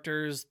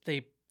characters,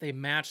 they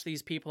match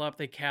these people up.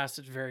 They cast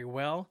it very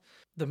well.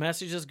 The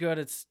message is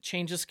good.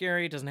 Change is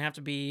scary. It doesn't have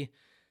to be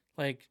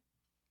like,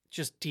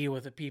 just deal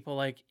with it, people.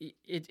 Like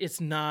it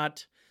isn't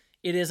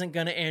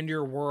going to end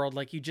your world.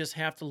 Like, you just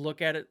have to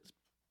look at it,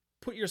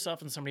 put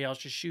yourself in somebody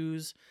else's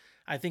shoes.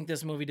 I think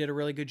this movie did a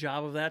really good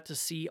job of that, to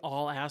see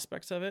all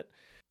aspects of it.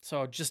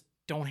 So just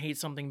don't hate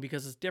something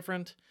because it's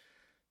different.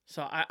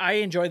 So I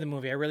enjoyed the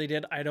movie. I really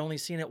did. I'd only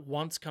seen it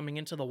once coming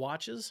into the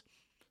watches.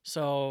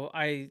 So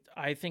I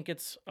think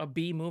it's a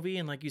B movie.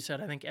 And like you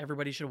said, I think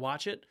everybody should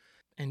watch it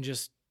and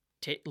just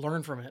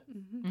learn from it.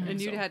 Mm-hmm.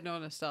 And you had no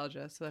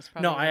nostalgia, so that's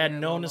probably... No, I had a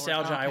no little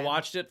nostalgia. lower. I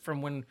watched it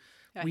from when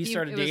we it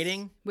started was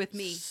dating. with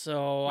me.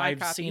 So My I've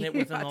copy. seen it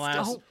within the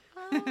last... Still.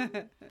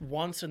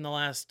 once in the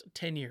last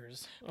 10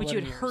 years. But you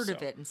had 11 years, heard of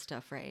so. it and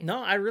stuff, right?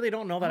 No, I really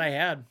don't know that I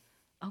had.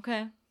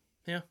 Okay.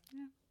 Yeah.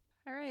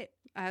 All right.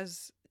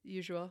 As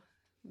usual,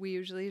 we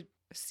usually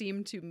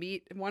seem to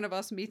meet. One of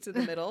us meets in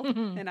the middle,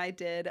 and I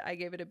did. I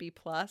gave it a B+.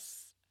 The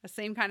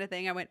same kind of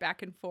thing. I went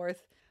back and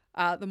forth.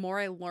 The more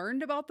I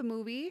learned about the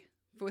movie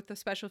with the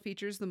special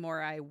features, the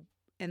more I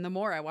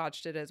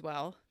watched it as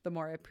well, the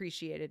more I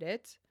appreciated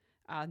it.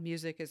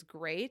 Music is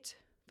great.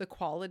 The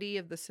quality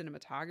of the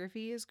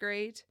cinematography is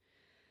great.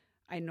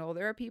 I know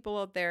there are people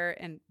out there,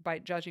 and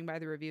judging by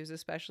the reviews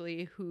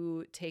especially,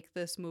 who take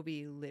this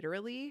movie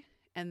literally,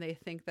 and they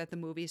think that the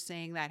movie's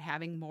saying that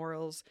having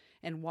morals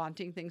and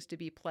wanting things to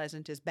be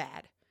pleasant is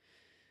bad.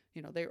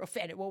 You know, they're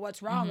offended. Well,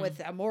 what's wrong with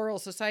a moral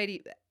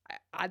society?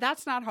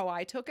 That's not how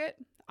I took it.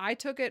 I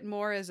took it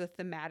more as a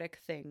thematic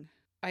thing.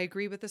 I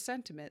agree with the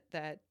sentiment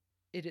that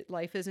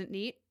life isn't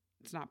neat.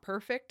 It's not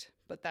perfect,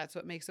 but that's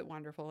what makes it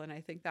wonderful. And I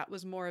think that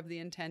was more of the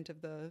intent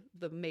of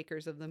the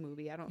makers of the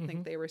movie. I don't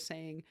think they were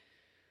saying...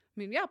 I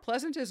mean, yeah,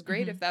 pleasant is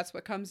great if that's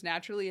what comes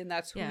naturally and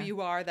that's who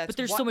you are. That's but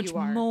there's what so much you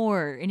are.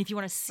 more. And if you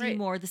want to see Right.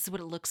 more, this is what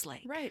it looks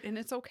like. Right. And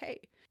it's okay.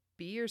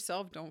 Be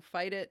yourself. Don't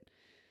fight it.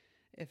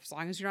 As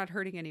long as you're not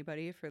hurting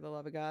anybody, for the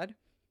love of God.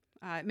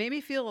 It made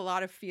me feel a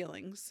lot of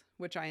feelings,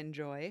 which I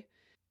enjoy.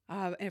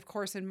 And of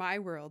course, in my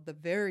world, the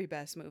very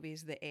best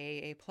movies, the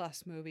A+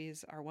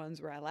 movies, are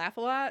ones where I laugh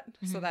a lot.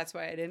 So that's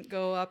why I didn't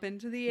go up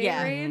into the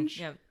A range.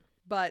 Yeah.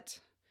 But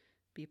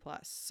B+.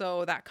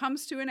 So that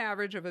comes to an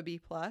average of a B+,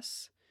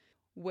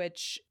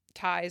 which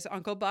ties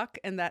Uncle Buck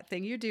and That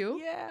Thing You Do.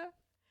 Yeah.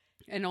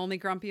 And Only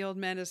Grumpy Old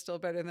Men is still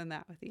better than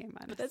that with the A-.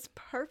 But that's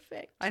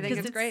perfect. I think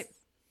 'Cause it's great.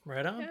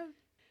 Right on. Yeah.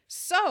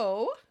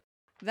 So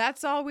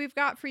that's all we've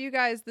got for you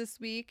guys this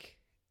week.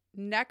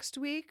 Next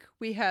week,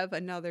 we have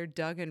another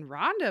Doug and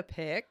Rhonda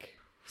pick.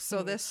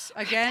 So this,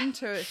 again,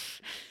 to...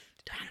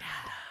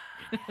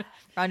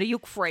 Rhonda, you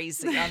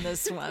crazy on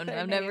this one. Their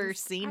I've never names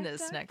seen are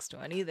this Doug. next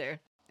one either.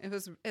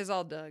 It's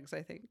all Doug's,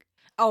 I think.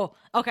 Oh,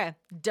 okay.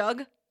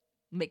 Doug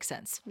makes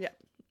sense. Yeah.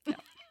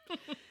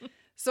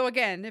 So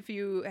again, if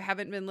you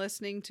haven't been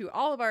listening to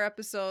all of our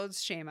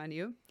episodes, shame on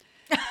you.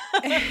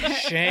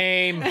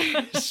 Shame.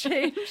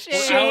 Shame.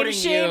 Outing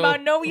Shame, you. I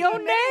know your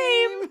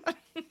name.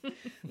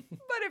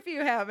 But if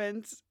you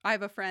haven't, I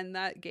have a friend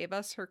that gave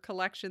us her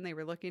collection. They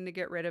were looking to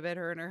get rid of it,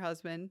 her and her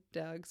husband,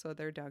 Doug. So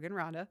they're Doug and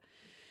Rhonda.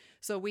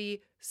 So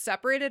we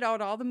separated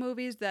out all the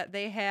movies that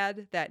they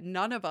had that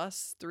none of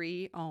us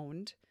three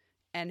owned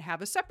and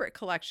have a separate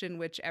collection,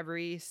 which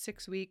every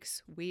 6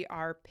 weeks we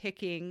are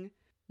picking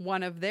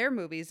one of their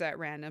movies at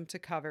random to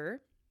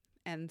cover.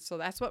 And so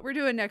that's what we're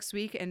doing next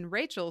week. And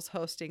Rachel's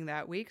hosting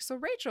that week. So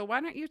Rachel,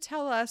 why don't you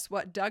tell us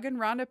what Doug and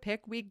Rhonda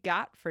pick we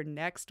got for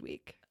next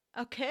week?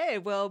 Okay,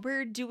 well,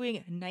 we're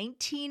doing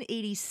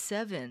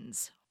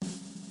 1987's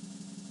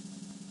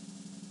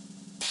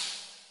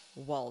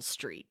Wall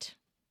Street,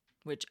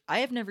 which I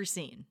have never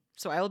seen.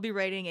 So I will be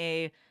writing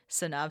a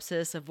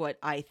synopsis of what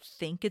I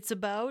think it's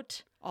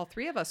about. All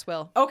three of us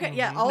will. Okay,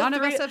 yeah, all None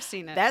three. of us have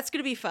seen it. That's going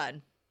to be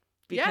fun.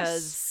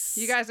 Because Yes.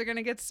 You guys are going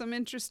to get some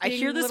interesting I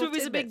hear this little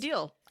movie's a big tidbits.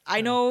 deal.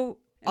 I know,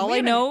 And all we I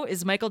haven't- know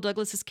is Michael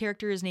Douglas's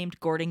character is named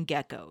Gordon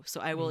Gekko. So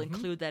I will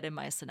include that in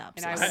my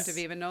synopsis. And I wouldn't have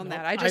even known Nope.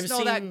 that. I just I've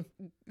know that seen-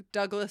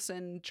 Douglas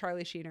and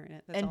Charlie Sheen are in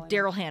it. That's And all I know.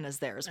 Daryl Hannah's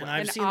there as And well.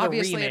 I've And seen the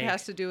obviously it remake.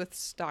 has to do with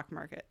stock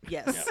market.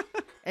 Yes.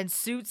 And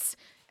Suits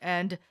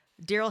and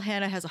Daryl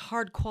Hannah has a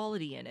hard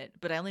quality in it,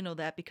 but I only know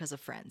that because of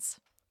Friends.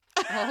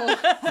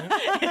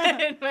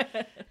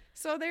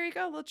 So there you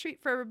go. A little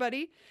treat for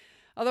everybody.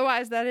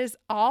 Otherwise, that is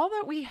all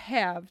that we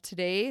have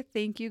today.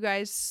 Thank you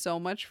guys so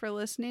much for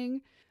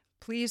listening.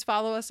 Please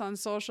follow us on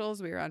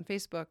socials. We are on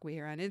Facebook. We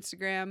are on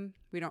Instagram.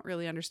 We don't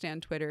really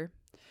understand Twitter.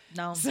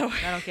 No, So-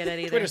 I don't get it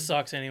either. Twitter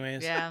sucks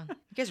anyways. Yeah. You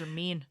guys are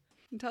mean.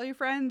 And tell your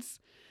friends.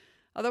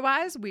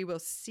 Otherwise, we will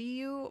see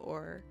you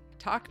or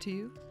talk to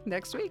you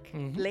next week.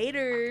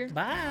 Later.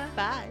 Bye.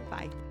 Bye.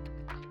 Bye.